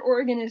larger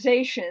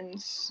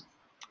organizations,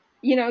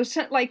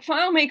 like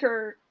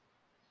FileMaker,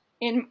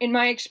 in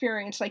my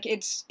experience, like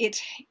it's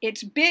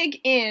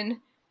big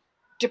in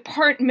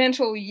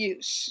departmental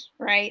use,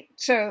 right?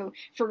 So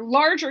for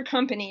larger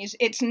companies,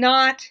 it's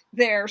not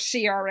their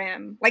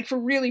CRM, like for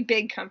really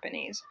big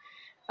companies.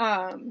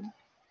 But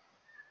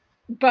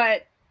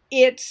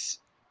it's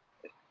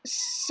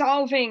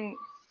solving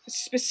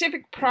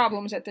specific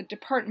problems at the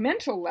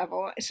departmental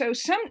level. So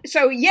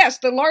yes,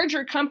 the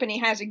larger company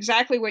has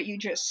exactly what you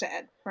just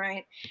said,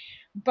 right?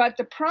 But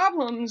the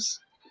problems,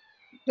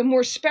 the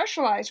more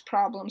specialized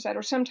problems that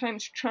are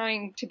sometimes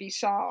trying to be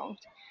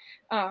solved.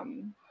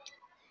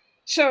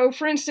 So,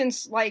 for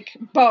instance, like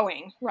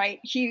Boeing, right?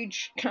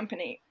 Huge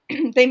company.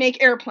 They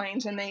make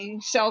airplanes and they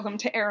sell them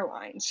to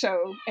airlines.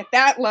 So at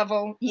that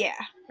level, yeah,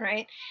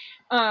 right?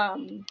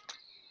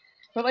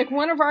 But like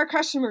one of our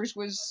customers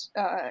was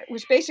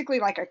basically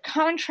like a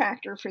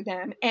contractor for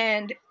them,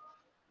 and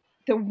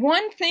the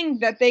one thing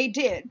that they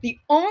did, the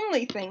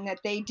only thing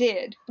that they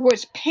did,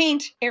 was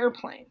paint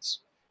airplanes.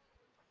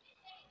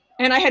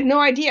 And I had no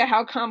idea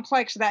how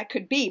complex that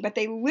could be, but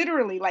they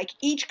literally, like,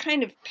 each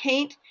kind of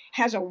paint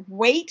has a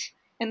weight,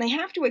 and they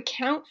have to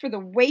account for the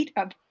weight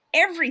of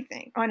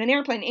everything on an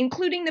airplane,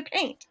 including the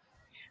paint,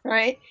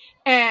 right?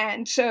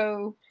 And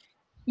so,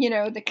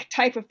 the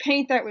type of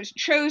paint that was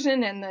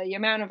chosen and the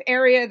amount of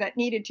area that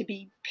needed to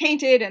be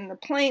painted and the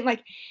plane,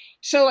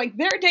 so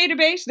their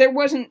database, there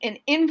wasn't an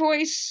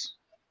invoice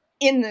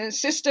in the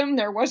system.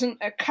 There wasn't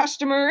a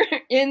customer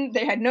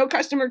they had no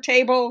customer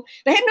table.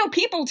 They had no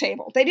people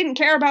table. They didn't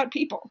care about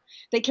people.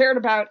 They cared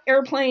about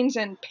airplanes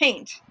and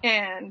paint.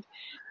 And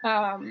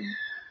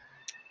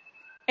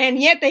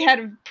yet they had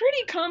a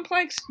pretty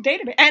complex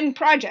database and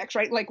projects,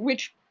 right? Like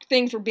which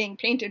things were being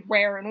painted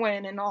where and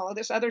when and all of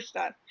this other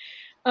stuff.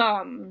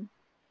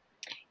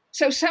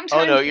 So sometimes...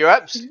 Oh no,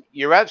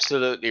 you're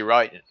absolutely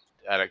right,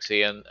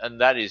 Alexi,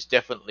 and that is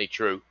definitely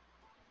true.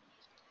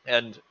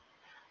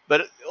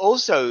 But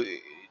also,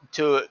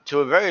 to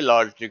a very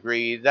large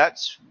degree,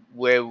 that's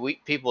where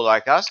people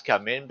like us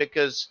come in,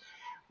 because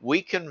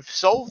we can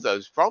solve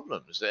those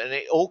problems, and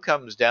it all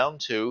comes down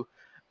to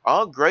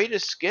our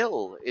greatest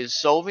skill is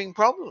solving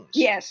problems.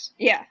 Yes,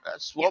 yeah.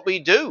 That's what we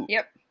do.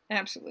 Yep,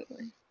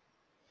 absolutely.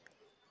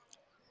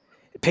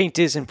 Paint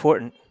is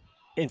important.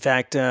 In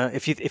fact,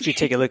 if you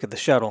take a look at the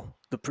shuttle,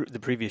 the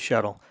previous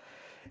shuttle,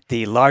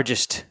 the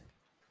largest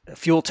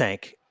fuel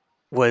tank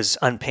was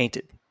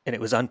unpainted, and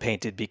it was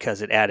unpainted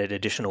because it added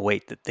additional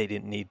weight that they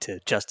didn't need to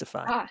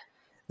justify.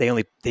 They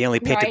only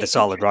painted the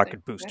solid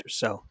rocket boosters.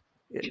 So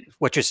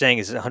what you're saying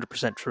is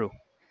 100% true.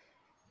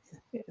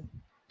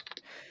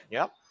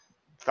 Yep.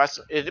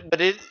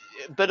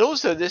 But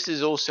also this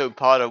is also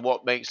part of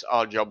what makes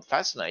our job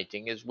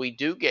fascinating, is we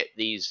do get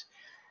these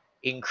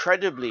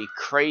incredibly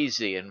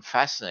crazy and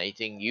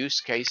fascinating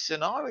use case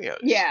scenarios.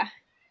 Yeah.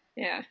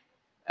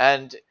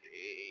 And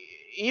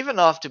even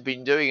after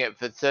being doing it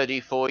for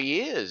 34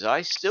 years,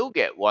 I still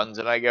get ones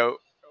and I go,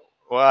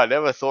 well, I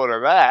never thought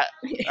of that.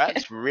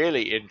 That's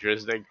really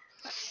interesting.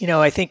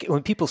 I think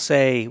when people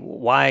say,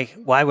 why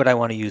would I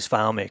want to use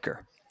FileMaker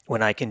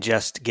when I can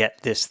just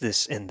get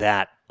this, and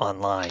that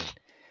online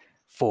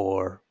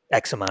for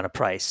X amount of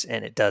price,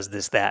 and it does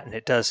this, that, and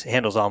it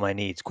handles all my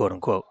needs, quote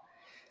unquote.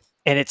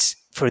 And it's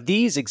for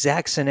these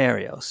exact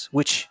scenarios,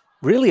 which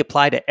really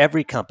apply to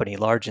every company,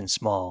 large and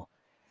small,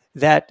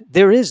 that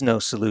there is no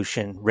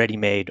solution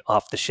ready-made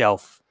off the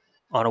shelf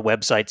on a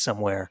website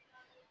somewhere.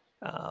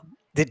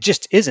 That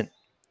just isn't.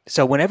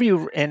 So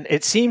and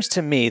it seems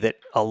to me that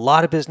a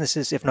lot of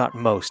businesses, if not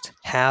most,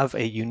 have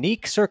a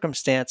unique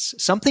circumstance,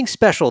 something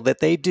special that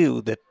they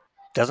do that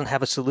doesn't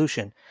have a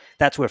solution.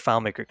 That's where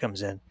FileMaker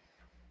comes in.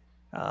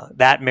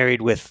 That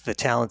married with the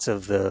talents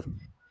of the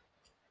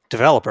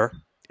developer,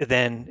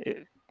 then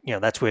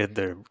that's where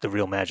the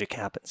real magic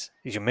happens.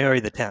 You marry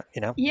the talent,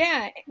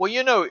 Yeah.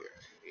 Well,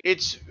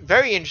 it's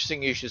very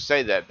interesting you should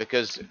say that,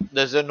 because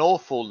there's an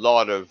awful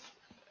lot of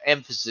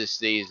emphasis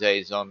these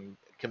days on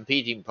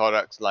competing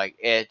products like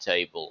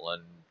Airtable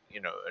and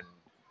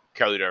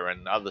Coda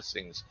and other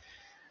things.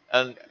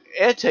 And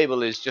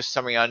Airtable is just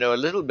something I know a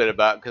little bit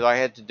about because I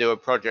had to do a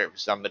project for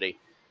somebody.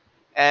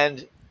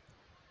 And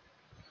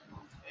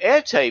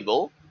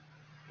Airtable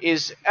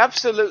is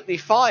absolutely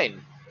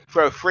fine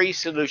for a free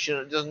solution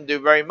that doesn't do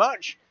very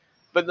much.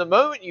 But the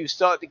moment you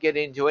start to get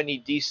into any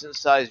decent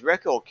sized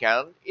record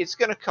count, it's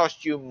going to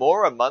cost you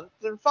more a month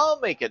than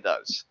FileMaker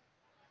does.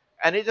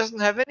 And it doesn't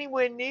have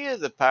anywhere near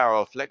the power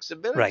of right?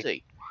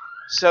 flexibility.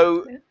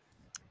 So,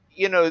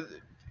 you know,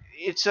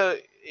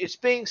 it's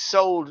being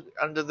sold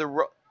under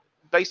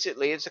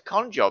basically it's a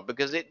con job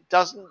because it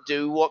doesn't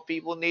do what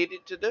people need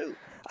it to do.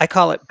 I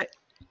call it.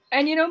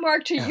 And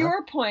Mark, to Uh-huh.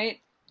 your point,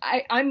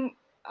 I'm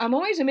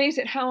always amazed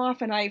at how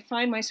often I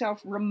find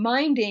myself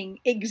reminding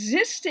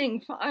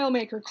existing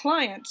FileMaker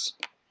clients,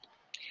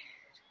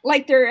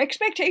 like their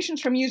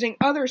expectations from using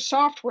other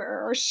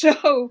software are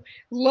so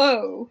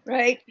low,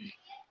 right?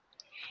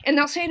 And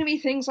they'll say to me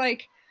things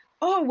like,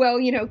 "Oh, well,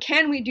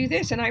 can we do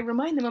this?" And I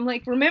remind them, I'm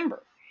like,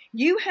 "Remember,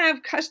 you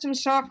have custom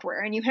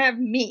software and you have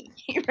me,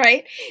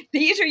 right?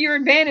 These are your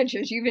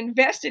advantages. You've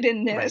invested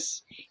in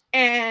this,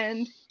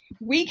 and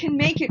we can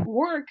make it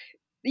work."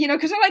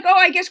 Because they're like, "Oh,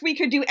 I guess we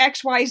could do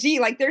X, Y,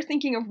 Z." Like they're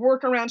thinking of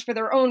workarounds for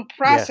their own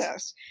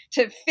process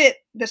to fit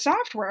the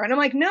software. And I'm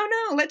like, no,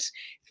 let's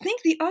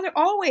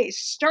always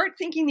start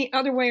thinking the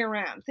other way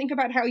around. Think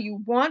about how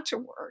you want to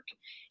work.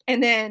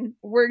 And then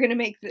we're going to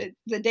make the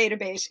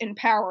database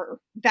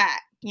empower that,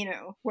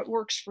 what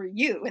works for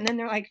you. And then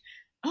they're like,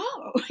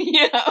 oh,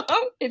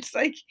 it's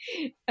like,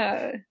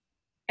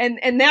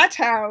 and that's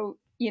how,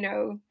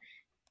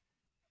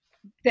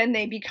 then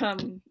they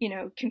become,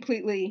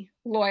 completely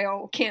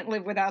loyal, can't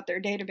live without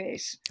their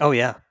database. Oh,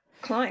 yeah.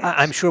 Clients.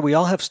 I'm sure we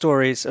all have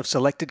stories of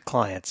selected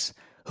clients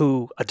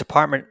who a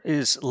department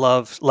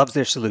loves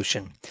their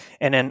solution,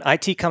 and then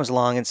IT comes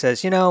along and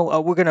says, we're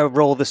going to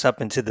roll this up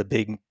into the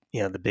big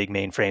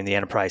mainframe, the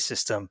enterprise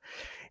system.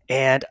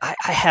 And I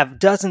have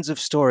dozens of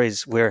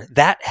stories where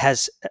that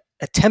has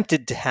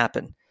attempted to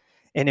happen.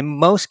 And in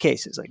most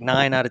cases, like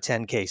 9 out of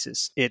 10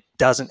 cases, it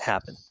doesn't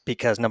happen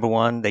because number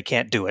one, they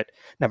can't do it.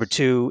 Number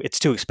two, it's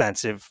too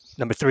expensive.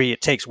 Number three,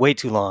 it takes way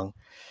too long.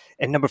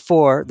 And number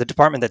four, the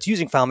department that's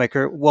using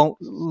FileMaker won't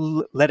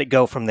let it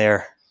go from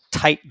their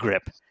tight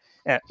grip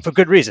for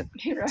good reason.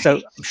 Right. So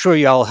I'm sure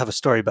you all have a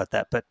story about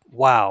that, but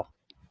wow.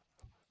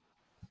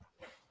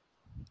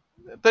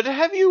 But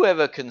have you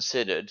ever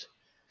considered,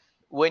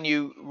 when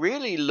you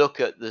really look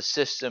at the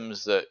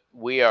systems that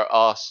we are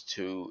asked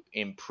to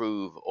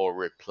improve or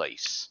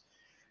replace,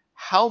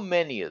 how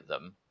many of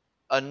them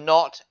are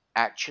not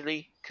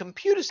actually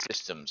computer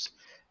systems?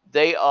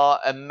 They are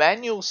a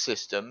manual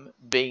system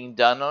being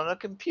done on a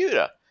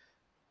computer.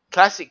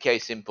 Classic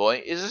case in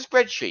point is a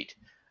spreadsheet.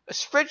 A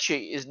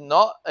spreadsheet is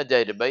not a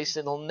database.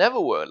 It'll never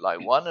work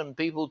like one, and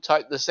people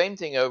type the same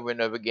thing over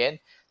and over again.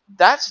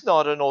 That's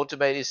not an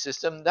automated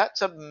system.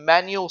 That's a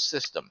manual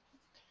system.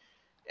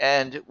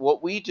 And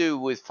what we do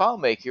with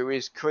FileMaker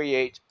is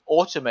create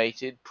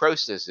automated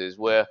processes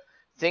where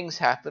things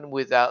happen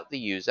without the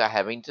user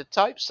having to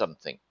type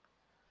something.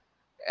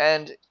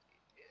 And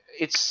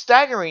it's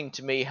staggering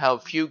to me how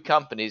few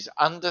companies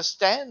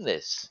understand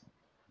this.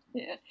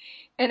 Yeah.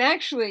 And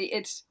actually,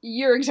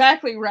 you're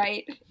exactly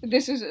right.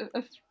 This is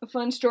a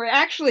fun story.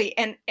 Actually,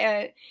 and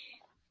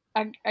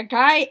a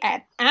guy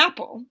at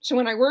Apple. So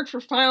when I worked for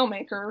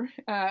FileMaker,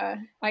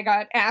 I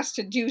got asked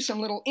to do some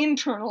little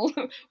internal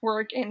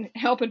work and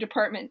help a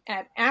department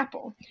at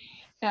Apple.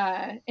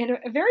 And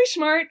a very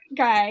smart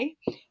guy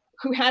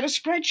who had a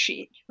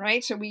spreadsheet,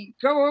 right? So we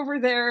go over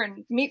there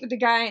and meet with the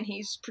guy, and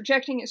he's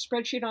projecting his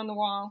spreadsheet on the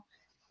wall.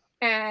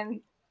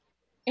 And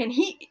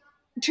he,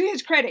 to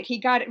his credit, he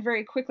got it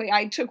very quickly.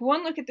 I took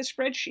one look at the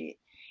spreadsheet,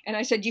 and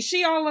I said, "You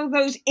see all of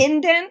those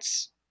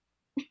indents?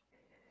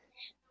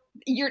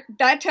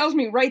 That tells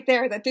me right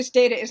there that this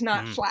data is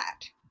not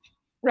flat,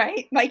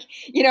 right? Like,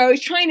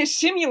 he's trying to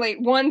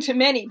simulate one to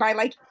many by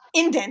like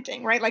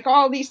indenting, right? Like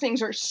all these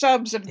things are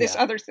subs of this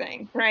other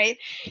thing, right?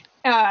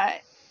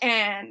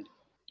 And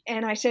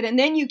I said, and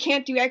then you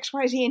can't do X,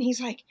 Y, Z. And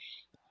he's like,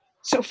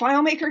 so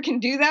FileMaker can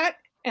do that?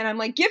 And I'm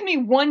like, give me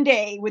one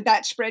day with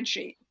that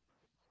spreadsheet.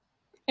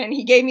 And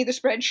he gave me the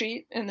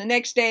spreadsheet. And the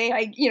next day,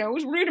 it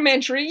was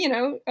rudimentary,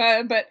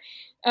 but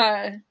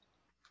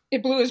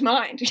it blew his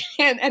mind.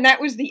 and that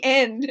was the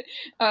end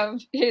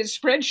of his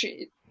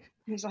spreadsheet.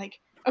 He's like,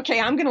 okay,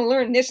 I'm going to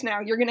learn this now.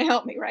 You're going to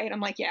help me, right? I'm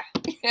like, yeah.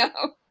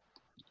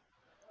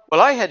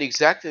 Well, I had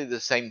exactly the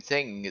same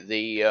thing.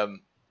 The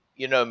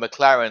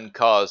McLaren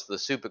cars, the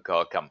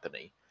supercar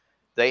company,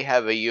 they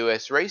have a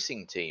US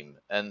racing team.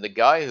 And the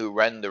guy who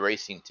ran the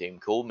racing team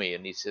called me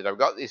and he said, I've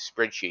got this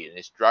spreadsheet and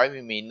it's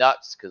driving me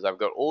nuts because I've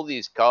got all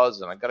these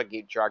cars and I've got to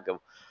keep track of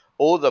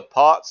all the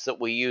parts that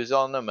we use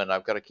on them, and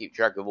I've got to keep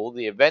track of all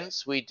the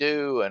events we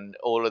do and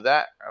all of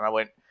that. And I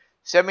went,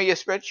 send me your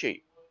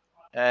spreadsheet.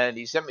 And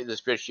he sent me the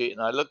spreadsheet,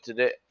 and I looked at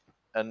it.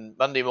 And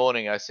Monday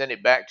morning, I sent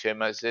it back to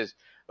him. I says,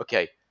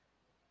 okay,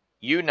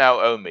 you now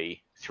owe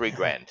me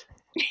 $3,000.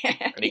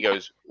 And he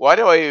goes, why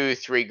do I owe you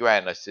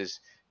 $3,000? I says,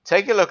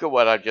 take a look at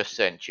what I just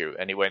sent you.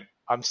 And he went,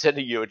 I'm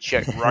sending you a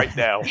check right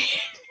now.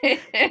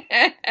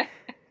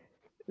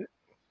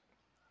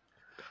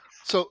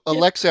 So,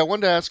 Alexi, I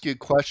wanted to ask you a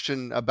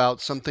question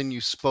about something you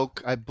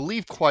spoke, I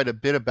believe, quite a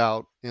bit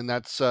about, and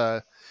that's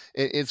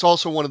it's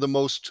also one of the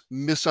most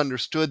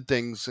misunderstood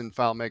things in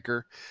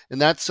FileMaker,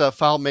 and that's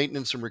file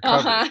maintenance and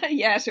recovery.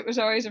 Yes, it was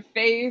always a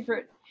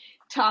favorite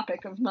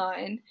topic of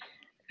mine.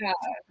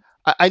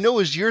 I know it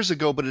was years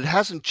ago, but it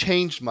hasn't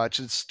changed much.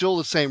 It's still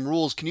the same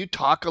rules. Can you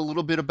talk a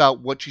little bit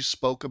about what you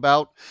spoke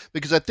about?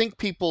 Because I think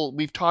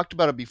we've talked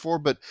about it before,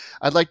 but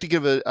I'd like to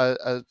give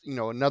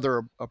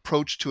another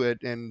approach to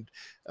it. And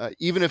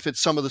even if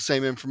it's some of the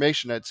same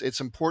information, it's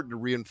important to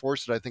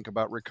reinforce it, I think,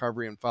 about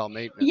recovery and file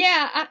maintenance.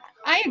 Yeah,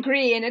 I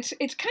agree. And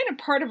it's kind of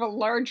part of a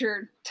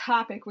larger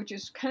topic, which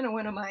is kind of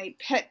one of my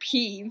pet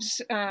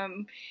peeves,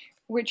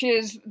 which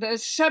is the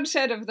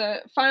subset of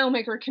the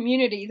FileMaker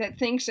community that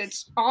thinks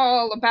it's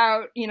all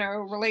about,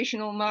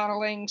 relational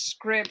modeling,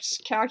 scripts,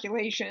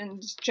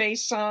 calculations,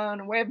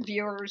 JSON, web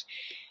viewers.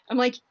 I'm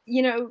like,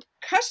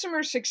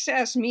 customer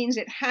success means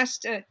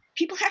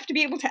people have to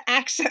be able to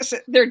access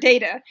their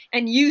data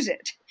and use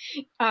it.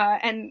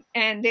 And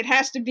the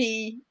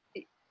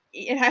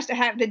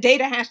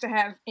data has to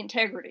have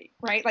integrity,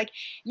 right? Like,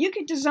 you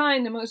could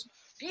design the most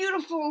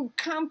beautiful,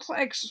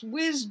 complex,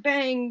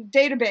 whiz-bang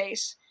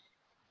database,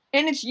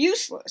 and it's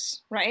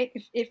useless, right?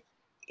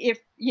 If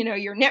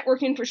your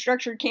network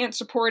infrastructure can't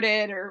support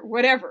it or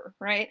whatever,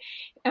 right?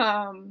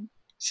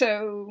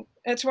 So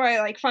that's why,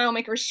 like,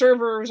 FileMaker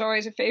Server was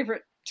always a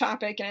favorite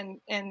topic,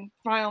 and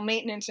file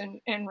maintenance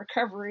and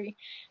recovery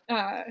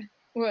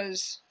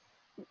was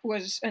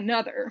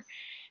another.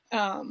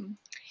 The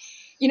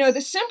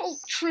simple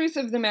truth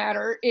of the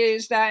matter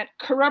is that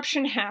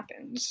corruption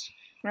happens,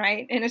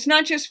 right? And it's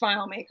not just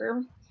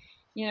FileMaker.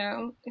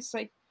 It's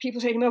like people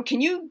say to me,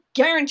 can you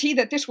guarantee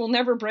that this will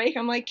never break?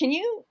 I'm like, can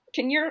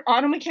your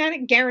auto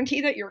mechanic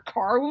guarantee that your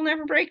car will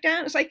never break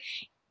down? It's like,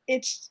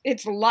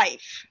 it's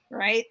life,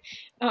 right?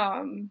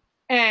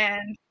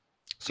 And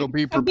so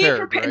be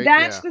prepared, right?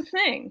 That's the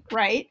thing,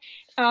 right?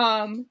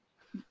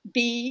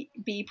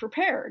 Be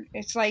prepared.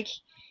 It's like,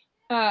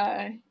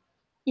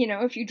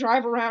 if you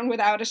drive around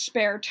without a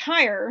spare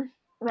tire,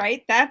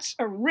 right, that's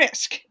a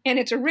risk. And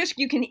it's a risk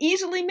you can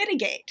easily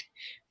mitigate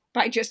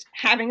by just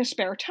having a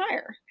spare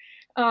tire.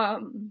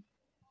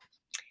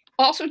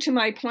 Also, to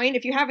my point,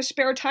 if you have a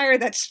spare tire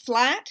that's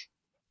flat,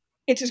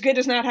 it's as good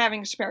as not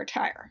having a spare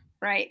tire,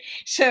 right?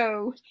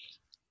 So,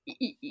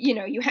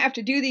 you have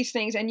to do these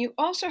things, and you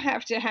also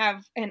have to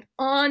have an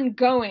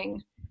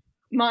ongoing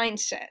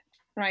mindset,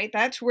 right?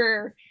 That's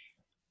where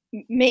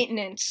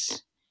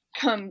maintenance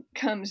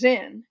comes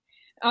in.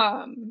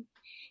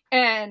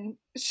 And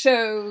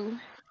so,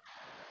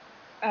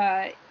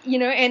 and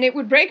it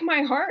would break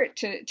my heart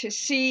to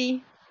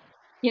see,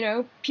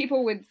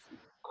 people with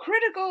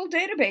critical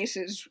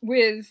databases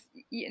with,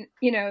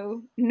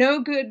 no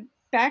good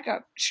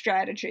backup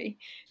strategy.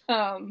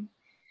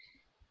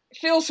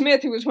 Phil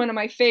Smith, who was one of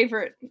my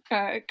favorite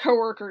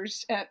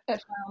coworkers at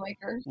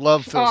FileMaker,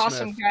 love Phil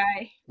awesome Smith.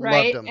 Guy,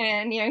 right? Loved him.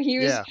 And and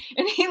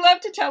he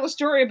loved to tell a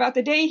story about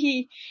the day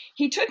he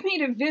took me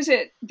to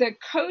visit the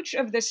coach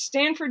of the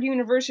Stanford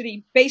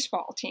University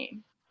baseball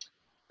team,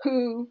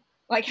 who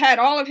had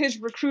all of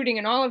his recruiting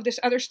and all of this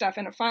other stuff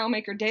in a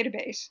FileMaker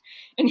database.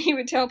 And he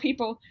would tell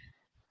people,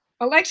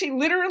 Alexi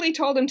literally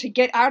told him to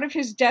get out of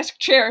his desk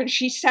chair, and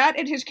she sat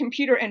at his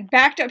computer and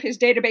backed up his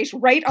database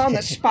right on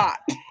the spot.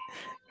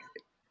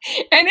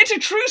 And it's a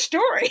true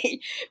story,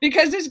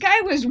 because this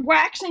guy was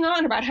waxing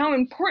on about how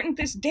important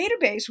this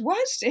database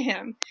was to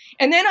him.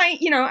 And then I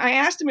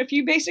asked him a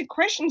few basic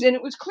questions, and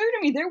it was clear to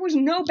me there was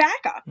no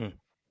backup.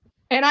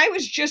 And I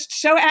was just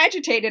so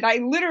agitated, I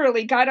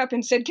literally got up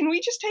and said, can we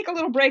just take a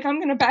little break? I'm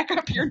going to back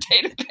up your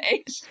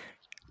database.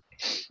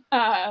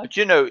 But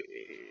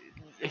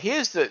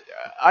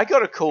I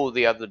got a call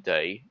the other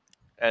day,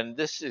 and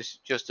this is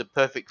just a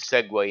perfect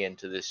segue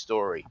into this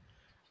story.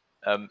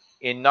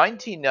 In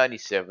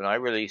 1997, I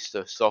released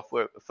a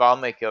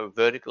FileMaker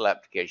vertical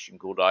application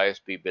called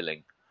ISP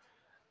Billing,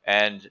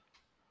 and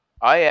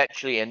I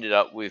actually ended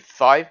up with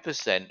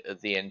 5% of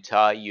the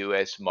entire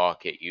US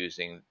market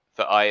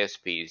for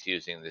ISPs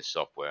using this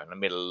software, and I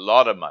made a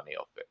lot of money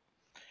off it.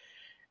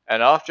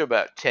 And after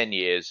about 10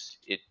 years,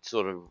 it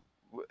sort of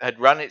had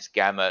run its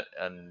gamut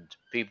and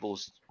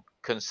people's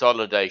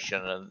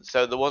consolidation, and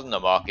so there wasn't a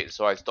market,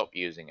 so I stopped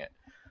using it.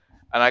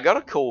 And I got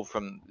a call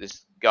from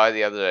this guy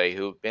the other day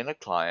who had been a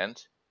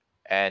client,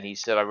 and he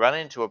said, I ran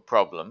into a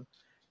problem.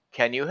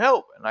 Can you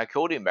help? And I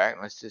called him back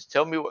and I said,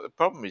 tell me what the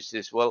problem is. He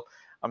says, well,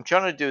 I'm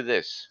trying to do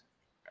this.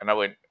 And I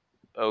went,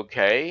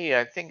 okay,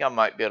 I think I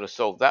might be able to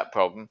solve that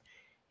problem.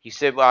 He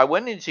said, well, I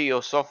went into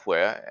your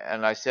software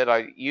and I said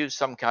I used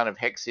some kind of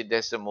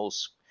hexadecimal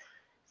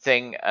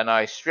thing and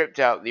I stripped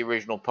out the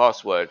original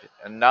password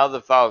and now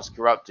the file's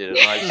corrupted.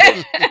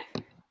 And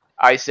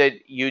I said,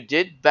 you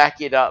did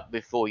back it up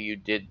before you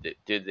did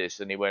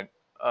this. And he went,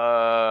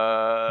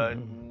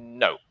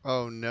 no.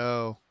 Oh,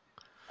 no.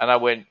 And I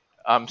went,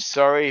 I'm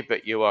sorry,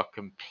 but you are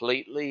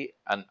completely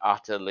and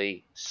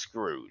utterly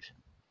screwed.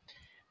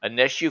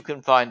 Unless you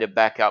can find a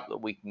backup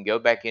that we can go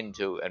back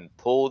into and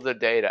pull the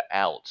data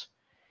out,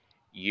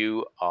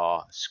 you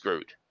are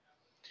screwed.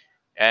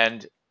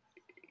 And,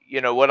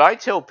 what I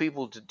tell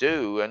people to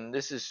do, and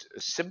this is a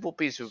simple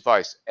piece of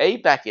advice,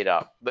 back it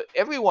up, but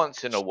every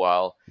once in a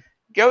while,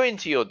 go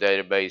into your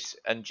database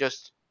and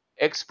just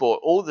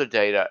export all the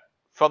data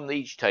from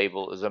each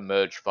table as a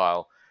merge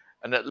file.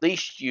 And at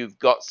least you've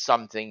got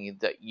something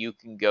that you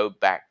can go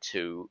back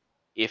to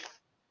if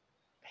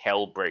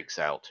hell breaks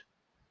out.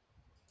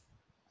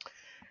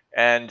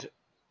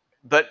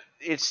 But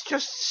it's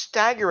just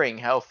staggering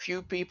how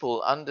few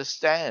people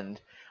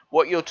understand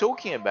what you're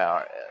talking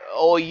about,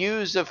 or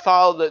use a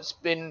file that's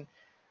been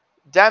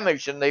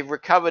damaged and they've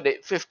recovered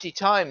it 50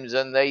 times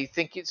and they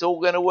think it's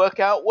all going to work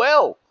out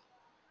well.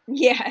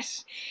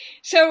 Yes.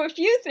 So a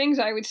few things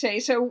I would say.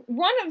 So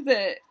one of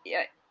the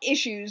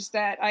issues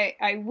that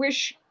I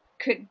wish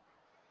could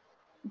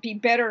be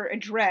better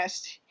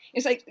addressed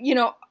is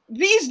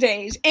these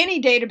days,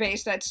 any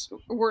database that's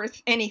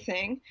worth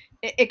anything,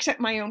 except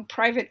my own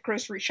private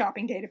grocery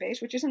shopping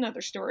database, which is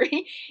another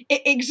story,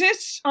 it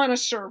exists on a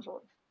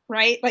server,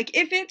 right? Like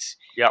if it's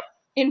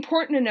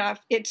important enough,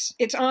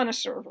 it's on a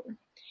server.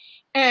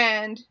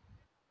 And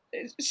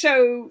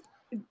so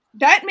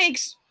that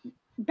makes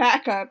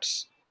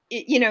backups,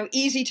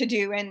 easy to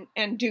do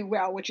and do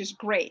well, which is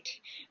great.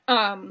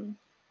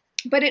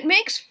 But it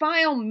makes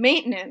file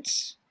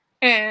maintenance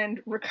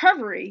and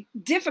recovery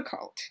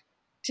difficult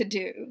to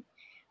do.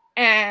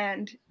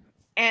 And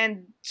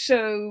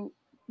so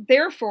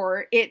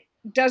therefore it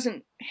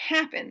doesn't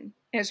happen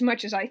as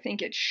much as I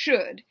think it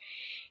should.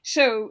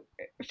 So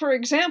for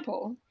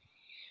example,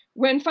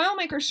 when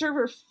FileMaker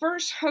Server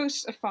first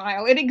hosts a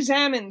file, it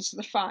examines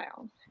the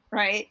file,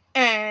 right?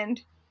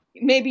 And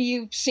maybe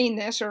you've seen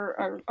this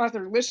or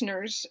other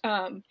listeners,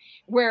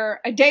 where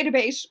a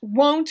database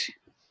won't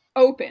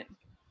open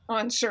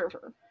on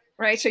server,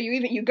 right? So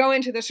you go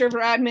into the server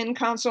admin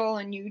console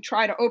and you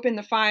try to open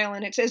the file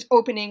and it says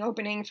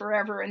opening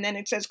forever, and then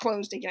it says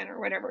closed again or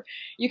whatever.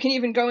 You can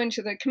even go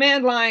into the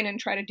command line and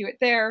try to do it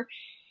there.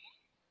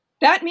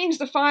 That means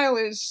the file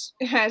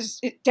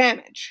has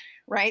damage,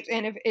 right?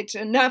 And if it's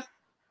enough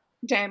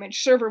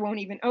damage, server won't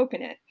even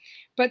open it.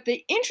 But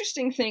the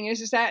interesting thing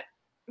is that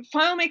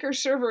FileMaker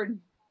Server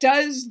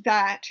does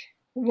that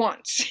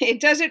once. It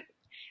does it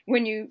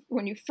when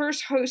you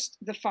first host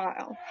the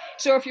file.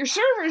 So if your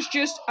server is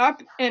just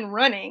up and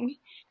running,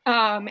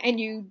 and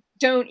you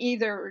don't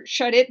either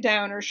shut it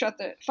down or shut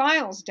the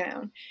files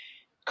down,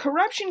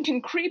 corruption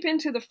can creep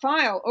into the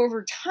file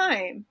over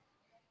time.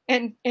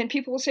 And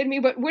people will say to me,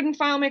 but wouldn't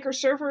FileMaker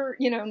Server,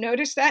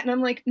 notice that? And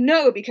I'm like,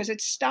 no, because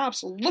it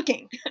stops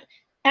looking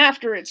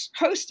after it's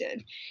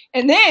hosted.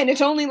 And then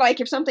it's only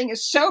like if something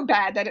is so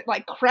bad that it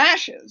like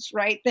crashes,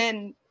 right?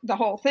 Then the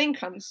whole thing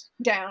comes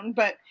down.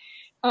 But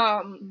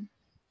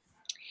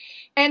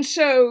and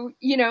so,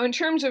 in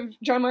terms of,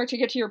 John Mark, to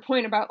get to your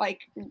point about like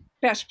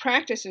best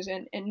practices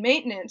and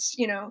maintenance,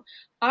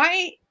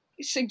 I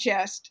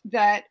suggest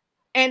that,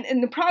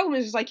 and the problem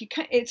is like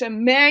it's a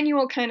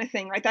manual kind of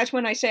thing, right? That's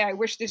when I say I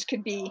wish this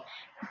could be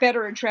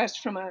better addressed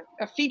from a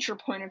feature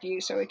point of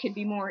view, so it could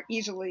be more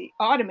easily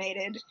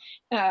automated,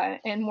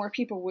 and more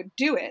people would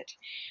do it.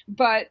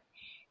 But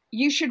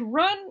you should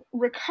run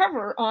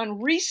recover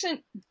on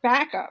recent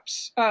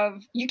backups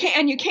of you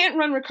can't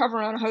run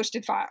recover on a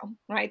hosted file,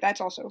 right?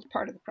 That's also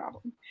part of the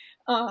problem.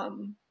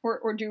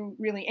 Or do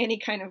really any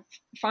kind of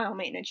file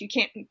maintenance. You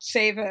can't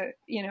save a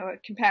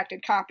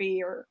compacted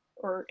copy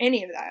or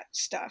any of that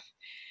stuff.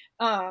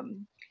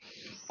 And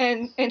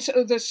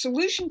so the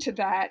solution to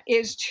that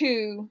is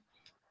to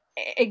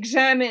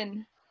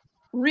examine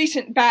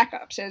recent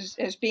backups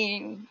as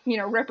being,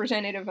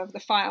 representative of the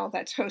file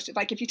that's hosted.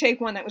 Like if you take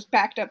one that was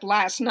backed up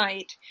last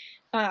night,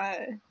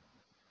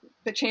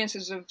 the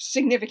chances of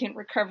significant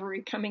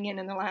recovery coming in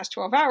the last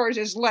 12 hours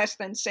is less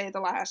than, say, the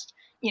last,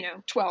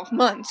 12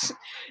 months.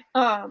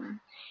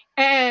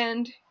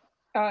 And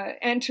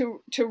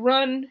to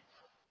run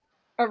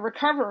a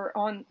recover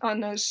on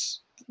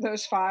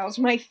those files.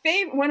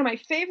 One of my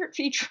favorite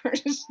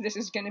features, this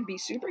is going to be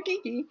super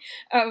geeky,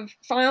 of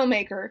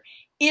FileMaker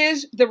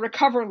is the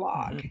recover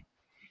log. Mm-hmm.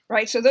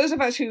 Right? So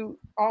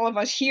all of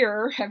us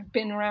here have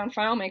been around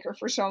FileMaker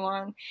for so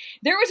long.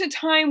 There was a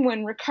time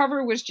when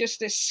recover was just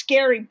this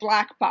scary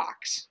black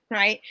box,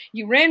 right?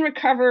 You ran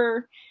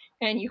recover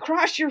and you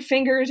crossed your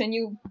fingers and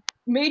you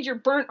made your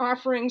burnt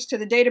offerings to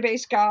the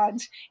database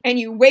gods and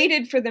you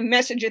waited for the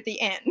message at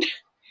the end.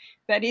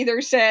 that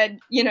either said,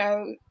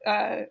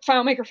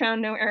 FileMaker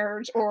found no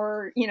errors,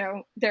 or,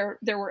 there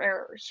were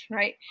errors,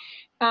 right?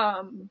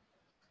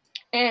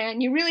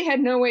 And you really had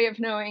no way of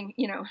knowing,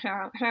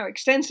 how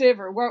extensive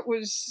or what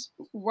was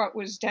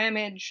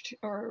damaged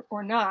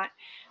or not.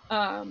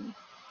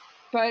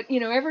 But,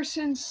 ever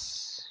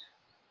since,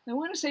 I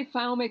want to say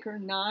FileMaker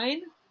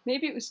 9,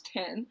 maybe it was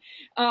 10,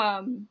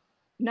 9,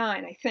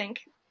 I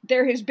think,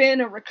 there has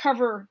been a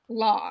recover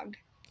log.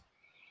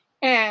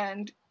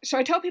 And so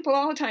I tell people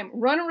all the time,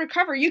 run a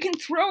recover. You can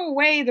throw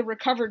away the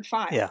recovered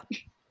file. Yeah.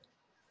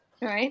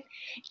 Right?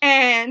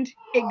 And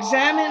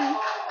examine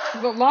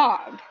the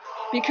log,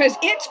 because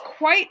it's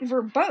quite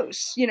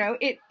verbose.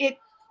 It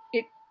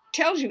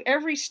tells you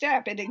every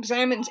step. It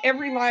examines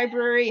every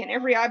library and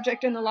every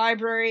object in the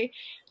library.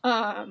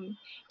 And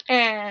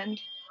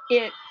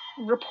it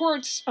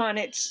reports on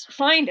its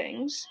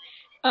findings.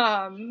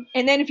 And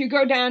then if you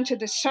go down to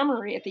the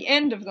summary at the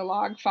end of the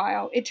log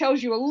file, it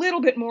tells you a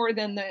little bit more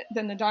than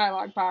the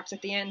dialog box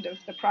at the end of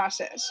the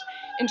process,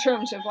 in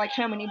terms of like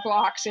how many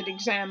blocks it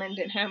examined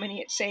and how many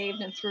it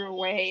saved and threw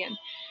away,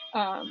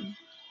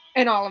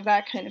 and all of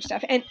that kind of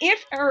stuff. And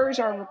if errors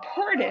are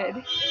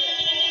reported,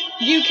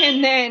 you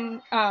can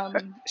then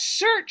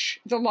search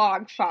the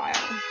log file.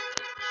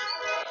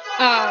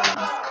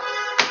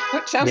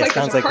 Sounds like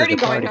there's a party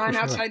going on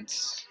outside.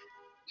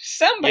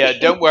 Somebody. Yeah,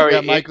 don't worry.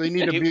 Yeah, Michael, you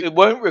need to be... It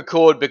won't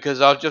record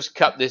because I'll just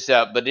cut this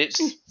out. But it's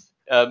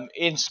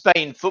in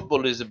Spain,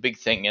 football is a big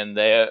thing, and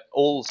they're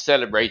all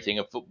celebrating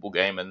a football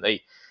game, and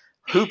they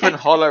hoop and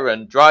holler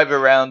and drive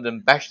around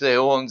and bash their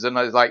horns. And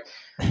I was like,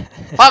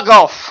 "Fuck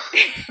off!"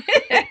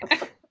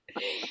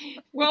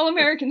 Well,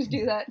 Americans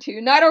do that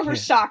too, not over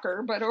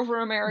soccer, but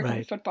over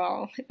American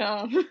football.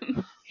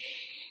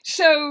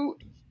 So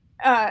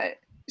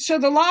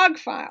the log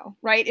file,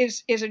 right,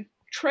 is a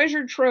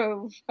treasure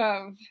trove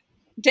of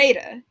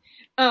data,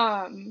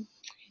 and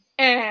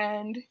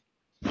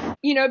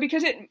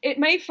because it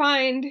may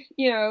find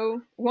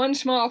one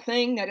small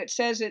thing that it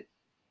says it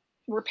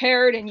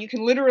repaired, and you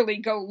can literally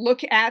go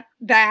look at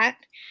that,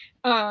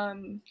 or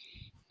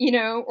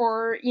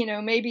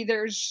maybe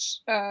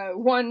there's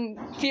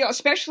one field,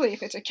 especially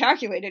if it's a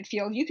calculated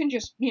field, you can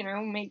just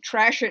may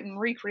trash it and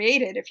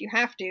recreate it if you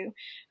have to,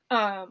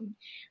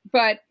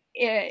 but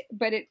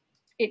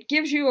it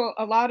gives you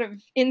a lot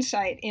of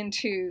insight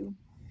into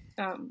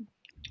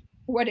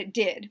what it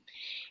did.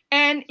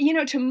 And,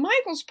 to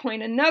Michael's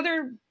point,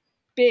 another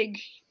big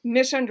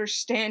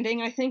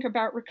misunderstanding, I think,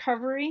 about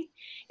recovery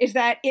is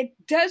that it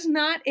does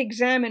not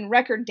examine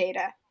record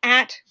data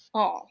at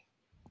all.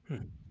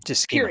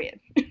 Just schema. Period.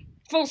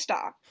 Full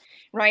stop.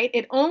 Right?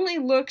 It only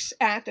looks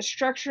at the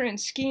structure and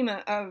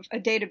schema of a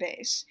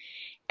database.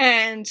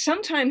 And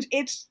sometimes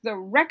it's the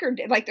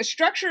record, like the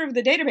structure of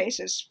the database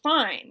is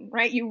fine,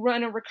 right? You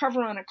run a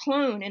recover on a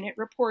clone and it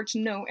reports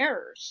no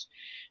errors.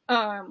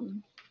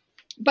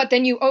 But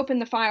then you open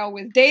the file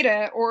with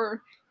data,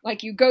 or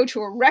like you go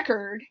to a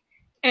record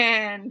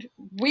and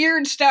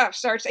weird stuff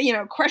starts,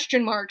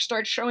 question marks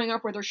start showing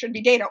up where there should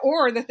be data,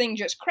 or the thing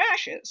just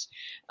crashes.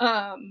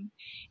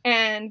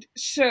 And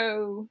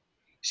so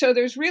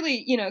there's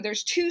really,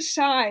 there's two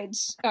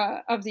sides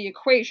of the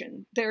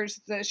equation.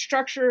 There's the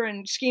structure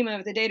and schema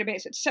of the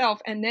database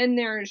itself, and then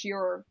there's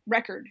your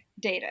record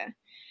data.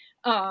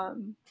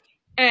 And,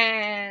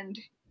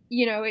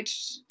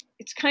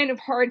 it's kind of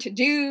hard to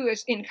do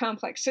in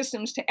complex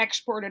systems to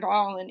export it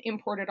all and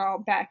import it all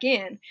back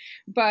in.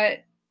 But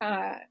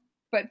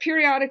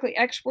periodically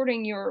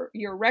exporting your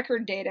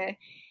record data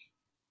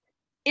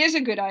is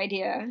a good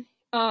idea.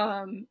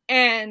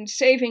 And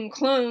saving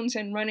clones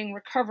and running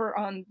recover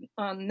on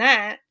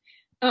that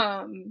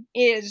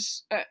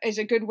is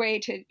a good way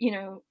to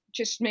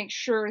just make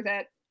sure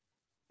that,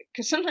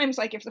 because sometimes,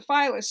 like, if the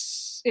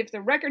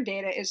record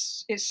data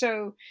is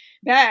so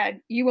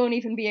bad, you won't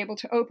even be able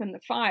to open the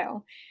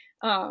file.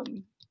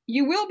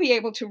 You will be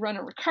able to run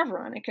a recover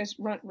on it, because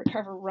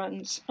recover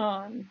runs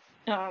on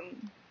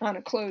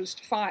a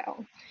closed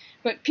file,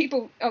 but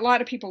a lot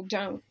of people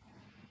don't.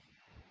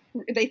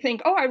 They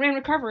think, oh, I ran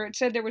recover, it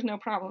said there was no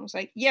problem. It's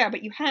like, yeah,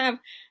 but you have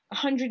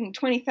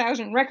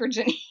 120,000 records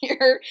in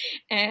here,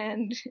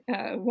 and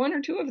one or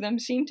two of them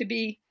seem to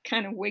be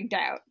kind of wigged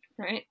out,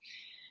 right?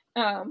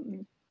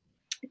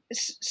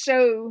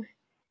 So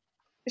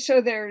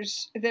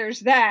there's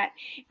that.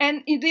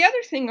 And the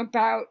other thing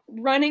about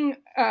running,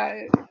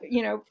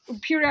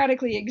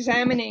 periodically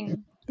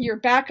examining your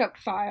backup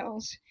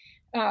files,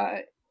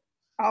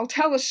 I'll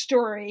tell a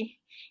story,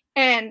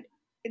 and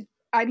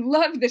I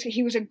love this.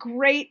 He was a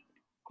great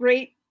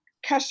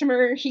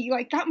customer. He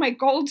got my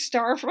gold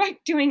star for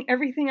doing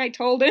everything I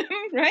told him,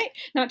 right?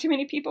 Not too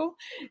many people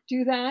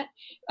do that.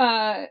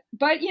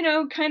 But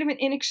kind of an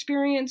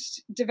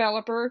inexperienced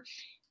developer.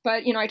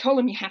 But, I told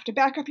him you have to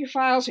back up your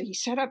files, so he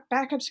set up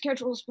backup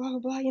schedules, blah,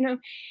 blah, blah,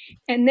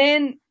 And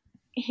then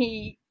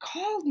he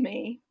called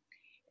me,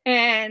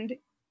 and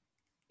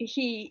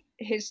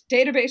his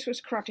database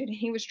was corrupted, and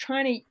he was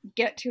trying to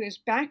get to his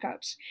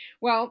backups.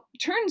 Well,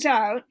 turns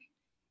out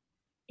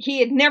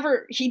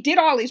he did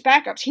all these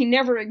backups. He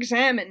never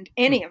examined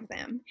any of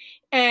them.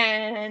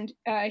 And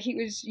he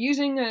was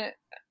using a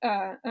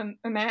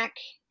Mac,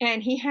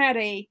 and he had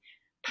a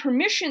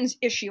permissions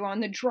issue on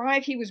the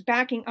drive he was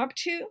backing up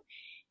to.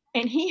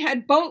 And he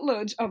had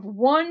boatloads of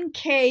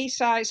 1K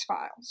size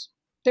files.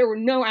 There were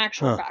no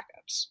actual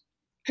backups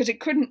because it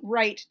couldn't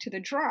write to the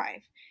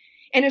drive.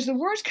 And it's the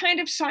worst kind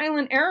of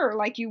silent error.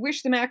 Like, you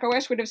wish the Mac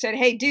OS would have said,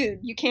 hey, dude,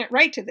 you can't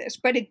write to this.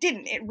 But it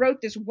didn't. It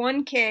wrote this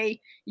 1K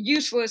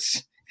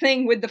useless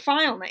thing with the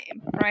file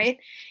name, right?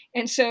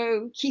 And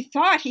so he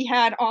thought he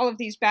had all of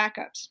these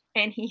backups,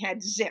 and he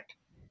had zip.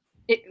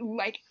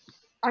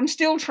 I'm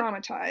still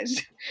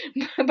traumatized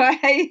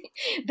by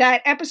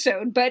that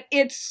episode, but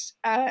it's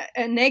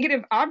a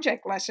negative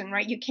object lesson,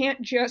 right? You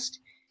can't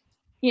just,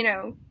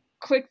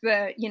 click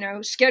the,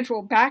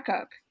 schedule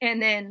backup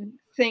and then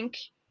think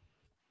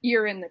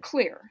you're in the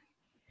clear.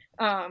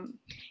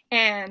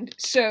 And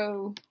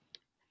so,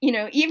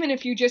 even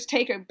if you just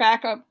take a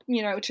backup,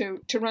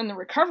 to run the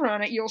recover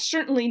on it, you'll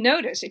certainly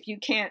notice if you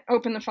can't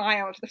open the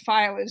file, if the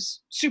file is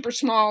super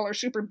small or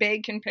super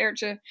big compared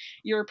to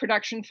your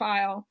production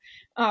file.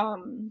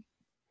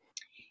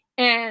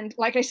 And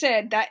like I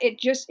said, that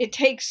it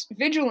takes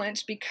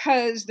vigilance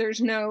because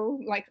there's no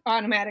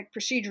automatic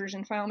procedures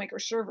in FileMaker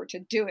Server to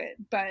do it,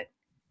 but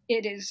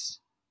it is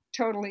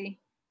totally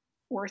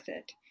worth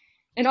it.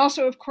 And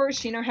also, of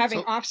course,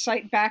 having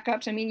offsite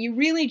backups. I mean, you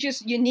really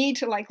you need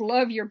to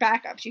love your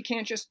backups. You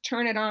can't just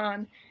turn it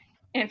on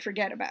and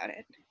forget about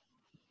it.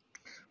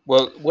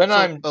 Well,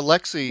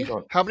 Alexei,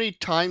 how many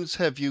times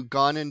have you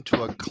gone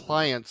into a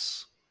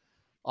client's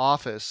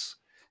office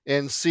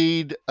and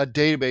seed a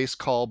database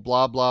called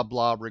blah, blah,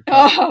 blah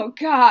recovery? Oh,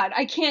 God.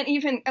 I can't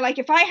even,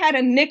 if I had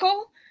a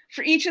nickel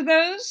for each of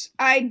those,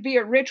 I'd be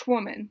a rich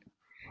woman.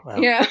 Wow.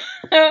 Yeah.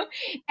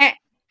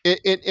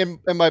 And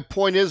my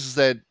point is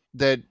that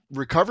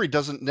recovery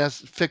doesn't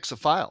fix a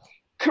file.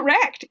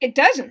 Correct. It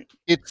doesn't.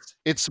 It's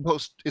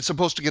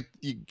supposed to get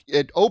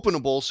it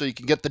openable so you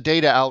can get the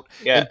data out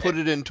and put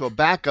it into a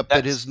backup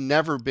that has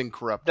never been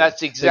corrupted.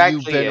 That's exactly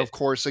you've been, of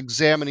course,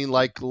 examining,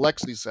 like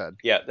Lexi said.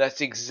 Yeah,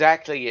 that's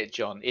exactly it,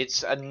 John.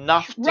 It's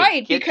enough to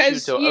get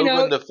because, you to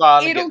open the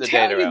file and get the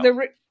data out.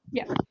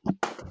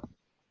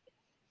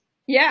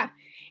 Yeah.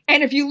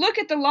 And if you look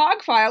at the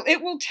log file,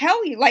 it will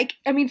tell you,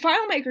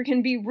 FileMaker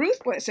can be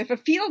ruthless. If a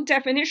field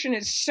definition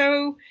is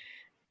so,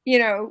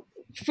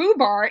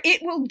 foobar,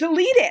 it will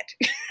delete it.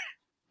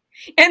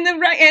 and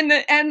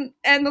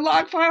the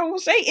log file will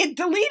say it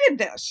deleted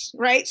this,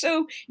 right?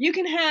 So you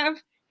can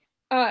have,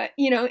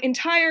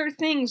 entire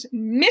things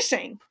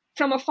missing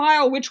from a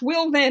file, which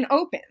will then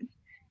open.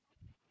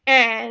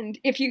 And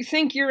if you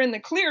think you're in the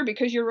clear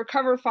because your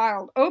recover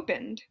file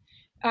opened,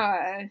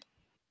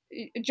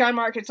 John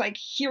Mark, it's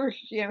here,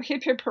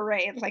 hip hip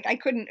hooray. It's I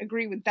couldn't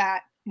agree with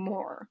that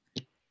more.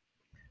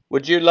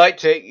 Would you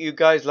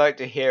guys like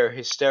to hear a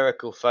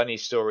hysterical funny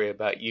story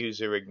about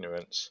user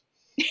ignorance?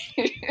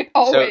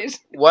 Always.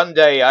 So one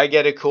day I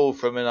get a call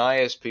from an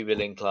ISP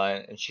billing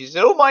client, and she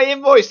said, "Oh, my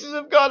invoices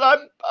have gone.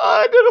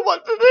 I don't know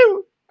what to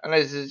do." And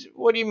I says,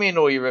 "What do you mean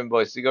all your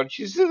invoices are gone?"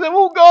 She says, "They're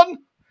all gone."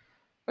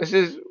 I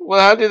says, "Well,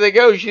 how did they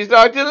go?" She said,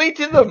 "I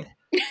deleted them."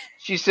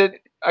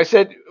 I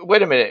said,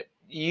 "Wait a minute.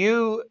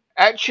 You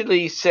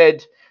actually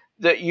said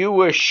that you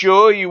were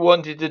sure you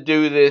wanted to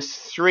do this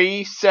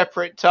 3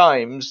 separate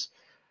times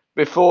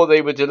before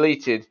they were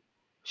deleted."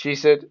 She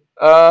said,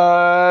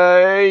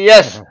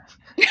 "Yes."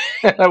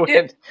 I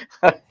went,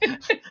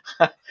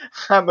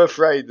 "I'm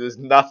afraid there's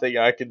nothing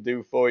I can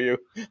do for you."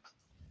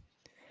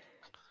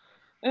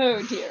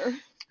 Oh dear.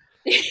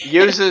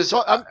 Users,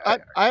 so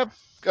I'm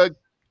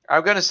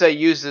going to say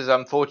users,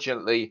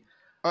 unfortunately,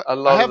 a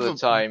lot of the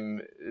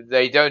time,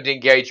 they don't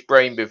engage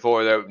brain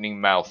before they're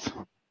opening mouth.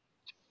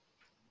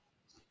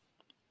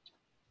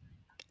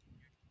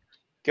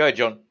 Go ahead,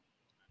 John.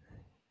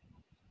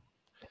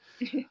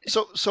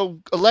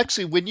 So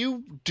Alexei, when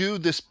you do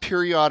this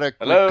periodic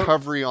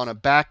recovery on a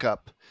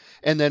backup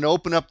and then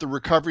open up the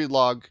recovery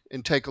log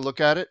and take a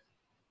look at it,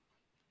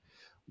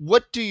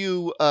 what do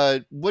you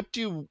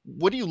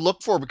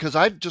look for? Because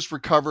I've just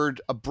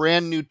recovered a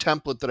brand new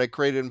template that I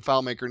created in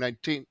FileMaker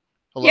 19.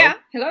 Hello? Yeah,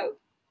 hello.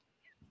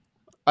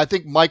 I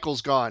think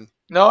Michael's gone.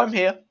 No, I'm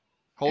here.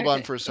 Hold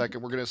on for a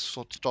second. We're going to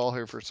stall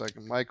here for a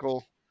second.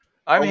 Michael.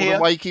 I'm here.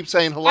 Why you keep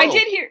saying hello?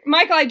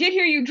 Michael, I did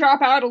hear you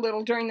drop out a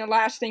little during the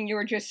last thing you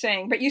were just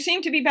saying, but you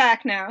seem to be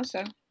back now,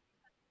 so.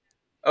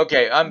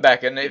 Okay, I'm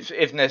back, and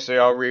if necessary,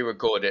 I'll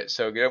re-record it,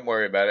 so don't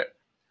worry about it.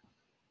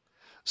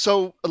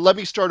 So let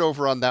me start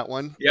over on that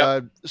one.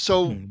 Yep.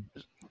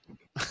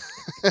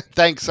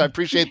 Thanks, I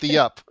appreciate the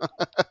yup.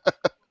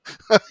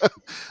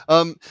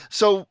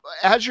 So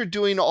as you're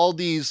doing all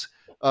these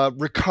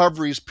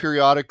recoveries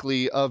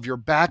periodically of your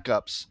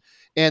backups,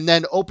 and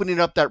then opening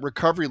up that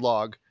recovery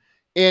log,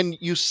 and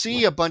you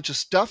see a bunch of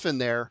stuff in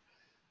there,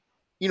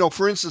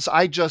 for instance,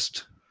 I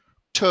just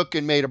took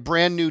and made a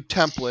brand new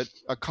template,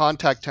 a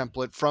contact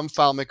template from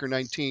FileMaker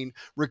 19,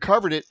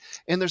 recovered it,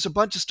 and there's a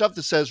bunch of stuff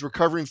that says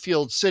recovering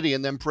field city,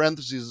 and then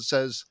parentheses it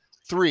says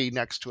 3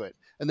 next to it,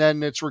 and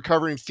then it's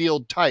recovering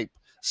field type.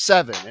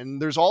 7,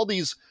 and there's all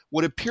these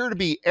what appear to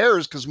be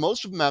errors because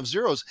most of them have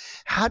zeros.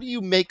 How do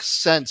you make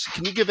sense?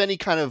 Can you give any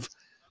kind of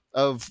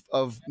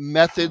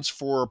methods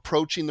for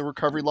approaching the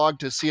recovery log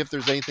to see if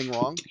there's anything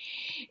wrong?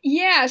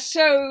 Yeah,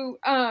 so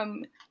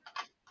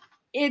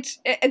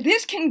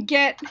this can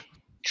get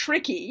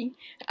tricky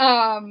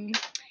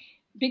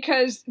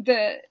because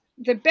the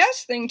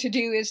best thing to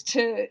do is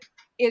to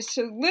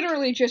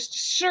literally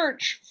just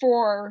search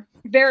for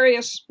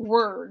various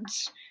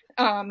words.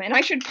 And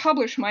I should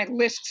publish my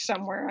list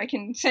somewhere. I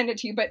can send it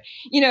to you. But,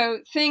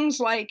 things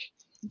like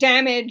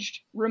damaged,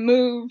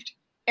 removed,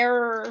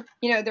 error,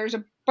 there's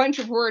a bunch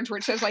of words where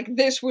it says like,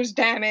 this was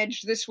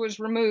damaged, this was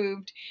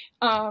removed.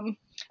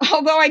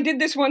 Although I did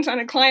this once on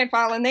a client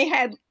file and they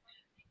had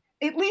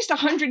at least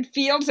 100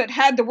 fields that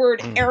had the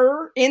word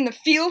error in the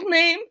field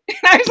name. And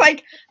I was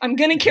like, I'm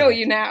going to kill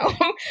you now.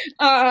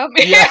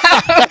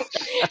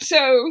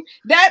 So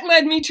that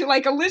led me to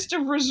like a list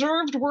of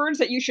reserved words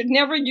that you should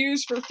never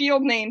use for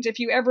field names if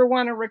you ever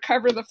want to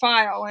recover the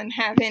file and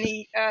have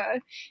any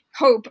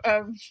hope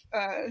of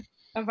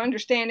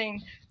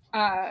understanding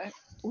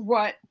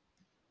what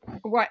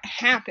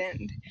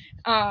happened.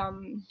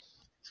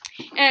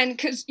 And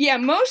because,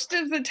 most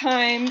of the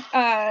time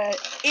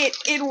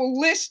it will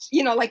list,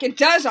 like it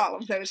does all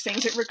of those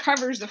things. It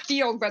recovers the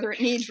field, whether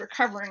it needs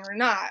recovering or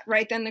not,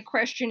 right? Then the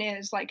question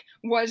is like,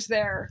 was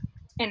there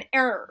an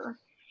error?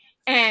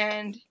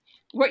 And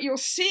what you'll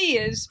see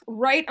is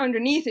right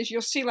underneath is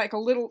you'll see like a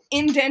little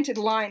indented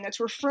line that's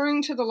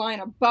referring to the line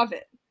above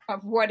it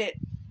of what it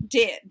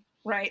did.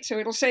 Right. So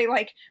it'll say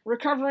like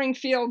recovering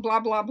field, blah,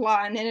 blah,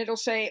 blah. And then it'll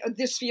say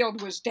this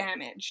field was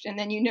damaged. And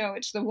then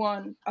it's the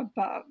one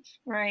above.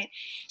 Right.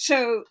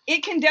 So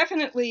it can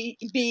definitely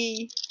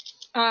be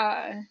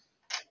a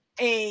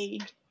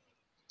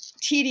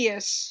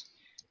tedious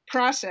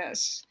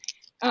process.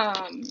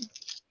 And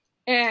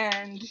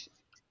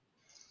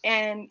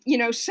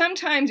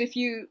sometimes if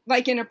you,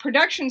 like in a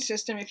production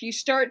system, if you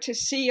start to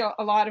see a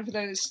lot of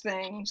those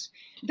things,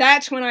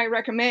 that's when I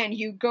recommend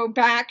you go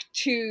back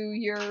to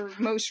your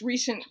most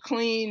recent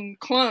clean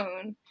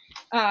clone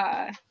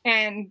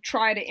and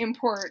try to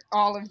import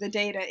all of the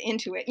data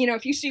into it.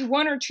 If you see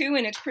one or two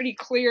and it's pretty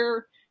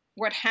clear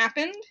what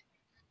happened,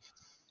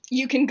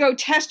 you can go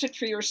test it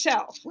for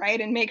yourself,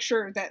 right? And make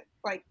sure that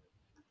like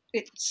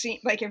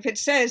if it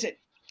says it,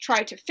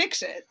 try to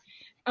fix it.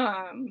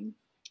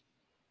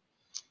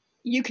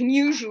 You can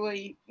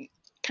usually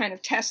kind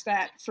of test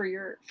that for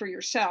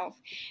yourself.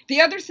 The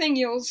other thing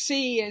you'll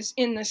see is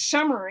in the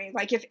summary,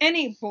 like if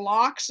any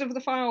blocks of the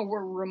file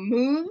were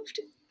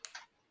removed,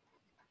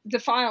 the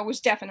file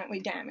was definitely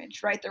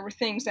damaged, right? There were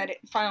things that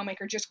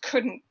FileMaker just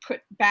couldn't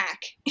put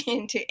back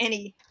into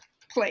any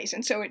place,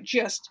 and so it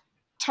just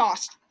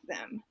tossed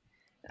them.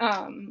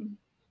 And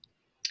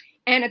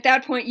at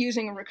that point,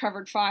 using a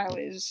recovered file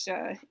is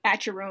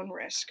at your own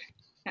risk.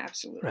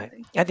 Absolutely. Right.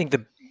 I think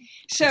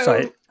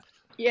Sorry.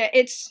 Yeah,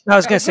 it's. I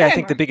was going to say, I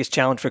think Mark. the biggest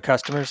challenge for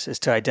customers is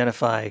to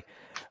identify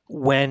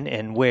when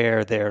and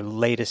where their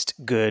latest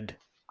good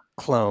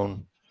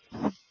clone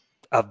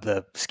of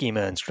the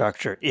schema and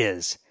structure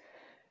is.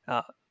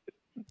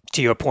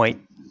 To your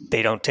point,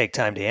 they don't take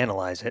time to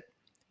analyze it,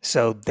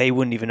 so they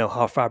wouldn't even know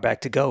how far back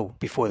to go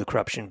before the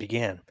corruption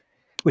began,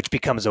 which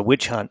becomes a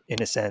witch hunt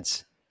in a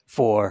sense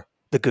for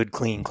the good,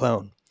 clean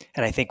clone.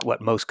 And I think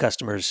what most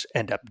customers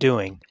end up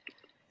doing,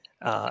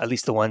 at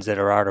least the ones that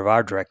are out of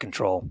our direct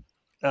control,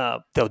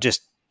 they'll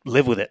just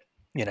live with it.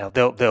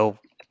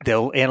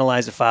 They'll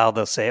analyze the file.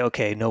 They'll say,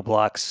 okay, no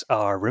blocks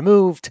are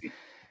removed.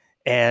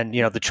 And,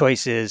 the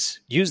choice is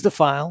use the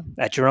file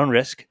at your own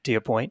risk, to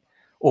your point,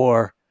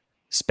 or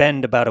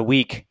spend about a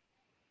week,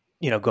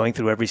 going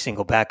through every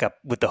single backup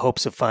with the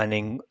hopes of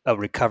finding a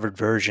recovered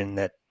version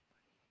that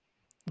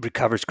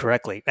recovers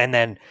correctly. And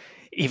then,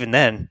 even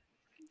then,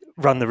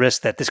 run the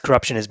risk that this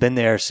corruption has been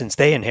there since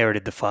they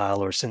inherited the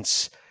file or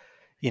since,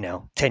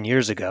 10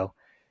 years ago.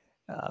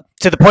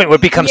 To the point where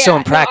it becomes so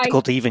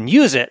impractical to even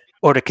use it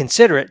or to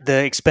consider it.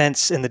 The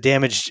expense and the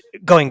damage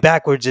going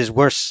backwards is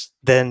worse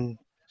than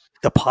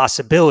the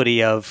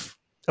possibility of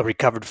a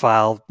recovered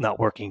file not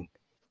working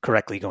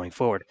correctly going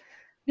forward.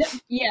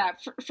 Yeah,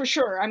 for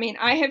sure. I mean,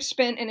 I have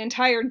spent an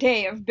entire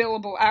day of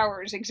billable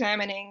hours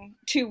examining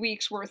 2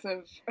 weeks worth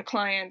of a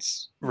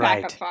client's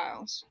backup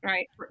files,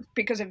 right?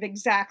 Because of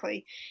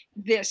exactly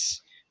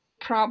this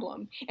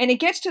problem. And it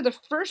gets to the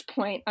first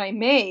point I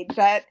made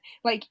that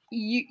like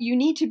you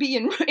need to be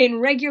in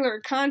regular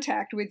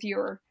contact with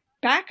your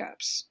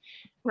backups,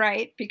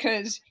 right?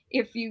 Because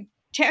if you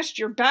test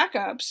your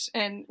backups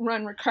and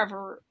run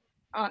recover,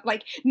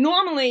 like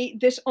normally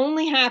this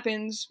only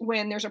happens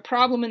when there's a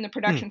problem in the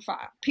production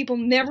file. People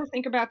never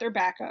think about their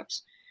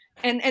backups.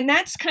 And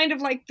that's kind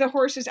of like the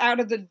horse is out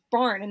of the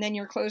barn and then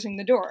you're closing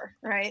the door,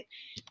 right?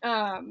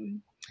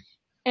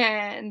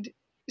 And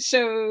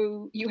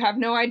so you have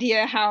no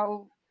idea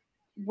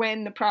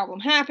when the problem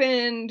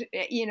happened,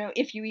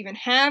 if you even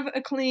have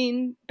a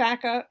clean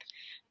backup.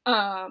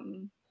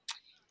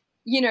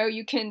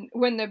 You can,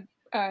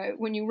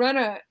 when you run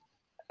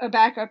a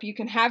backup, you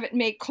can have it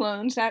make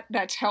clones.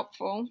 That's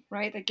helpful,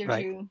 right? That gives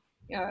you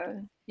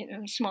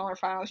smaller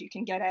files you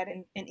can get at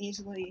and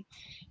easily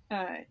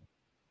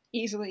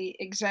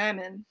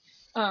examine.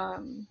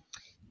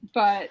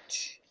 But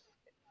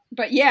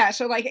yeah,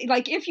 so like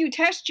if you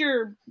test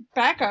your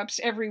backups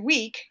every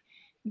week,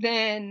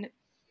 then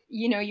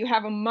you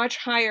have a much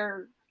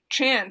higher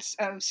chance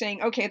of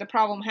saying, okay, the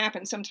problem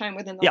happened sometime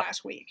within the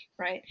last week,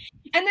 right?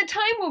 And the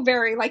time will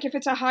vary. Like if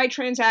it's a high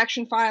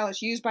transaction file,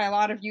 it's used by a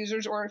lot of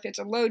users, or if it's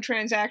a low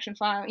transaction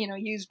file,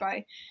 used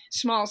by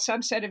small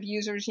subset of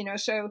users,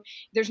 so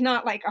there's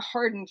not like a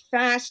hard and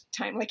fast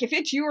time. Like if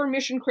it's your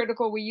mission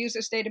critical, we use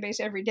this database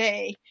every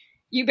day,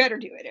 you better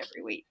do it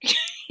every week.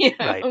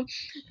 Right.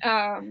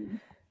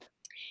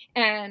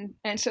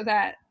 And so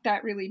that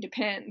really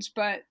depends.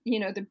 But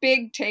the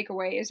big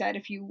takeaway is that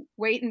if you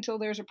wait until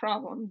there's a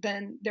problem,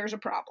 then there's a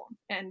problem,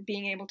 and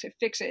being able to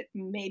fix it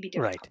may be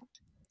difficult, Right.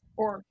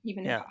 or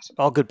even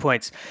impossible. All good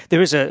points.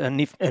 There is a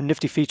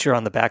nifty feature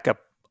on the backup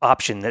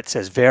option that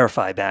says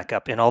verify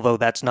backup, and although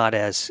that's not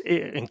as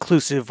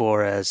inclusive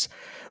or as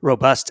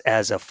robust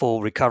as a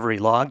full recovery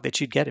log that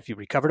you'd get if you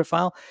recovered a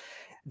file,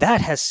 that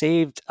has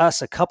saved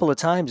us a couple of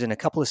times in a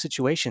couple of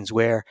situations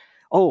where,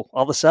 all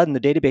of a sudden the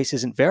database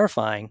isn't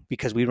verifying,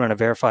 because we run a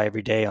verify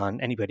every day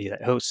on anybody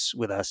that hosts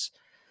with us.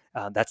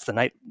 That's the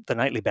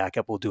nightly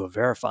backup. We'll do a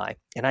verify.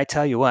 And I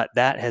tell you what,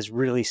 that has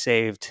really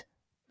saved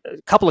a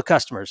couple of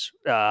customers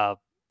a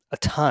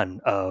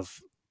ton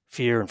of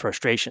fear and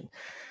frustration.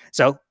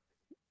 So,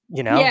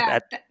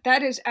 that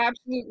is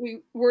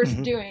absolutely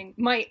worth doing.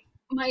 My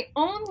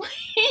only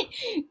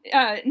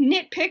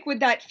nitpick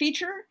with that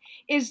feature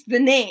is the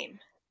name,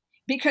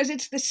 because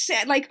it's the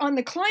set, like on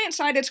the client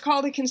side, it's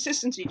called a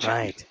consistency check.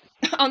 Right.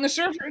 On the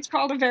server, it's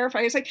called a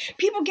verify. It's like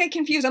people get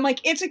confused. I'm like,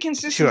 it's a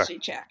consistency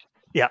check.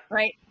 Yeah.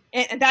 Right.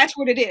 And that's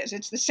what it is.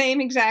 It's the same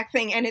exact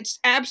thing, and it's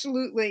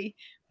absolutely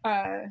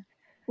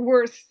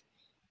worth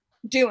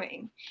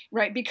doing,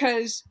 right?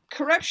 Because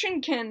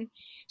corruption can.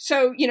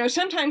 So,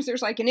 sometimes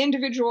there's like an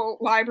individual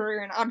library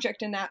or an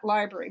object in that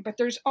library, but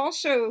there's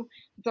also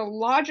the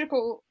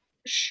logical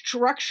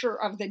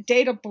structure of the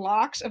data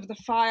blocks of the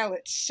file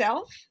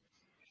itself.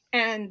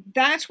 And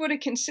that's what a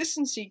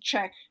consistency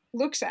check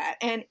looks at.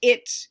 And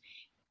it's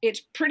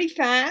pretty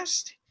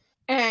fast,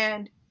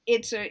 and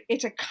it's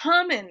a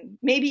common,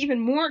 maybe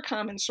even more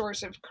common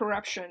source of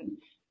corruption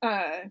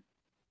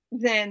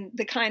than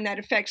the kind that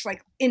affects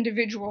like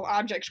individual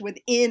objects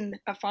within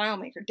a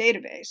FileMaker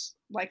database,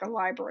 like a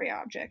library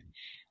object.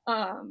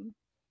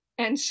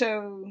 And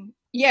so,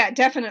 yeah,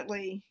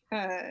 definitely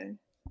 2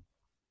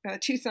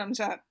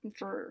 thumbs up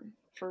for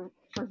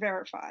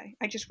verify.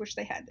 I just wish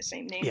they had the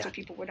same name so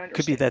people would understand.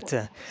 Could be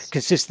that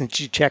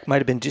consistency check might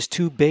have been just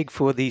too big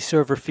for the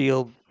server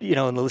field, in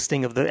the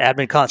listing of the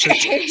admin console.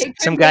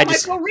 Some guy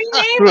just rename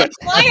the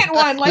client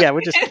one. Like,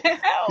 we're just.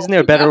 Isn't there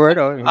a better word?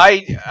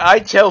 I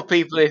tell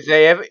people if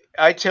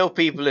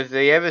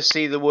they ever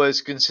see the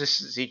words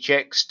consistency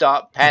check,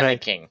 start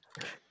panicking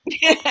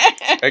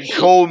and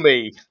call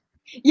me.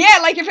 Yeah,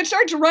 like if it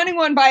starts running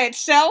one by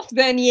itself,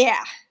 then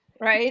yeah,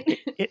 right.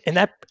 And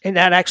that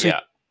actually. Yeah.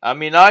 I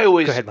mean, I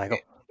always. Go ahead, Michael.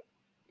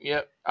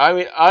 Yeah, I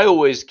mean, I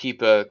always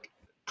keep a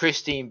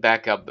pristine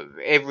backup of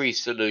every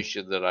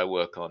solution that I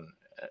work on,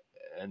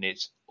 and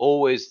it's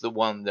always the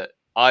one that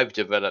I've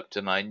developed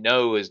and I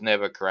know has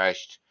never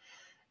crashed.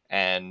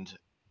 And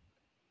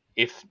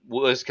if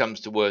worse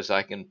comes to worse,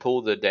 I can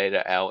pull the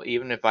data out,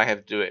 even if I have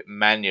to do it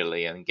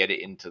manually, and get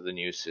it into the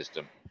new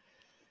system.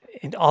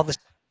 And all this.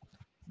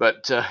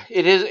 But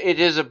it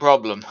is a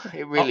problem.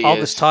 It really all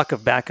is. This talk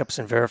of backups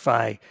and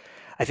verify,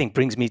 I think,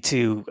 brings me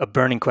to a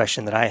burning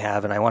question that I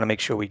have, and I want to make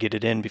sure we get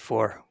it in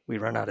before we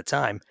run out of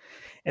time.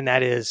 And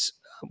that is,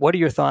 what are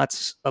your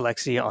thoughts,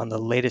 Alexi, on the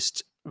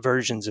latest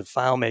versions of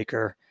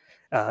FileMaker,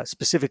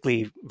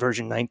 specifically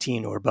version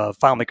 19 or above,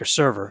 FileMaker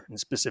Server in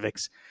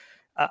specifics?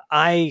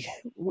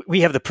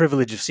 We have the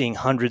privilege of seeing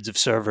hundreds of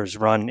servers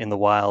run in the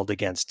wild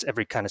against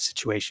every kind of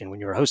situation. When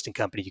you're a hosting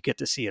company, you get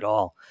to see it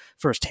all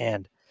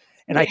firsthand.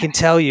 And I can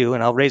tell you,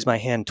 and I'll raise my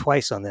hand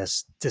twice on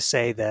this, to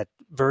say that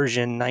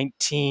version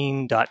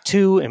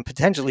 19.2 and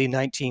potentially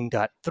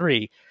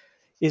 19.3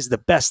 is the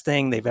best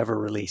thing they've ever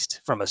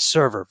released from a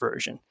server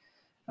version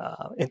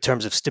in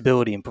terms of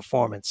stability and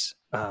performance.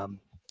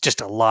 Just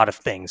a lot of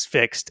things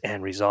fixed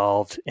and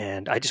resolved.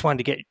 And I just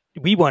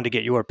we wanted to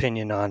get your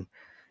opinion on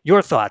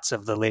your thoughts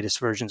of the latest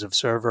versions of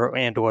server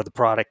and or the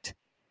product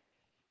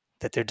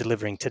that they're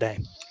delivering today.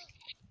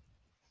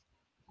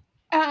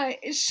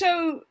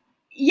 So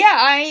yeah,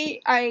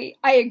 I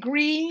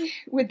agree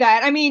with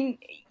that. I mean,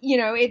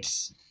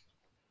 it's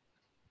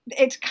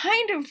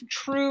kind of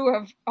true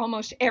of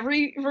almost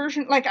every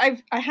version. Like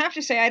I have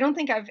to say, I don't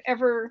think I've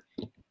ever,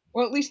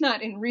 well, at least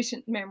not in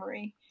recent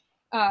memory,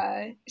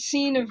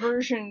 seen a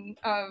version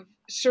of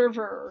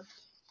server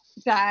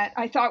that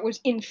I thought was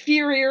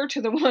inferior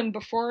to the one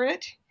before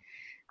it.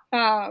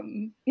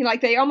 Like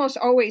they almost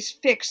always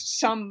fix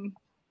some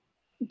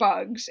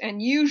bugs,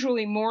 and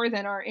usually more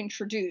than are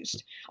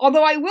introduced.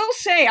 Although I will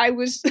say I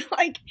was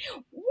like,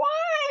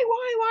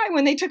 why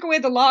when they took away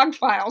the log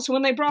files?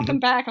 When they brought them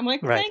back, I'm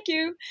like, Right. thank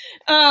you.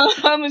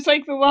 It's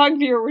like the log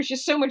viewer was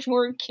just so much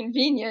more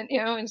convenient,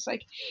 and it's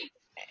like,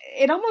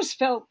 it almost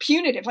felt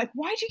punitive. Like,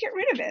 why'd you get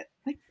rid of it?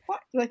 Like, what?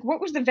 Like,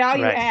 what was the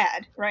value Right.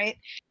 add? Right?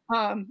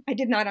 I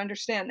did not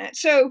understand that.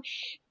 So,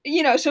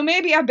 so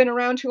maybe I've been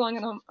around too long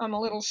and I'm a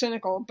little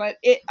cynical, but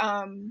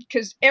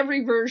because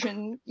every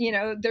version,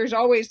 there's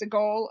always the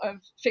goal of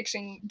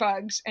fixing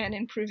bugs and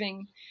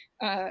improving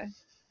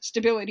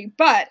stability.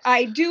 But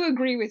I do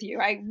agree with you.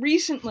 I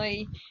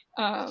recently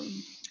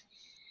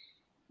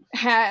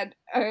had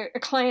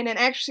a client, and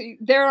actually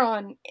they're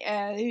on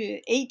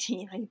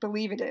 18, I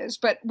believe it is,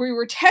 but we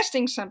were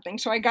testing something.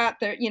 So I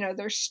got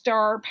their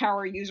star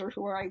power user,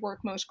 who I work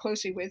most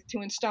closely with,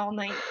 to install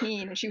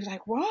 19. And she was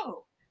like,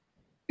 whoa,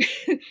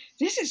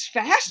 this is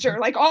faster.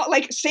 Like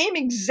same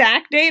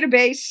exact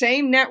database,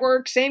 same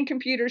network, same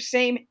computer,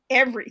 same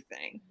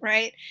everything.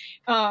 Right.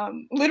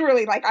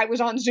 Literally, like, I was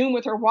on Zoom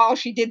with her while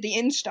she did the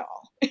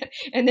install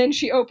and then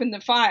she opened the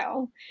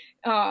file.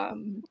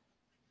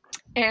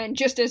 And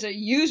just as a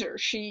user,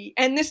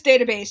 and this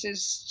database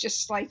is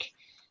just like,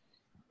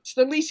 it's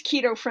the least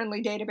keto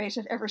friendly database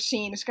I've ever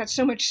seen. It's got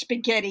so much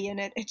spaghetti in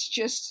it. It's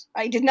just,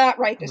 I did not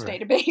write this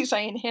database. I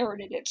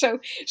inherited it. So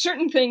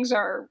certain things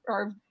are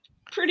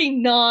pretty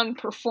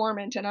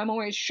non-performant, and I'm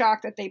always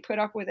shocked that they put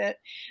up with it.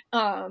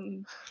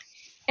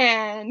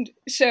 And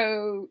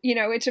so,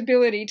 its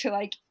ability to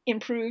like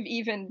improve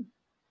even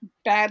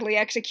badly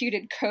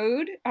executed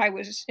code, I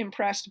was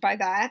impressed by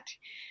that.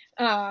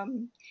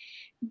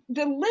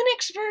 The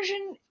Linux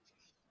version,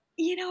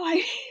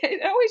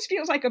 it always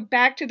feels like a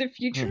Back to the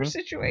Future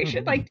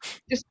situation. Like,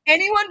 does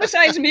anyone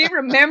besides me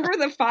remember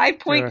the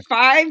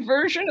 5.5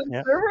 version of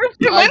server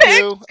for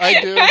Linux?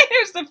 I do. It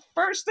was the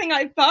first thing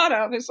I thought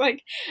of. It's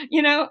like,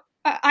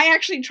 I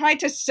actually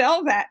tried to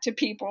sell that to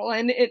people,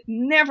 and it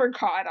never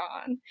caught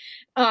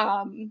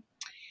on.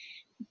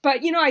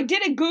 But, I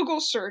did a Google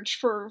search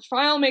for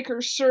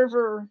FileMaker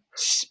Server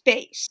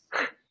space,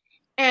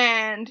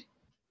 and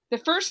the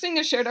first thing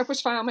that showed up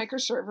was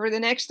FileMaker Server. The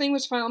next thing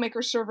was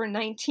FileMaker Server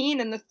 19.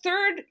 And the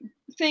third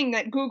thing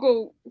that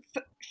Google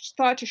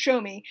thought to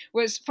show me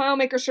was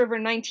FileMaker Server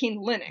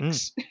 19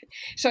 Linux.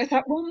 So I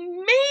thought, well,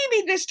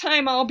 maybe this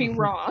time I'll be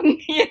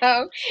wrong,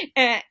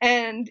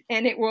 and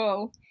it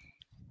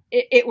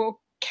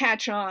will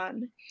catch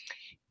on.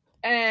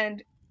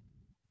 And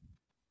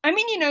I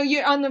mean,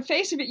 you on the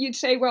face of it, you'd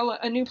say, well,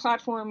 a new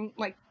platform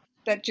like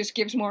that just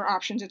gives more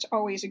options. It's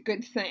always a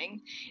good thing.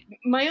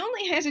 My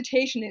only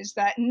hesitation is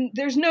that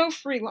there's no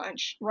free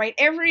lunch, right?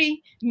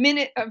 Every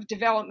minute of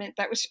development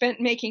that was spent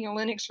making a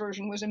Linux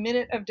version was a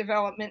minute of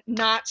development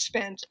not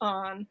spent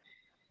on,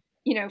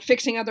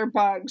 fixing other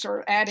bugs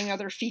or adding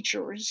other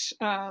features.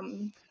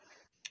 And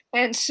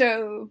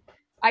so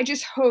I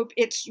just hope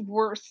it's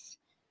worth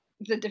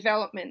the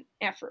development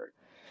effort.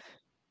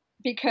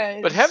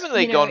 Because, but haven't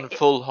they gone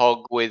full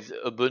hog with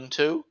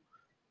Ubuntu,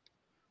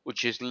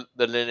 which is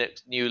the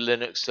new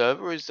Linux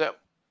server?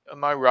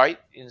 Am I right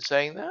in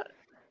saying that?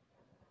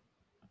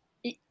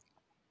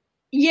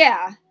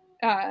 Yeah.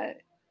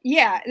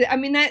 Yeah. I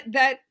mean,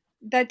 that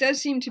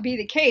does seem to be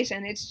the case.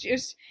 And it's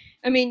just,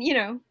 I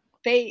mean,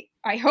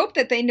 I hope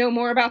that they know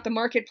more about the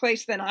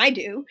marketplace than I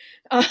do.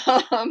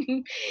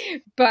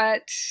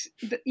 But,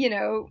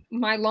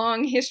 my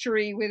long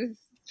history with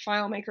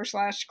FileMaker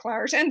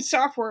 /Claris and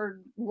software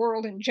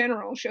world in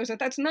general shows that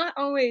that's not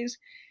always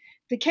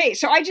the case.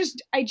 So I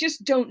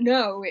just don't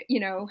know,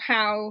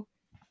 how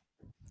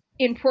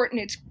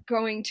important it's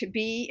going to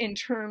be in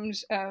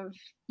terms of,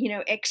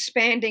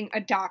 expanding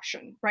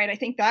adoption, right? I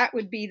think that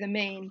would be the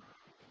main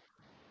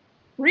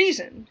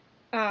reason.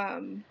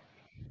 And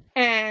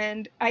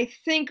I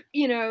think,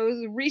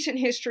 the recent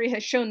history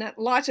has shown that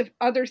lots of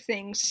other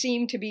things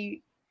seem to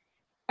be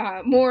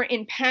more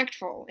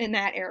impactful in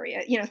that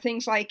area.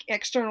 Things like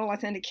external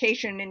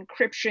authentication,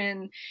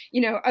 encryption,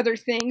 other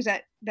things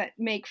that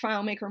make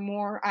FileMaker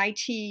more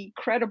IT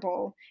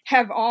credible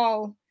have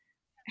all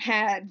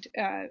had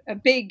a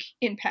big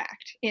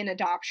impact in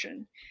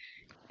adoption.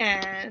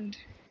 And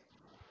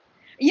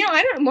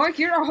I don't know, Mark,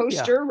 you're a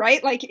hoster,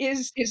 right? Like,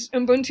 is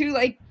Ubuntu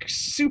like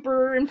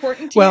super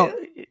important to you? Well,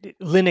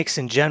 Linux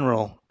in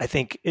general, I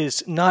think,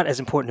 is not as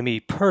important to me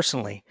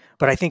personally,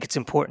 but I think it's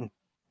important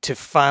to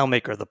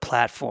FileMaker, the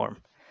platform,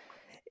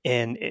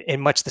 in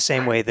much the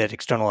same way that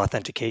external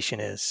authentication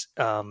is.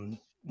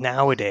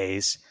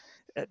 Nowadays,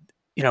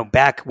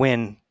 back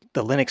when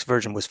the Linux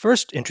version was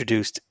first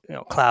introduced,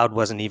 cloud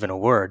wasn't even a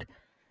word.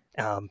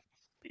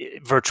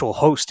 Virtual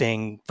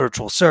hosting,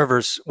 virtual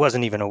servers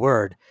wasn't even a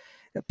word.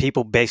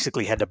 People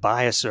basically had to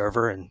buy a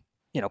server and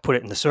put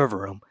it in the server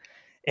room.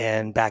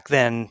 And back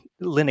then,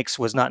 Linux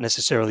was not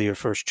necessarily your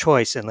first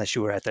choice unless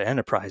you were at the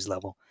enterprise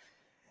level.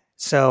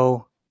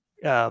 So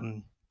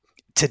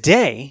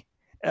today,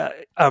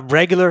 a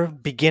regular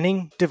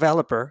beginning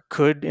developer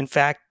could, in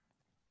fact,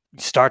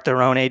 start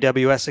their own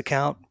AWS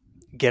account,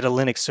 get a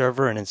Linux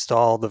server, and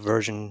install the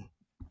version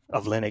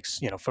of Linux,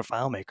 for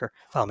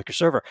FileMaker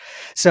Server.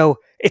 So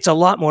it's a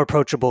lot more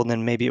approachable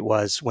than maybe it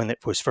was when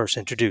it was first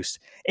introduced.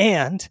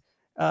 And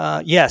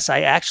yes,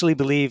 I actually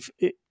believe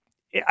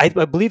I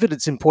believe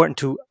it's important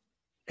to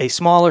a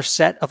smaller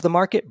set of the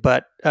market,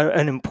 but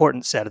an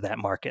important set of that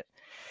market.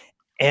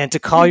 And to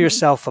call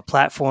yourself a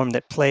platform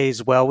that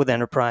plays well with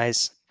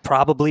enterprise,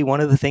 probably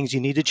one of the things you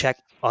need to check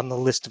on the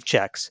list of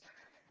checks,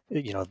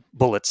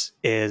 bullets,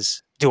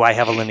 is, do I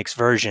have a Linux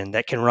version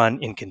that can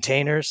run in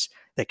containers,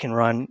 that can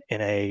run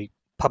in a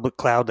public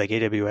cloud like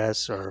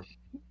AWS or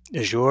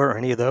Azure or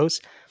any of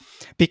those?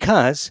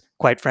 Because,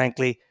 quite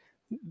frankly,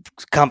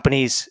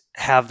 companies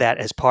have that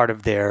as part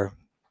of their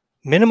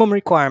minimum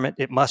requirement.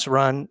 It must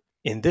run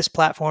in this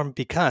platform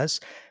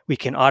because we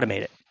can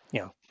automate it.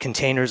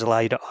 Containers allow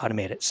you to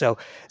automate it. So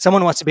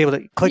someone wants to be able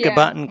to click a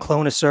button,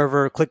 clone a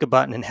server, click a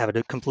button, and have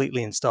it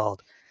completely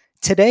installed.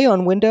 Today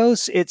on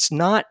Windows, it's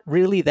not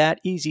really that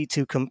easy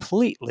to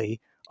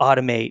completely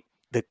automate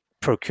the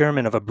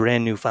procurement of a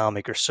brand new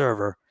FileMaker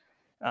server.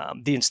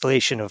 The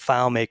installation of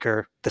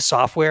FileMaker, the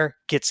software,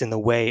 gets in the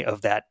way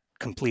of that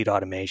complete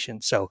automation.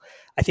 So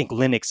I think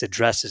Linux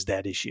addresses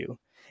that issue.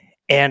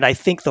 And I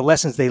think the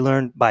lessons they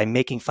learned by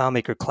making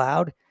FileMaker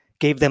Cloud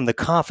gave them the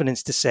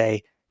confidence to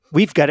say,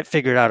 we've got it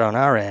figured out on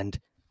our end.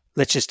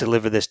 Let's just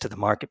deliver this to the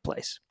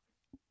marketplace.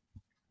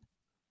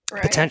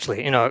 Right.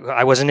 Potentially,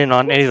 I wasn't in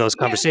on any of those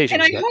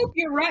conversations. And I hope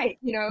you're right,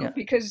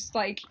 because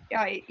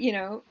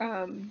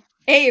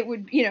it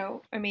would,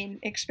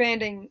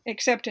 expanding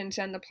acceptance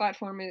and the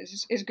platform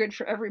is good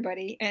for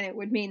everybody, and it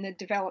would mean the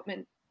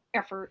development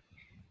effort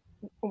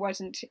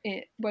wasn't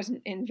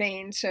in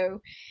vain.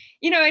 So,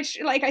 it's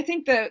like, I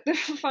think the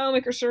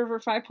FileMaker Server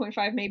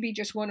 5.5 may be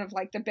just one of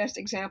the best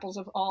examples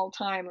of all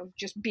time of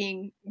just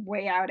being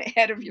way out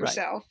ahead of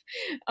yourself.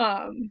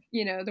 Right.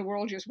 The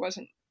world just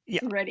wasn't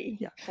ready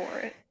for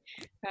it.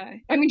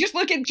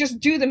 Just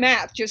do the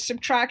math. Just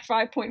subtract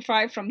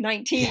 5.5 from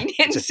 19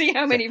 and see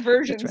how many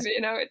versions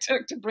it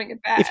took to bring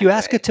it back. If you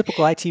ask a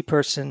typical IT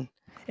person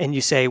and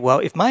you say, well,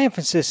 if my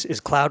emphasis is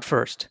cloud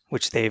first,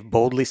 which they've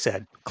boldly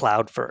said,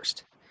 cloud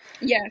first,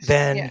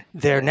 then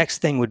their next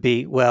thing would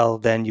be, well,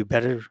 then you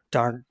better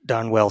darn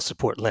well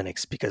support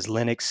Linux, because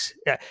Linux,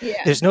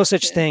 there's no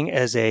such thing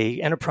as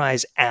a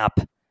enterprise app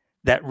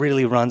that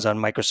really runs on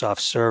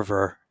Microsoft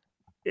Server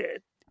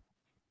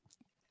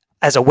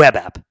as a web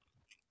app.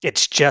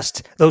 It's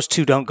just, those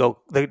two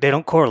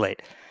don't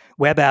correlate.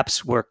 Web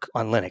apps work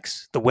on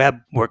Linux. The web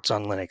works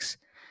on Linux.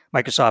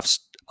 Microsoft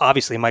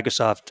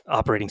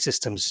operating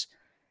systems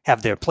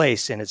have their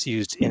place, and it's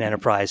used in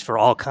enterprise for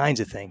all kinds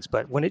of things.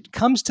 But when it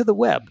comes to the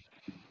web,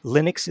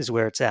 Linux is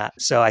where it's at.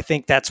 So I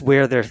think that's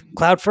where their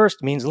cloud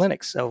first means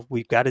Linux. So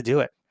we've got to do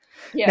it.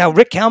 Yeah. Now,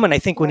 Rick Kalman, I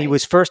think when he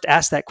was first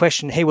asked that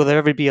question, hey, will there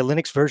ever be a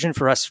Linux version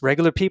for us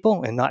regular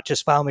people and not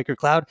just FileMaker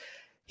Cloud?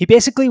 He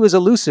basically was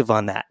elusive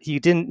on that. He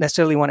didn't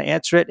necessarily want to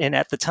answer it. And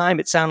at the time,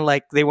 it sounded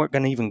like they weren't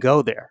going to even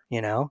go there,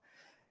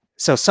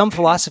 So some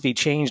philosophy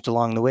changed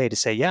along the way to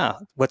say, yeah,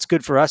 what's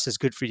good for us is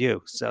good for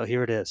you. So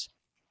here it is.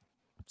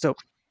 So.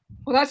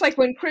 Well, that's like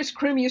when Chris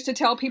Krim used to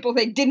tell people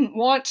they didn't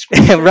want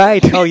scripture.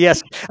 Right. Oh,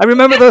 yes. I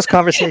remember those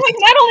conversations.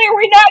 Not only are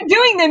we not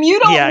doing them, you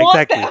don't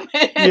want them.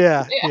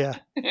 Yeah.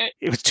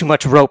 It was too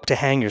much rope to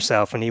hang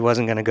yourself, and he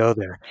wasn't going to go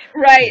there.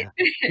 Right.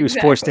 Yeah. He was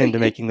forced into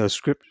making those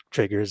script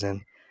triggers,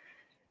 and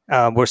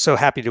we're so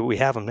happy that we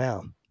have them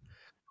now.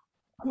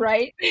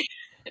 Right.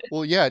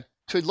 Well, yeah.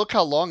 To look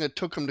how long it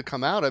took them to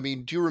come out. I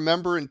mean, do you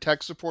remember in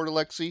tech support,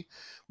 Alexi,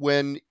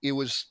 when it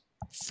was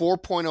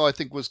 4.0, I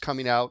think, was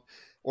coming out,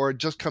 or had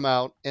just come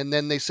out, and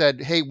then they said,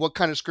 hey, what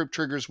kind of script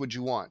triggers would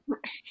you want?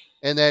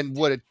 And then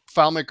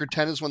FileMaker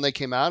 10 is when they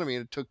came out? I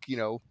mean, it took,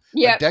 a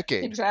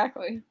decade.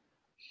 Exactly.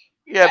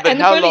 Yeah, but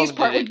and how the funniest long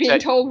part was being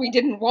told we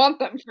didn't want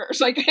them first.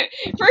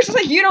 First it's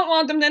like, you don't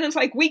want them, then it's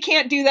like, we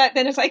can't do that,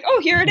 then it's like,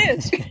 oh, here it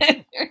is.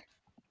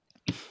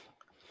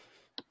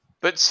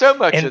 But so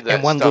much of that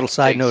and one stuff little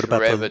side note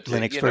about the to,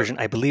 Linux version,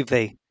 I believe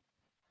they...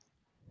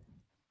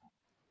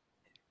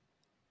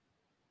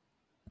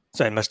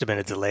 Sorry, it must have been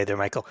a delay there,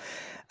 Michael.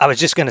 I was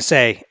just going to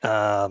say,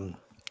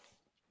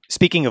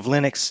 speaking of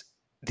Linux,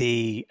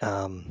 I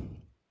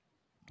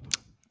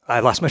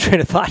lost my train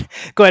of thought.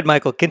 Go ahead,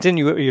 Michael.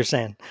 Continue what you're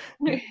saying.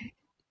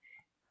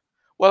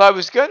 Well, I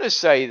was going to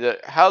say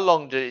that how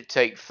long did it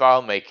take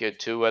FileMaker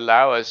to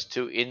allow us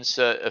to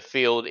insert a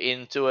field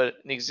into an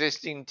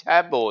existing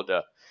tab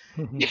order?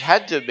 It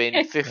had to have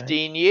been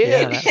 15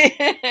 years.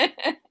 Yeah.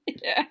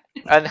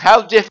 And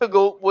how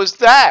difficult was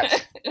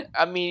that?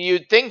 I mean,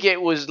 you'd think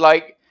it was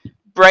like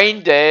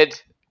brain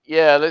dead.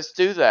 Yeah, let's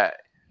do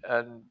that.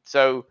 And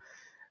so,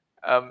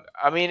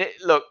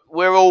 look,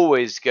 we're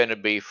always going to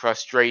be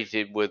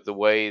frustrated with the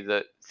way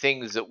that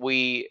things that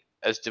we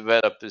as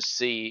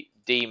developers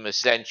deem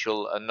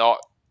essential are not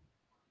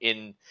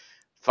in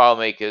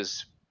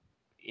FileMaker's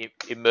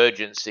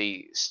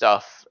emergency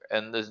stuff.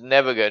 And there's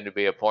never going to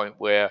be a point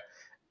where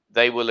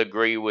they will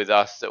agree with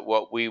us that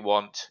what we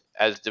want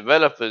as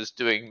developers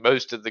doing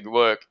most of the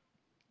work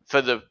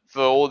for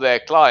all their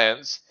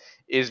clients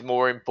is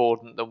more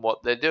important than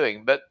what they're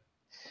doing. But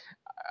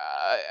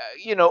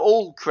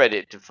all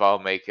credit to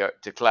FileMaker,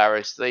 to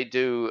Claris. They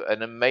do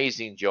an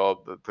amazing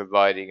job of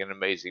providing an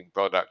amazing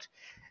product.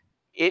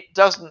 It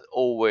doesn't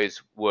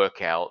always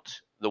work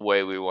out the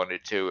way we want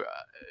it to.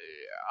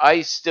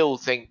 I still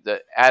think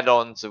that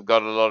add-ons have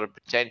got a lot of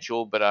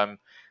potential, but I'm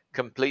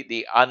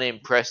completely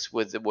unimpressed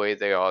with the way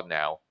they are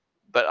now.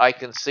 But I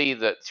can see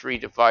that 3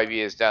 to 5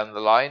 years down the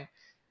line,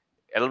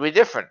 it'll be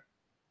different.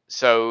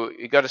 So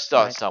you got to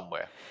start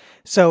somewhere.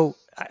 So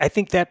I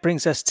think that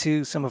brings us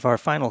to some of our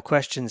final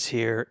questions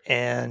here.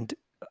 And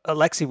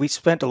Alexi, we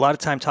spent a lot of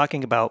time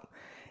talking about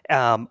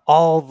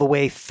all the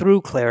way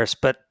through Claris,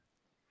 but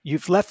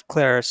you've left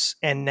Claris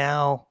and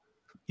now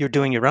you're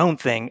doing your own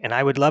thing. And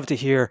I would love to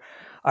hear,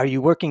 are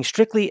you working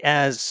strictly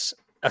as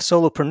a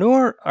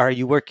solopreneur? Are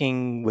you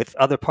working with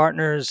other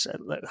partners?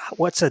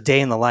 What's a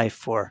day in the life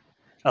for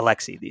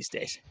Alexi these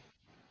days?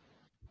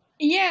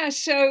 Yeah,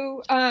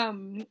 so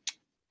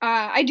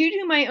I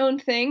do my own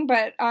thing,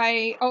 but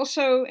I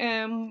also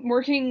am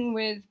working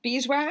with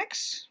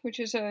Beeswax, which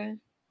is a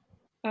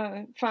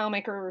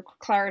FileMaker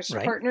Claris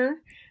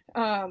partner.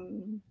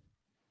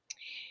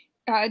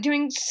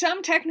 Doing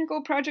some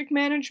technical project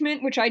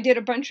management, which I did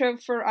a bunch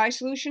of for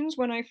iSolutions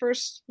when I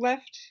first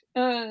left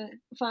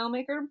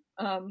FileMaker.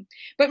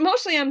 But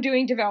mostly I'm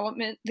doing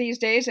development these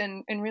days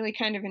and really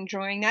kind of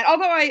enjoying that.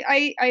 Although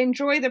I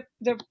enjoy the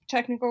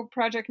technical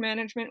project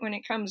management when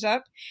it comes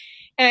up.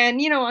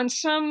 And, on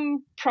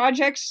some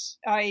projects,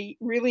 I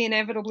really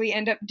inevitably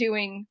end up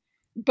doing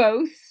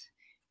both,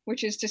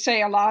 which is to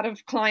say a lot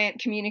of client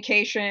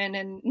communication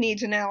and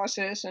needs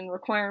analysis and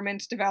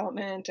requirements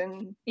development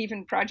and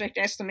even project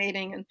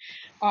estimating and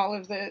all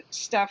of the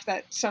stuff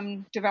that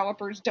some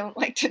developers don't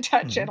like to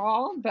touch at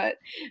all. But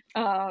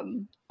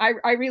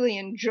I really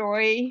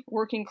enjoy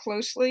working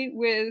closely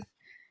with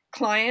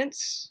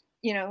clients.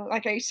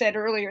 Like I said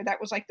earlier,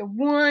 that was like the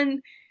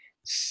one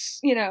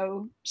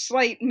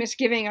slight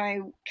misgiving I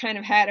kind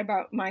of had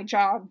about my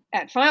job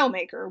at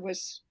FileMaker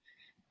was,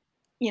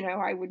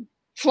 I would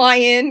fly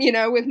in,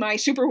 with my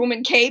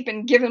Superwoman cape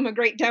and give them a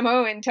great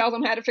demo and tell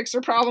them how to fix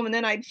their problem, and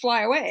then I'd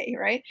fly away,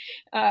 right?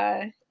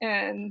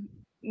 And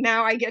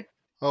now I get...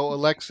 Oh,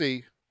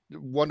 Alexi,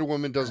 Wonder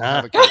Woman doesn't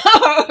have a cape.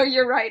 Oh,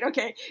 you're right.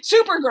 Okay.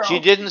 Supergirl. She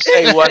didn't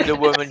say Wonder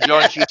Woman,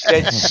 John. She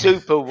said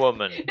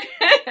Superwoman.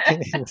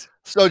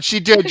 So she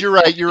did. You're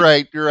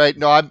right.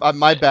 No, I'm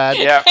my bad.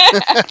 Yeah.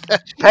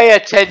 Pay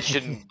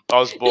attention,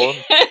 Osborne.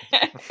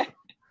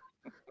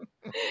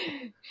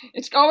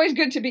 It's always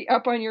good to be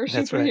up on your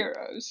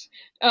superheroes.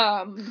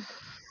 Right.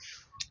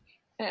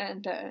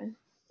 And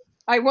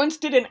I once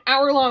did an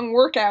hour-long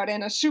workout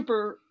in a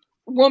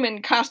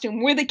Superwoman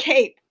costume with a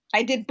cape.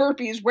 I did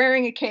burpees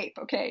wearing a cape.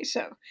 Okay,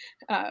 so...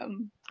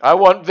 I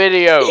want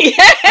video.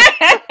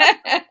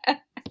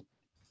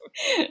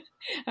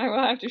 I will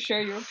have to show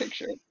you a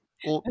picture.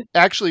 Well,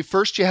 actually,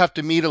 first you have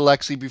to meet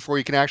Alexi before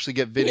you can actually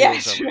get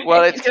videos of it. Right.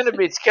 Well, it's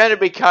gonna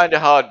be kind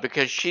of hard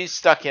because she's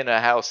stuck in her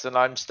house and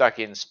I'm stuck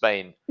in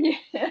Spain.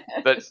 Yes.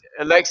 But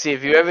Alexi,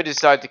 if you ever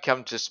decide to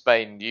come to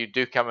Spain, you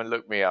do come and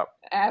look me up.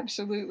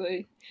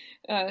 Absolutely.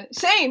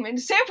 Same.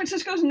 And San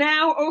Francisco's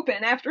now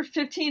open after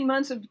 15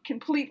 months of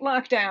complete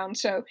lockdown.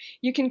 So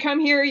you can come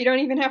here. You don't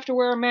even have to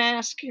wear a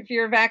mask if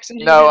you're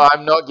vaccinated. No,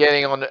 I'm not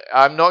getting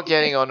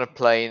on a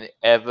plane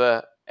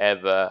ever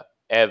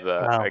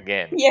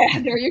again. Yeah,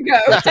 there you go.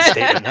 That's a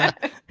statement,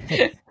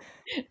 huh?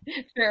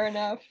 Fair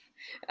enough.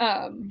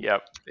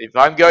 Yep. If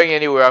I'm going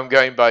anywhere, I'm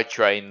going by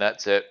train.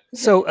 That's it.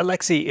 So,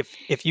 Alexi,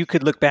 if you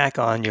could look back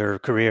on your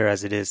career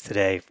as it is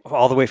today,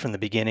 all the way from the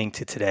beginning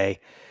to today,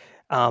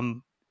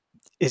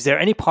 is there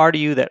any part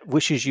of you that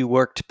wishes you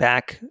worked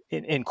back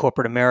in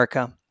corporate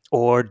America,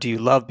 or do you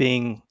love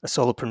being a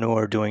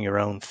solopreneur, doing your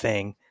own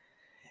thing?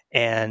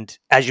 And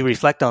as you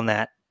reflect on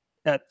that,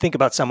 think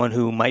about someone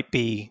who might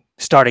be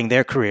starting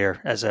their career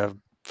as a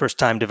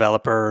first-time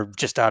developer,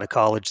 just out of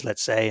college,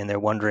 let's say, and they're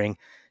wondering,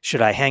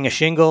 should I hang a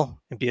shingle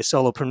and be a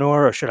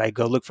solopreneur, or should I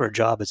go look for a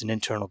job as an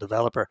internal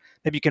developer?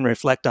 Maybe you can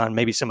reflect on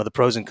maybe some of the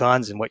pros and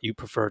cons and what you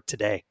prefer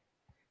today.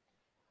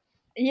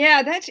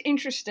 Yeah, that's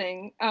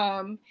interesting.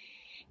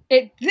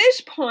 At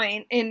this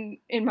point in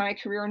my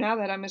career, now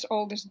that I'm as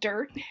old as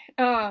dirt,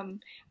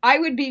 I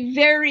would be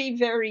very,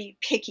 very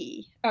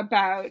picky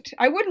about,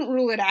 I wouldn't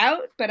rule it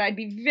out, but I'd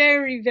be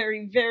very,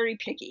 very, very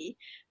picky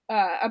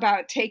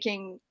about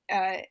taking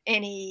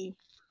any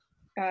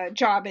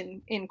job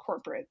in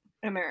corporate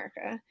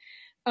America.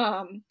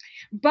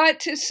 But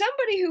to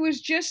somebody who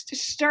was just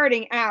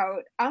starting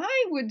out,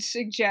 I would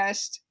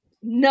suggest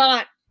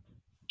not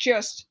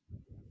just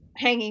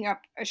hanging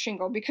up a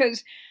shingle,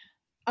 because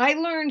I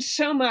learned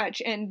so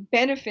much and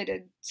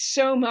benefited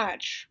so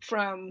much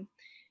from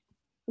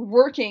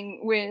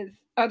working with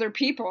other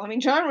people. I mean,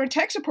 John, we're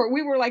tech support.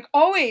 We were like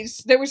always,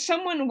 there was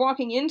someone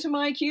walking into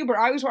my cube, or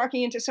I was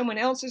walking into someone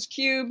else's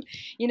cube,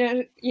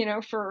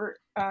 for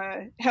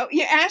help.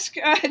 You ask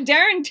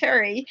Darren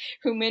Terry,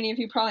 who many of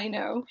you probably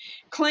know,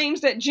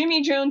 claims that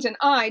Jimmy Jones and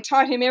I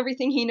taught him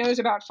everything he knows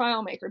about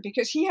FileMaker,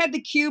 because he had the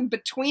cube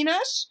between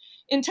us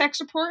in tech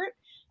support.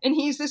 And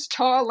he's this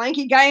tall,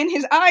 lanky guy, and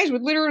his eyes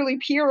would literally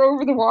peer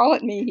over the wall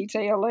at me. He'd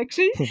say,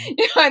 Alexi,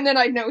 and then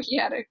I'd know he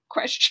had a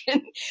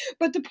question.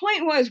 But the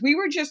point was, we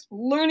were just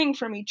learning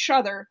from each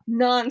other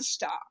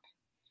nonstop,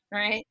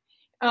 right?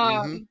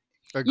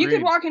 You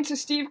could walk into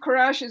Steve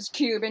Karash's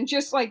cube and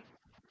just like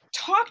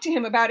talk to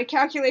him about a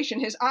calculation.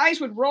 His eyes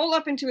would roll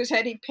up into his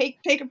head. He'd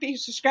take a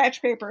piece of scratch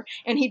paper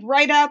and he'd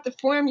write out the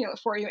formula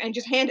for you and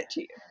just hand it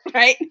to you,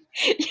 right?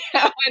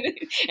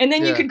 And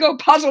then you could go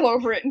puzzle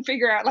over it and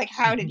figure out, like,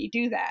 how did he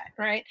do that,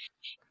 right?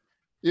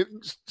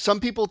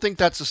 Some people think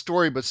that's a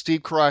story, but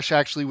Steve Karash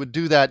actually would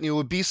do that, and it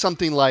would be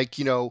something like,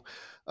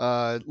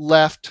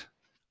 left,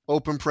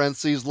 open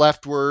parentheses,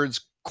 left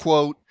words,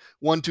 quote,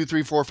 1, 2,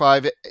 3, 4,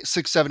 5,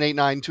 6, 7, 8,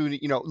 9, 2,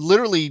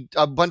 literally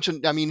a bunch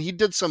of, he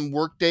did some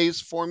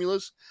Workdays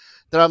formulas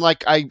that I'm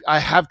like, I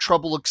have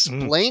trouble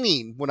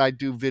explaining when I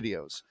do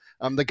videos.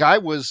 The guy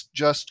was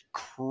just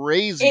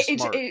crazy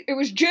smart. It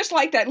was just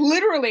like that.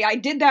 Literally, I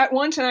did that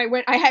once, and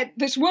I had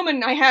this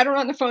woman, I had her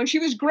on the phone. She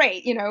was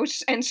great,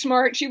 and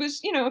smart. She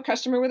was, a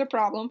customer with a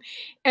problem.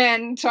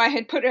 And so I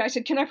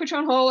said, can I put you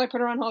on hold? I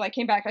put her on hold. I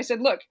came back. I said,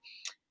 look,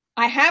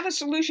 I have a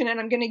solution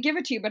and I'm going to give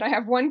it to you, but I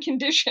have one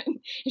condition.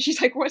 And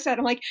she's like, what's that?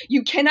 I'm like,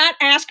 you cannot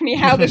ask me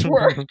how this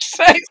works.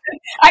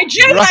 I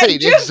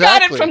just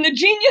got it from the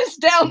genius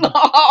down the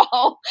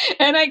hall,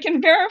 and I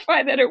can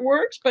verify that it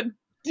works, but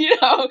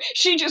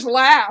she just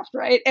laughed,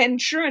 right?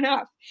 And sure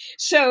enough.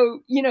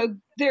 So,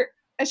 there,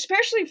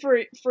 especially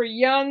for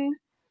young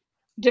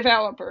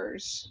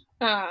developers,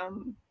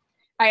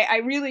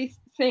 I really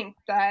think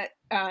that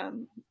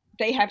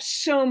they have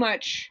so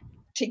much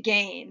to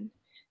gain.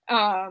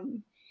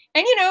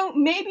 And,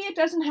 maybe it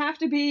doesn't have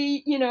to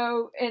be,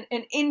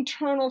 an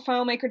internal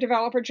FileMaker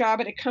developer job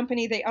at a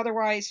company they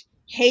otherwise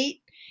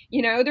hate.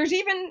 There's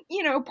even,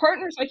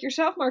 partners like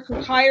yourself, Mark,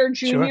 who hire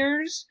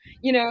juniors,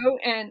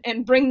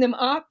 and bring them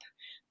up.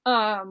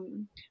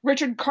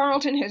 Richard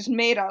Carlton has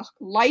made a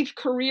life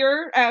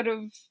career out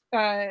of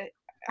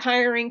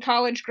hiring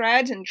college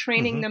grads and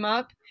training them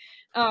up.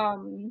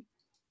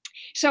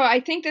 So I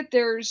think that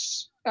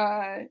there's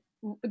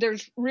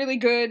really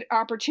good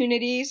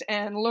opportunities,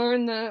 and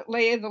learn the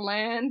lay of the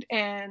land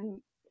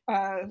and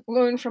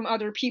learn from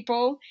other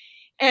people.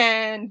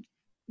 And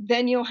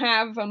then you'll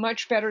have a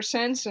much better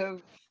sense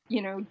of,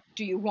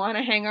 do you want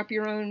to hang up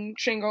your own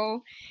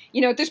shingle?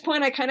 At this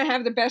point, I kind of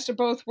have the best of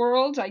both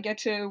worlds. I get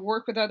to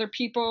work with other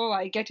people.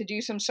 I get to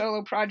do some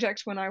solo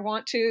projects when I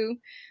want to.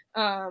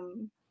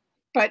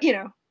 But,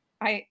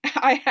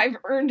 I've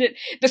earned it.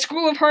 The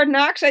School of Hard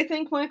Knocks, I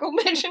think Michael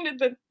mentioned at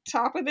the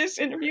top of this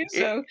interview.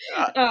 So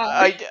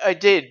I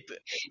did.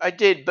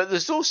 But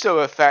there's also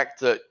a fact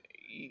that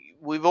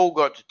we've all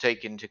got to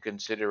take into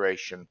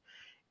consideration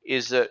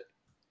is that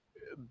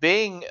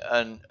being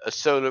a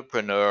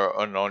solopreneur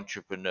or an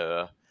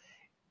entrepreneur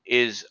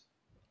is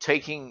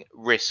taking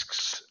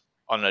risks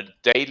on a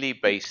daily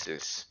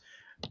basis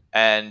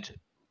and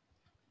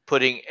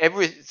putting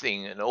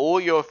everything and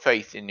all your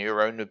faith in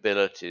your own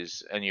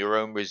abilities and your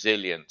own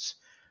resilience.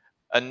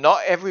 And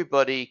not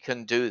everybody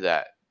can do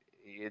that.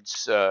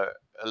 It's a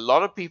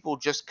lot of people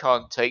just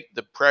can't take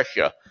the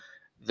pressure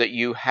that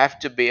you have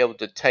to be able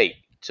to take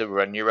to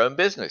run your own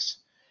business.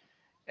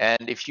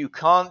 And if you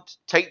can't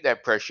take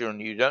that pressure and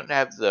you don't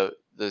have the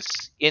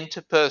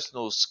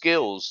interpersonal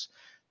skills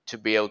to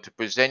be able to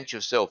present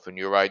yourself and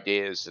your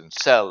ideas and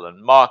sell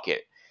and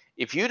market,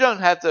 if you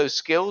don't have those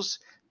skills,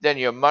 then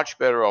you're much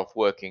better off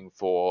working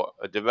for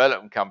a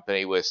development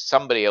company where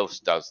somebody else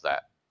does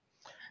that.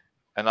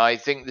 And I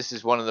think this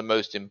is one of the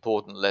most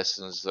important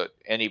lessons that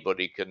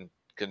anybody can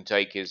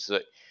take, is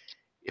that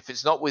if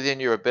it's not within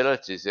your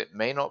abilities, it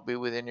may not be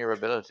within your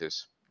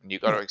abilities. And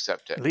you've got to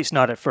accept it. At least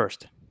not at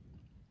first.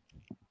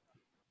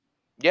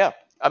 Yeah.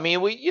 I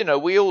mean,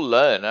 we all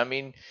learn. I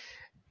mean,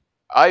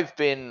 I've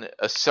been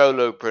a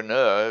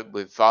solopreneur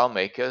with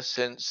FileMaker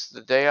since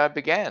the day I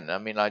began. I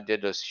mean, I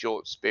did a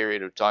short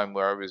period of time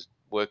where I was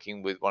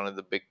working with one of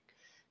the big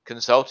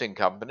consulting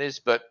companies,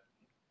 but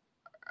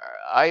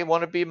I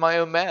want to be my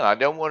own man. I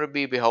don't want to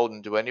be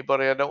beholden to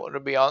anybody. I don't want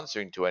to be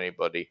answering to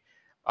anybody.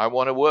 I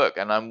want to work,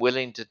 and I'm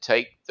willing to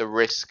take the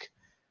risk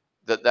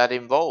that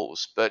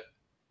involves. But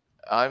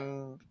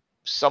I'm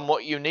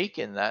somewhat unique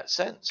in that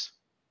sense.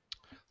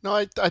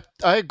 No,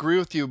 I agree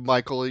with you,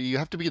 Michael. You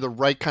have to be the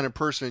right kind of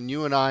person, and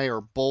you and I are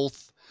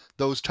both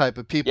those type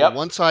of people. Yep.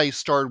 Once I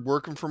started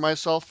working for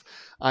myself,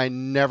 I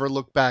never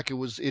looked back.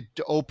 It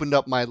opened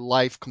up my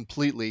life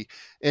completely.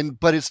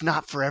 But it's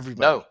not for everybody.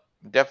 No,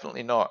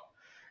 definitely not.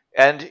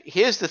 And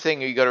here's the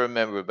thing you got to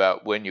remember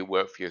about when you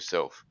work for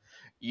yourself.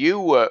 You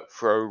work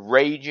for a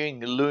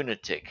raging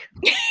lunatic.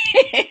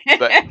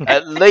 But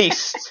at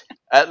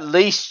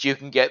least you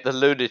can get the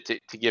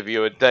lunatic to give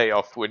you a day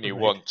off when you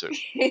want to.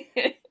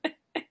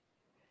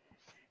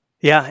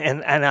 Yeah,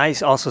 and I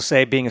also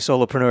say being a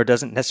solopreneur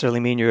doesn't necessarily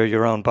mean you're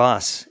your own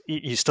boss.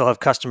 You still have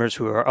customers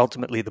who are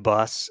ultimately the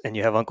boss, and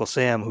you have Uncle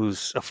Sam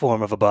who's a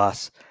form of a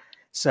boss.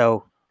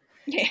 So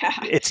yeah,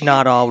 it's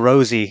not all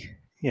rosy,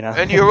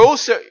 And you're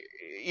also,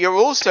 you're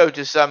also,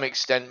 to some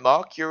extent,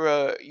 Mark, you're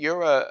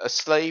a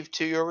slave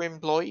to your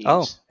employees.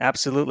 Oh,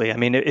 absolutely. I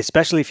mean,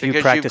 especially if you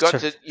because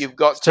practice you've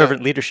got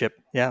servant leadership.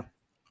 Yeah.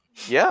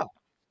 Yeah.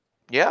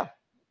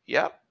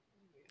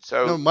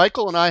 So No,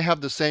 Michael and I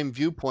have the same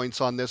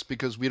viewpoints on this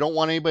because we don't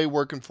want anybody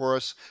working for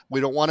us.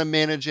 We don't want to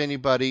manage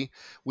anybody.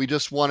 We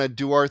just want to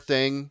do our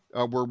thing.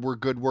 We're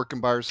good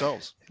working by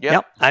ourselves.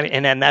 Yep. I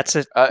mean, and that's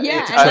a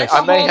yeah, it's and that's a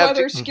I may whole have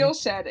other to, skill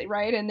set,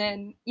 right? And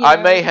then I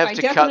may have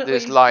to cut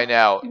this line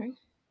out.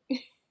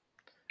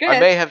 Go I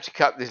ahead. may have to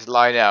cut this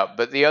line out,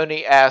 but the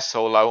only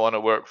asshole I want to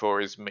work for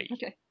is me.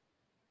 Okay.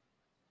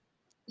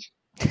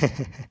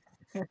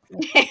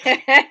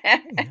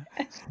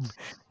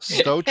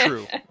 So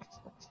true.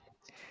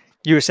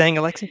 You were saying,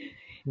 Alexi?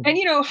 And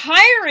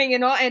hiring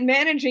and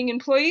managing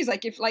employees,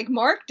 like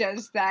Mark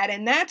does that,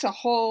 and that's a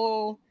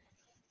whole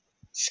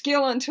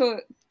skill unto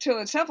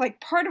itself.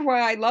 Like, part of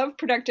why I love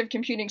productive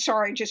computing.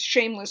 Sorry, just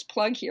shameless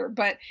plug here,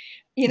 but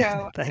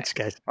Thanks,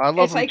 guys. I love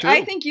it's them like too.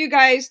 I think you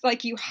guys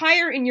you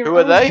hire in your Who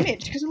are own they?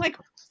 image, because I'm like,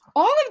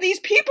 all of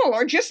these people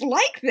are just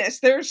like this.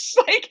 They're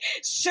like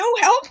so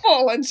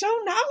helpful and so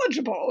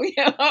knowledgeable,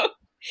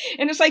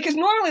 And it's like, because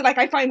normally,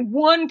 I find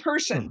one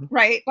person,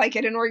 right? Like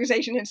at an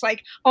organization, it's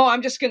like, oh,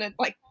 I'm just going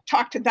to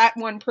talk to that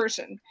one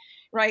person,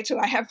 right? So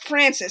I have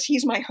Francis,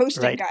 he's my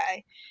hosting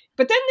guy.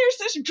 But then there's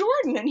this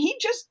Jordan, and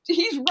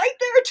he's right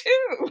there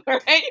too,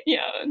 right?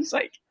 Yeah, and it's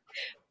like,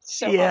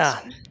 so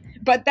awesome.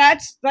 But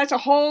that's a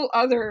whole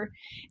other,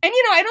 and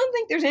I don't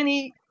think there's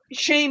any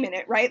shame in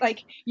it, right?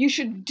 Like, you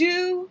should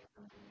do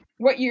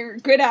what you're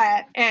good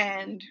at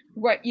and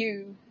what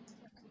you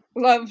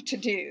love to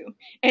do.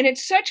 And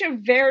it's such a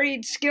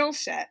varied skill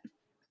set.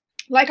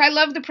 Like, I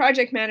love the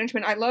project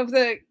management. I love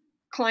the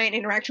client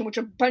interaction, which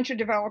a bunch of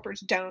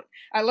developers don't.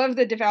 I love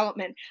the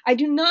development. I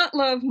do not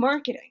love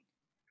marketing.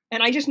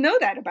 And I just know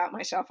that about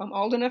myself. I'm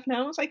old enough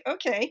now. It's like,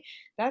 okay,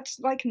 that's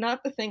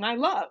not the thing I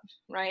love,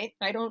 right?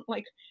 I don't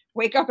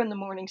wake up in the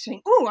morning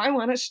saying, oh, I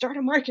want to start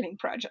a marketing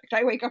project.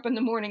 I wake up in the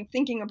morning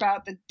thinking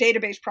about the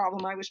database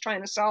problem I was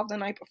trying to solve the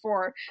night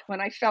before when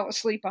I fell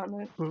asleep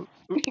on the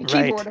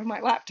keyboard of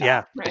my laptop.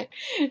 Yeah. Right.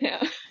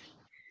 Yeah.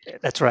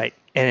 That's right.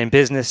 And in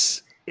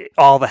business,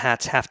 all the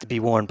hats have to be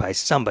worn by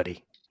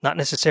somebody, not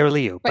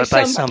necessarily you, but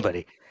by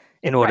somebody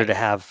in order to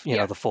have,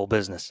 the full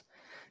business.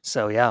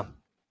 So, yeah.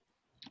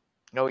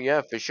 Oh,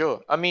 yeah, for sure.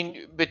 I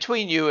mean,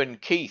 between you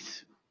and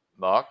Keith,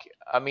 Mark,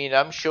 I mean,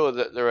 I'm sure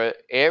that there are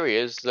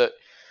areas that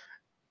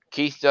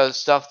Keith does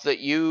stuff that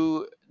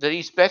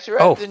he's better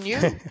at than you.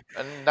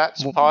 And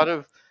that's part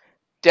of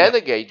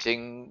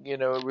delegating,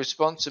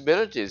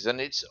 responsibilities. And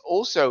it's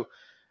also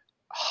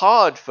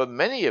hard for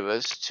many of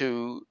us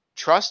to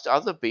trust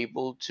other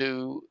people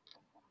to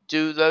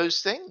do those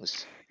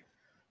things.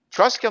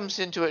 Trust comes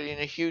into it in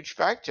a huge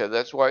factor.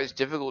 That's why it's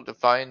difficult to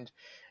find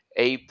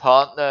a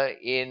partner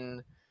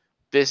in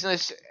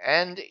business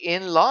and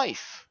in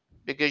life,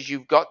 because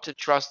you've got to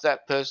trust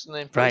that person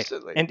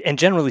implicitly. Right. And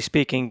generally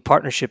speaking,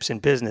 partnerships in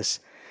business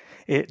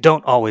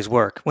don't always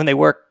work. When they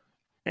work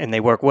and they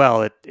work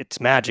well, it's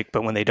magic.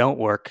 But when they don't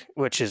work,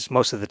 which is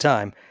most of the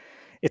time,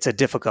 it's a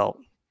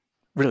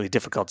really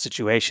difficult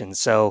situation.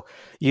 So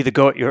you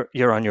either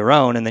you're on your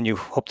own, and then you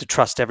hope to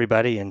trust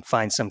everybody and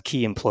find some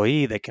key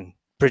employee that can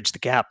bridge the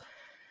gap.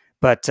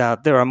 But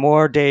there are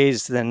more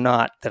days than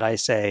not that I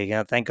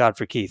say, thank God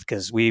for Keith,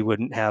 because we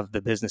wouldn't have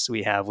the business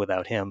we have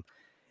without him.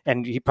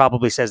 And he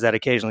probably says that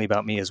occasionally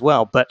about me as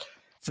well. But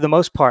for the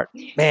most part,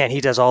 man,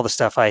 he does all the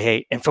stuff I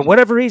hate. And for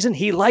whatever reason,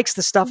 he likes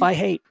the stuff I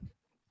hate.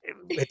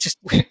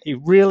 He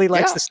really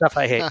likes the stuff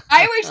I hate.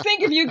 I always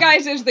think of you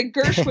guys as the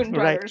Gershwin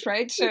brothers,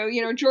 right? So,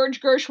 George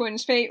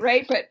Gershwin's fate,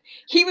 right? But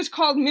he was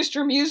called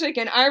Mr. Music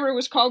and Ira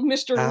was called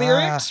Mr.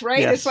 Lyrics, right?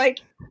 Yes. It's like,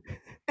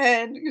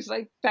 and it's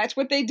like, that's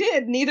what they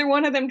did. Neither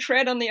one of them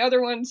tread on the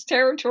other one's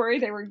territory.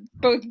 They were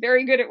both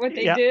very good at what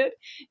they did.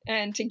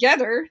 And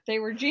together, they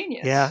were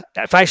genius. Yeah.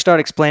 If I start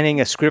explaining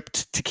a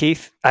script to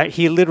Keith,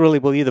 he literally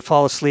will either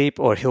fall asleep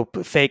or he'll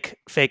fake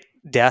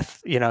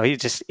death. He's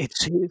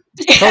totally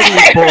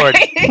bored,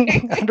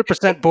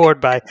 100%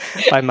 bored by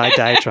my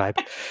diatribe.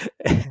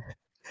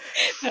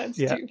 That's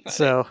too funny.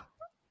 So.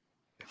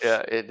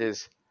 Yeah, it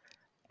is.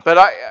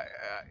 But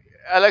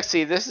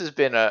Alexi, this has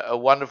been a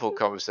wonderful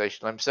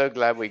conversation. I'm so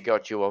glad we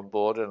got you on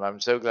board, and I'm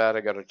so glad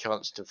I got a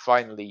chance to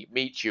finally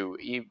meet you,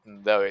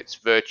 even though it's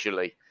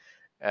virtually.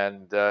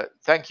 And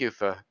thank you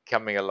for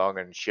coming along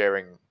and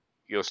sharing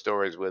your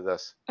stories with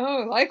us.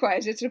 Oh,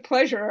 likewise. It's a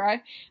pleasure.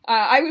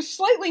 I was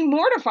slightly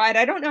mortified.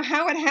 I don't know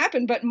how it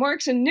happened, but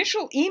Mark's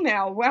initial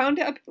email wound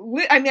up,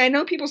 I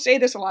know people say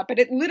this a lot, but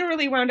it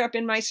literally wound up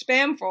in my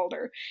spam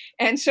folder.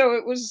 And so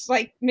it was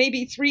like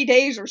maybe 3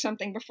 days or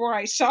something before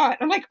I saw it.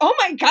 I'm like, oh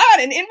my God,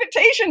 an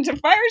invitation to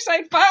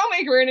Fireside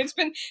FileMaker. And it's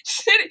been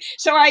sitting.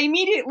 So I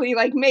immediately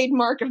made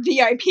Mark a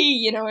VIP,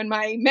 in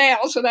my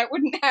mail so that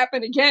wouldn't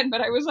happen again.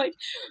 But I was like,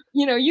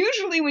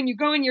 usually when you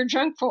go in your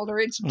junk folder,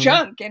 it's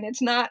junk and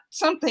it's not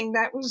something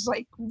that was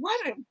like,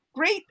 what a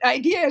great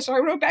idea. So I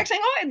wrote back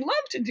saying, oh, I'd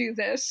love to do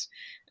this.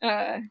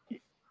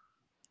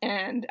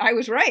 And I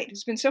was right.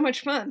 It's been so much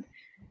fun.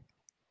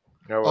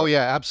 Oh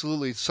yeah,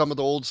 absolutely. Some of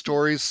the old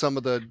stories, some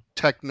of the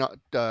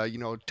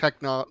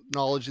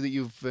technology that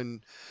you've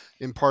been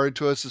imparted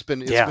to us. It's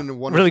been a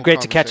wonderful, really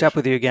great to catch up conversation.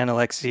 with you again,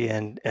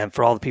 Alexi, and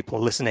for all the people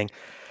listening.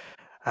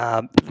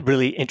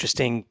 Really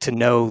interesting to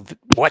know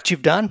what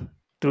you've done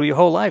through your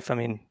whole life. I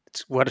mean,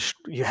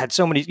 you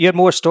had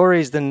more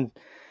stories than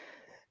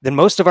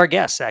most of our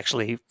guests,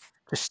 actually.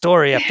 Just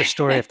story after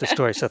story after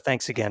story. So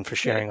thanks again for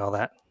sharing all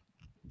that.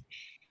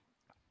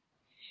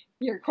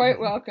 You're quite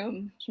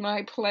welcome. It's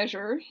my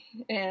pleasure.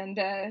 And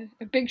a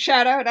big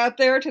shout out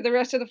there to the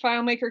rest of the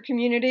FileMaker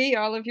community,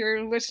 all of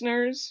your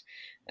listeners.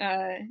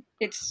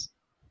 It's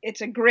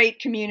a great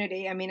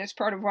community. I mean, it's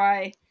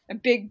a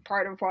big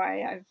part of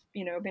why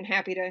I've been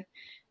happy to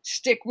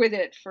stick with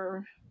it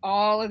for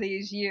all of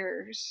these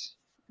years.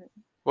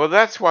 Well,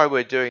 that's why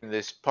we're doing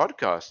this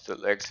podcast,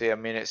 Alexi. I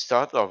mean, it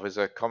started off as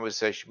a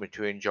conversation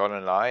between John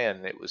and I,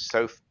 and it was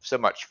so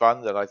much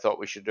fun that I thought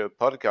we should do a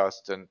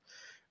podcast. And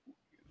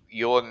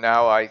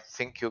I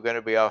think you're going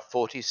to be our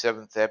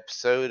 47th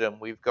episode, and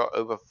we've got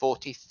over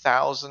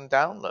 40,000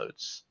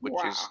 downloads,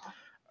 which is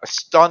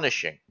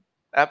astonishing,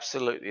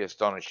 absolutely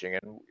astonishing.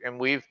 And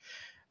we've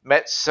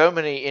met so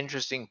many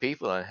interesting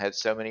people and had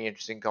so many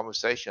interesting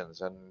conversations,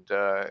 and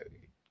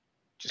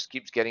just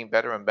keeps getting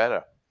better and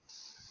better.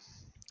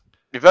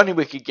 If only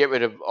we could get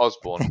rid of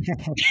Osborne.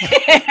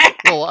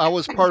 Well, I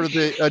was part of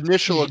the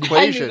initial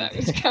equation. I knew that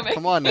was coming.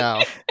 Come on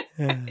now.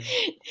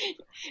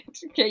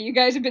 It's okay, you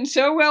guys have been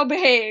so well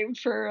behaved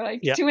for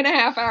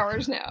 2.5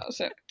 hours now,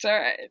 so it's all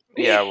right.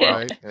 Yeah,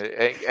 well,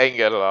 it ain't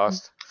gonna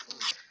last.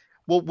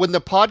 Well, when the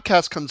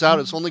podcast comes out,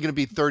 it's only going to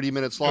be 30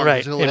 minutes long.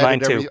 Right, He'll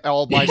edit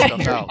all my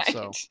stuff out. Right.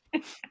 So.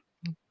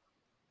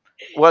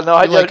 Well, no,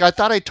 I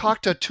thought I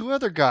talked to 2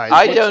 other guys.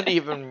 I don't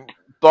even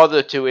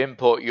bother to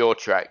import your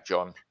track,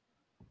 John.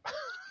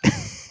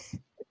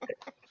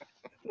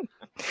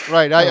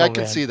 Right, I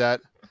can see that.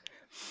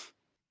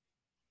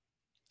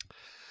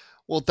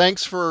 Well,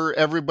 thanks for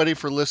everybody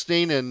for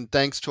listening, and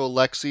thanks to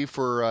Alexi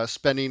for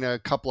spending a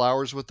couple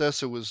hours with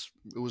us. It was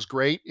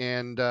great,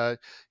 and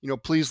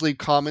please leave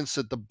comments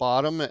at the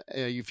bottom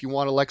if you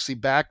want Alexi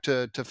back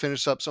to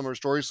finish up some of her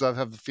stories. I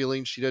have the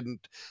feeling she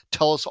didn't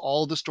tell us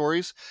all the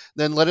stories.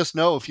 Then let us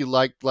know if you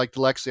liked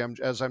Alexi,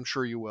 as I'm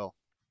sure you will.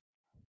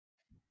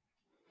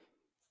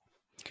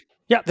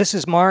 Yeah, this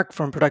is Mark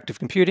from Productive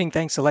Computing.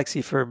 Thanks,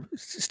 Alexi, for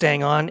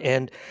staying on.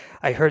 And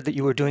I heard that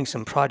you were doing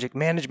some project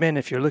management.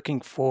 If you're looking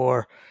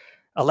for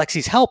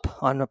Alexi's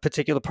help on a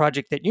particular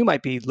project that you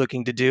might be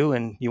looking to do,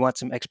 and you want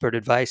some expert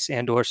advice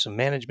and or some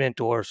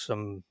management or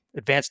some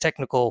advanced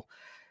technical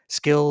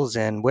skills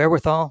and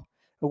wherewithal,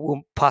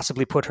 we'll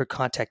possibly put her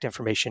contact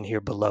information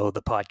here below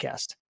the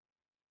podcast.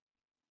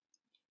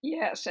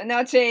 Yes, and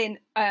that's a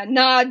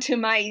nod to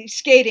my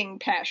skating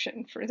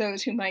passion, for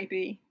those who might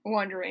be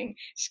wondering.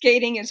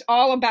 Skating is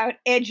all about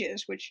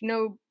edges, which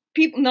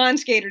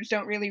non-skaters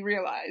don't really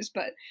realize,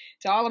 but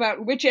it's all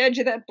about which edge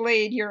of that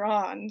blade you're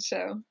on.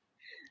 So.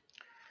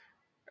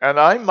 And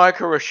I'm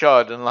Michael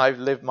Rashad, and I've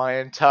lived my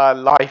entire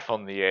life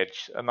on the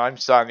edge, and I'm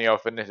signing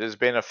off, and it has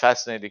been a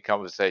fascinating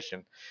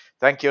conversation.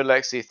 Thank you,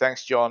 Alexi.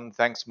 Thanks, John.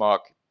 Thanks,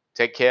 Mark.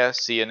 Take care.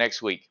 See you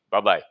next week.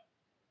 Bye-bye.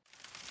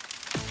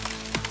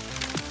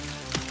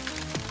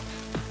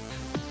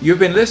 You've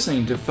been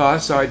listening to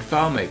Fireside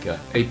FileMaker,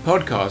 a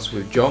podcast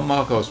with John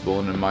Mark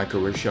Osborne and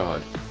Michael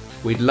Rashad.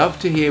 We'd love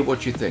to hear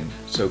what you think,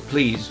 so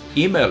please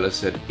email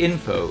us at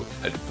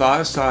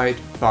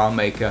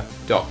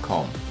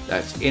info@firesidefilemaker.com.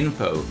 That's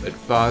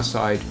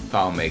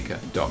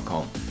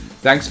info@firesidefilemaker.com.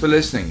 Thanks for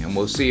listening, and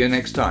we'll see you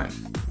next time.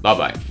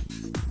 Bye-bye.